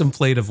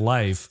contemplative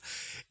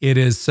life, it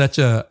is such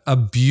a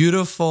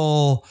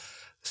beautiful,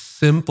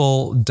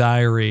 simple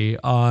diary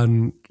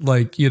on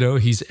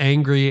he's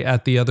angry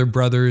at the other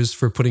brothers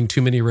for putting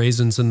too many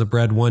raisins in the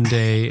bread one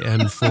day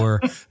and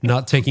for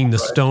not taking the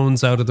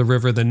stones out of the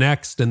river the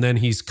next. And then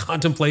he's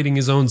contemplating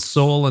his own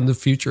soul and the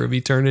future of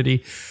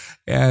eternity.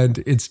 And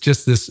it's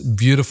just this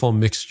beautiful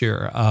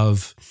mixture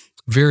of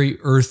very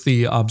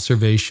earthy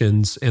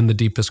observations and the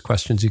deepest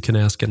questions you can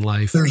ask in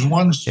life. There's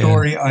one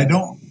story, I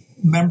don't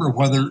remember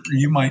whether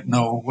you might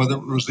know, whether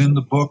it was in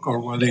the book or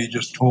whether he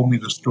just told me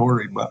the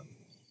story, but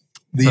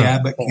the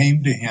abbot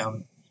came to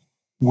him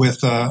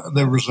with,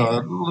 there was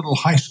a little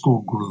high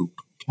school group,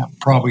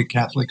 probably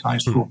Catholic high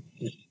school,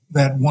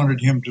 that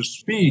wanted him to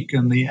speak,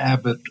 and the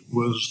abbot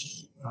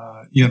was,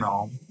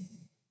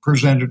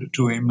 presented it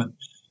to him,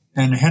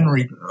 and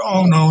Henri,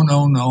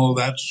 no,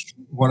 that's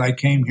what I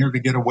came here to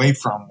get away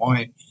from.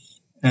 Why?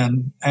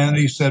 And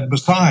he said,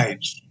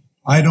 besides,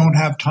 I don't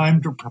have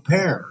time to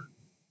prepare.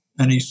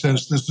 And he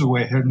says, this is the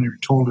way Henri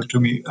told it to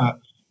me.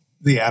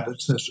 The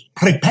abbot says,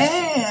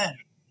 prepare.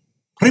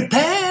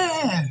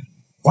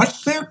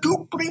 What's there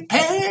to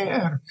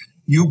prepare?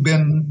 You've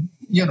been,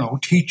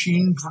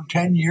 teaching for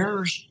 10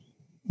 years.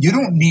 You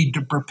don't need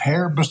to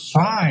prepare.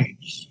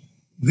 Besides,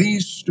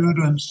 these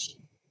students,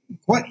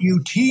 what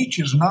you teach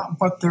is not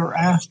what they're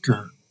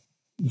after.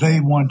 They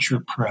want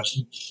your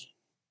presence.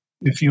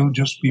 If you'll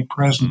just be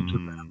present to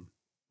them,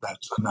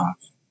 that's enough.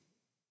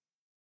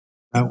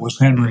 That was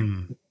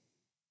Henri,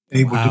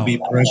 able to be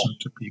present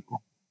to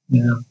people.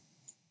 Yeah.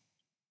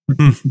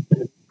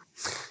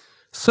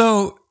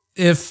 So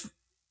if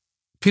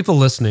people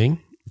listening,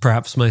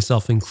 perhaps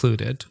myself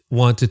included,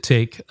 want to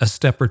take a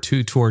step or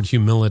two toward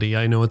humility,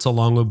 I know it's a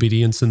long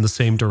obedience in the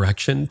same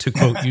direction, to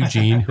quote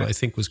Eugene, who I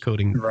think was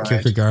quoting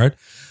Kierkegaard.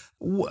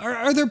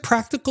 Are there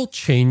practical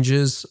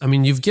changes? I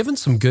mean, you've given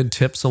some good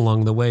tips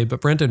along the way, but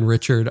Brenda and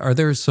Richard, are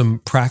there some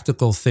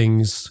practical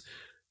things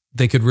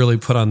they could really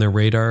put on their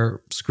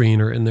radar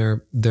screen or in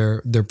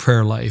their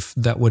prayer life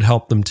that would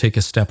help them take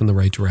a step in the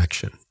right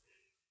direction?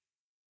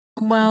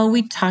 Well,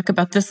 we talk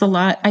about this a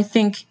lot. I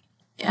think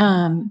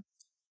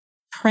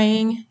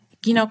praying,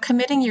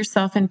 committing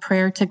yourself in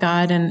prayer to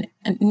God, and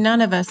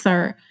none of us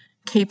are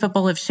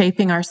capable of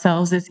shaping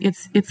ourselves.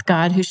 It's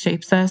God who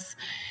shapes us.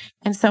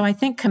 And so I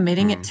think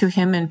committing it to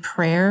Him in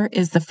prayer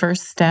is the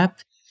first step.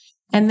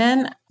 And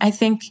then I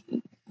think,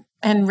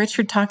 and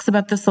Richard talks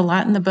about this a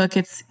lot in the book,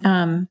 it's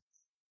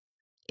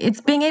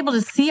being able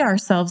to see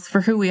ourselves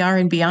for who we are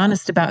and be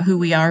honest about who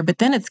we are, but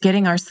then it's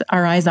getting our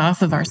eyes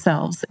off of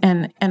ourselves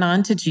and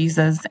onto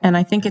Jesus. And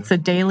I think it's a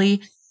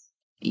daily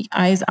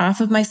eyes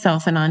off of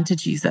myself and onto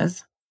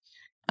Jesus.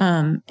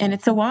 And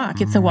it's a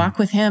walk. It's a walk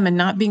with Him, and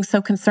not being so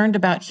concerned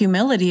about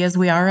humility as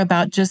we are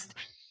about just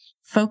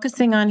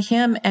focusing on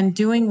Him and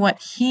doing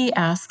what He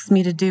asks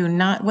me to do,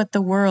 not what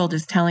the world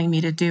is telling me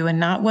to do, and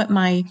not what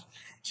my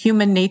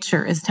human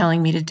nature is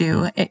telling me to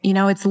do.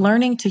 It's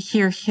learning to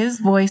hear His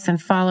voice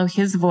and follow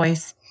His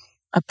voice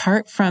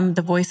apart from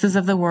the voices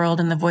of the world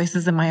and the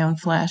voices of my own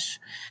flesh.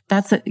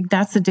 That's a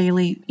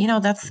daily,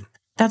 that's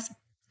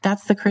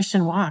the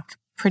Christian walk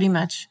pretty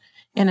much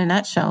in a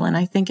nutshell. And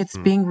I think it's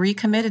being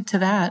recommitted to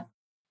that.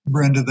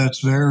 Brenda,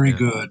 that's very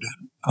good.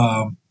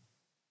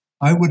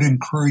 I would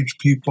encourage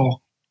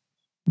people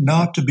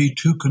not to be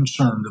too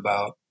concerned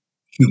about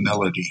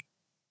humility,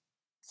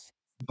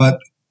 but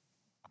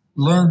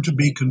learn to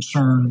be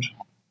concerned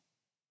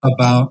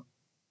about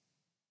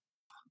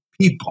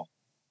people,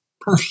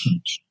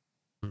 persons.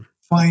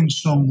 Find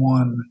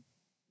someone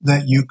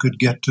that you could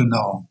get to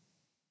know.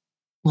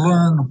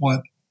 Learn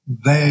what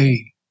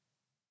they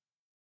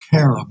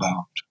care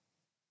about.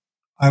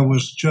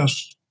 This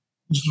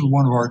is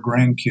one of our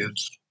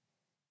grandkids.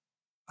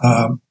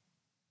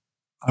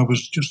 I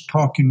was just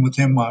talking with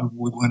him.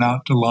 We went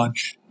out to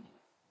lunch,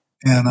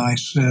 and I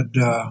said,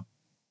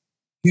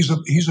 he's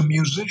a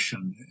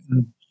musician,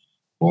 and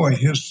boy,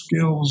 his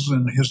skills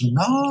and his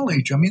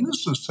knowledge. I mean,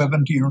 this is a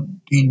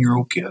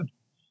 17-year-old kid.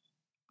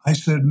 I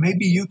said,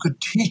 maybe you could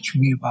teach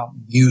me about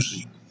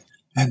music.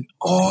 And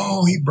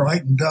he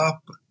brightened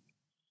up.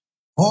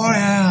 Oh,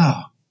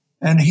 yeah.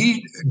 And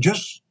he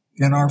just,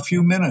 in our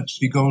few minutes,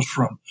 he goes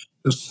from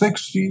the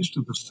 60s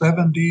to the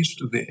 70s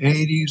to the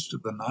 80s to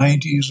the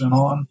 90s and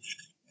on.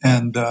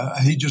 And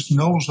he just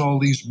knows all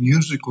these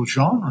musical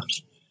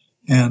genres.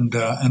 And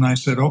I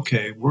said,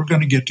 okay, we're going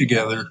to get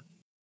together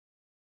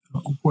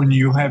when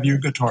you have your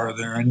guitar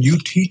there and you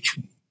teach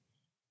me.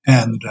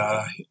 And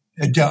I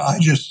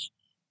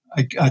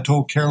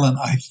told Carolyn,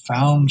 I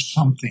found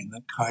something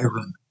that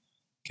Kyron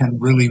can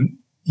really,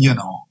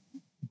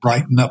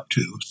 brighten up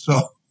to.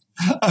 So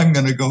I'm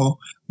going to go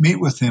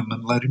meet with him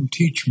and let him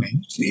teach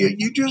me. See,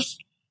 you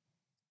just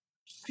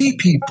see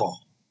people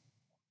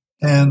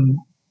and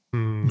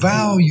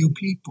value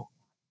people.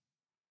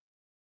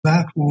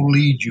 That will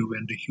lead you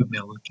into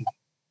humility.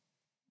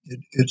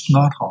 It's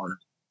not hard.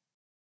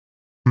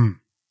 This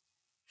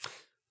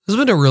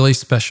has been a really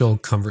special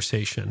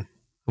conversation.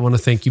 I want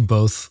to thank you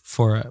both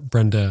for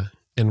Brenda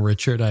and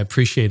Richard. I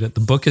appreciate it.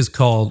 The book is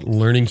called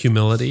Learning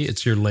Humility.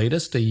 It's your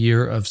latest, A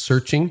Year of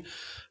Searching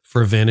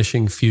for a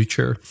Vanishing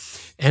Future.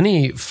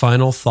 Any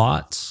final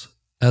thoughts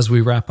as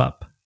we wrap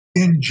up?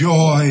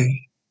 Enjoy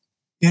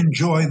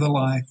the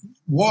life.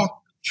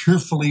 Walk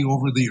cheerfully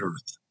over the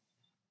earth,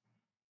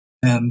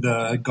 and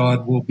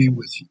God will be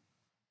with you.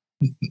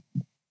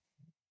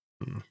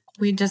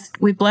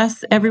 We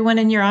bless everyone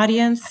in your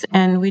audience,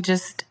 and we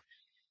just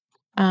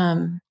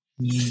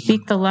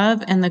speak the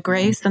love and the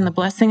grace and the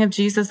blessing of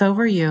Jesus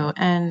over you.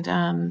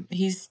 And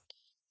He's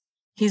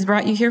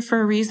brought you here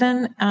for a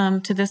reason,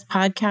 to this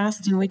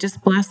podcast, and we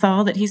just bless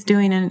all that He's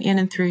doing in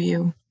and through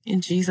you.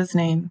 In Jesus'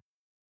 name.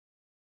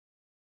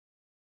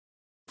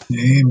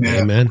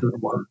 Amen. Amen.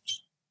 Good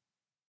words.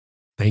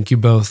 Thank you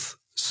both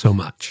so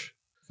much.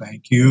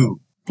 Thank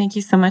you. Thank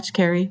you so much,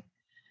 Carrie.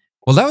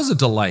 Well, that was a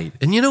delight.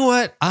 And you know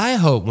what? I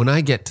hope when I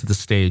get to the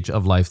stage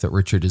of life that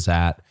Richard is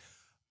at,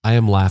 I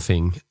am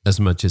laughing as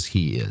much as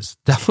he is.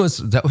 That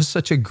was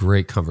such a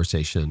great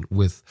conversation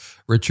with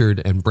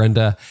Richard and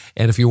Brenda.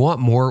 And if you want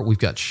more, we've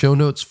got show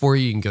notes for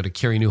you. You can go to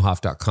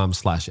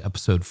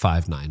carrienewhoff.com/episode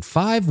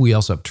 595. We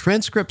also have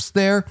transcripts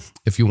there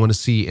if you want to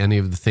see any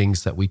of the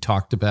things that we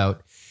talked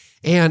about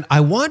And I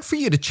want for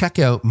you to check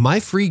out my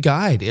free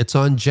guide. It's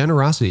on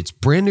generosity. It's a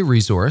brand new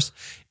resource.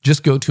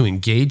 Just go to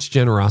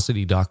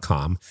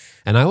engagegenerosity.com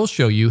and I will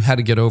show you how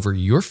to get over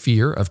your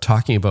fear of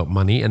talking about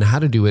money and how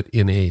to do it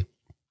in a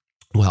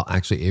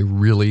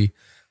really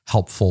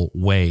helpful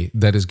way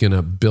that is going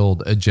to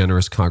build a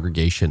generous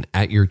congregation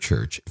at your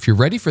church. If you're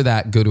ready for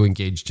that, go to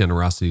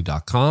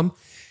engagegenerosity.com.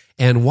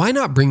 And why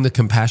not bring the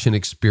compassion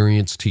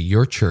experience to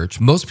your church?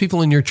 Most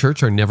people in your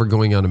church are never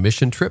going on a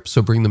mission trip,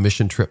 so bring the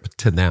mission trip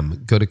to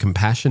them. Go to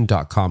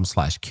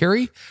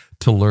compassion.com/Carey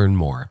to learn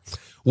more.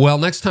 Well,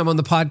 next time on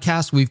the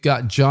podcast, we've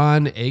got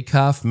John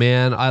Acuff.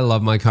 Man, I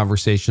love my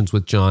conversations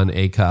with John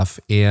Acuff.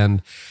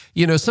 And,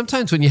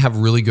 sometimes when you have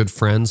really good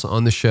friends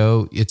on the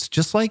show, it's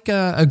just like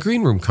a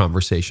green room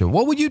conversation.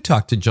 What would you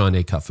talk to John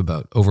Acuff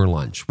about over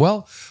lunch?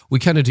 Well, we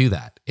kind of do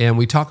that. And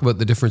we talk about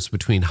the difference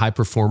between high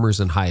performers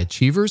and high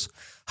achievers,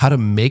 how to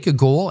make a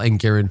goal and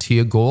guarantee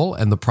a goal,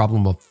 and the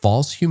problem of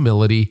false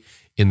humility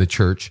in the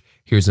church.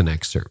 Here's an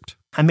excerpt.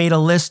 I made a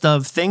list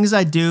of things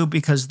I do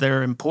because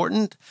they're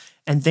important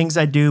and things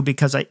I do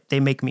because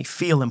they make me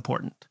feel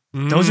important.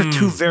 Those are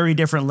two very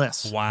different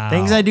lists. Wow.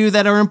 Things I do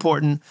that are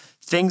important,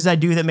 things I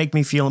do that make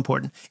me feel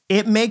important.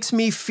 It makes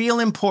me feel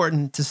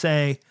important to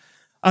say,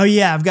 oh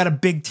yeah, I've got a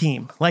big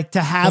team. Like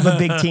to have a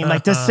big team,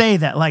 like to say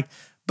that. Like,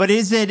 but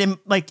is it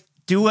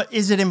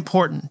is it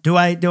important? Do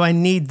I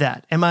need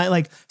that? Am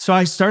I so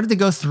I started to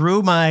go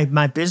through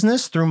my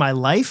business, through my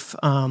life,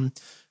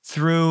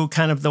 through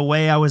kind of the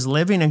way I was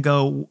living and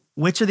go,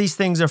 which of these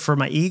things are for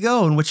my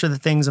ego and which are the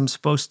things I'm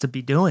supposed to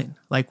be doing?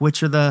 Like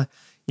which are the,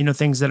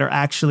 things that are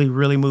actually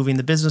really moving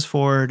the business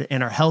forward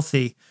and are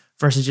healthy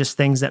versus just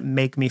things that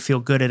make me feel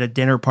good at a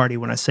dinner party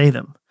when I say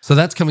them. So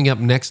that's coming up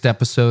next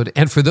episode.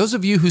 And for those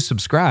of you who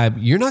subscribe,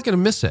 you're not going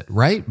to miss it,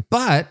 right?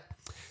 But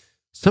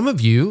some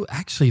of you,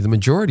 actually the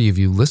majority of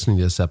you listening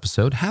to this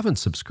episode haven't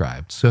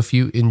subscribed. So if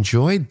you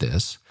enjoyed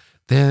this,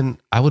 then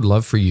I would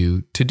love for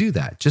you to do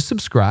that. Just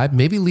subscribe,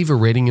 maybe leave a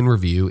rating and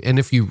review. And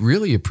if you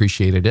really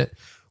appreciated it,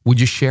 would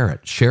you share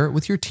it? Share it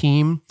with your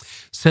team,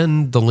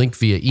 send the link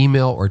via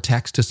email or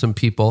text to some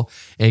people,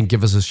 and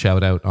give us a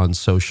shout out on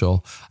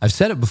social. I've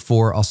said it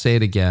before, I'll say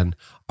it again.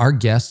 Our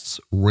guests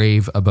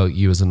rave about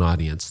you as an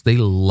audience. They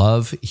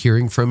love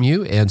hearing from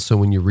you. And so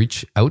when you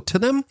reach out to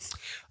them,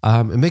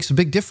 it makes a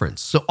big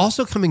difference. So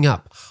also coming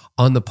up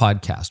on the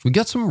podcast, we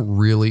got some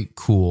really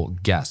cool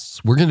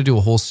guests. We're going to do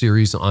a whole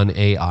series on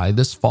AI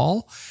this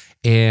fall.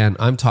 And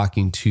I'm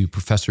talking to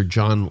Professor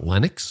John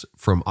Lennox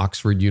from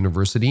Oxford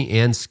University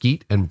and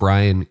Skeet and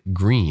Brian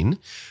Green,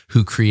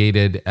 who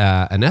created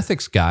an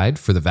ethics guide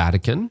for the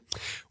Vatican.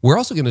 We're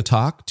also going to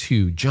talk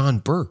to John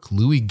Burke,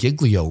 Louis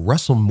Giglio,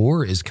 Russell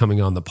Moore is coming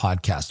on the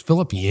podcast,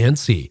 Philip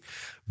Yancey.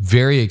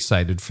 Very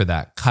excited for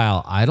that.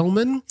 Kyle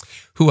Eidelman.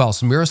 Who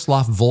else?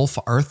 Miroslav Volf,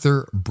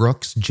 Arthur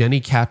Brooks, Jenny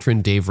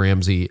Catron, Dave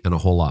Ramsey, and a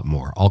whole lot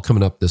more. All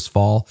coming up this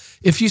fall.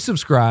 If you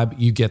subscribe,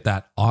 you get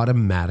that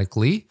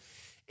automatically.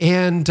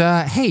 And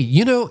hey,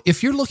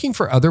 if you're looking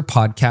for other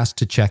podcasts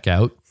to check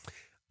out,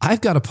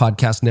 I've got a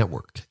podcast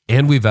network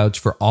and we vouch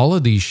for all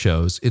of these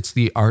shows. It's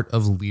the Art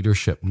of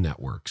Leadership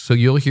Network. So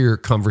you'll hear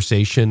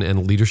conversation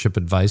and leadership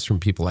advice from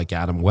people like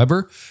Adam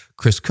Weber,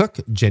 Chris Cook,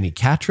 Jenny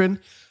Catron,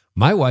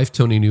 my wife,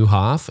 Tony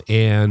Newhoff,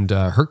 and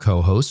her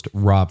co-host,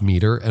 Rob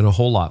Meter, and a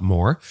whole lot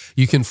more.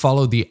 You can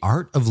follow the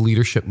Art of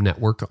Leadership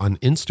Network on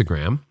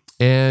Instagram.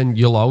 And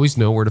you'll always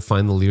know where to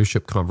find the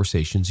leadership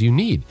conversations you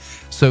need.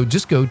 So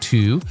just go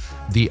to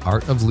the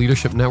Art of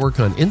Leadership Network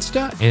on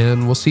Insta,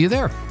 and we'll see you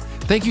there.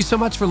 Thank you so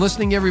much for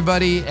listening,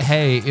 everybody.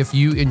 Hey, if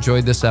you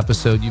enjoyed this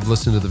episode, you've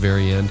listened to the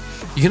very end,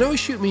 you can always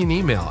shoot me an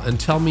email and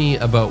tell me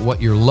about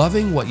what you're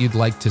loving, what you'd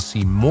like to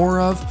see more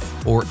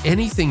of, or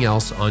anything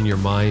else on your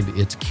mind.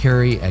 It's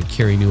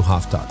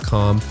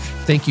Carey@CareyNewhoff.com.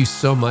 Thank you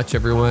so much,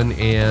 everyone,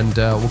 and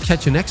we'll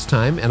catch you next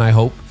time, and I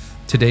hope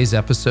today's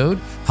episode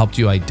helped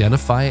you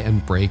identify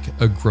and break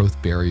a growth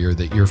barrier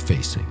that you're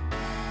facing.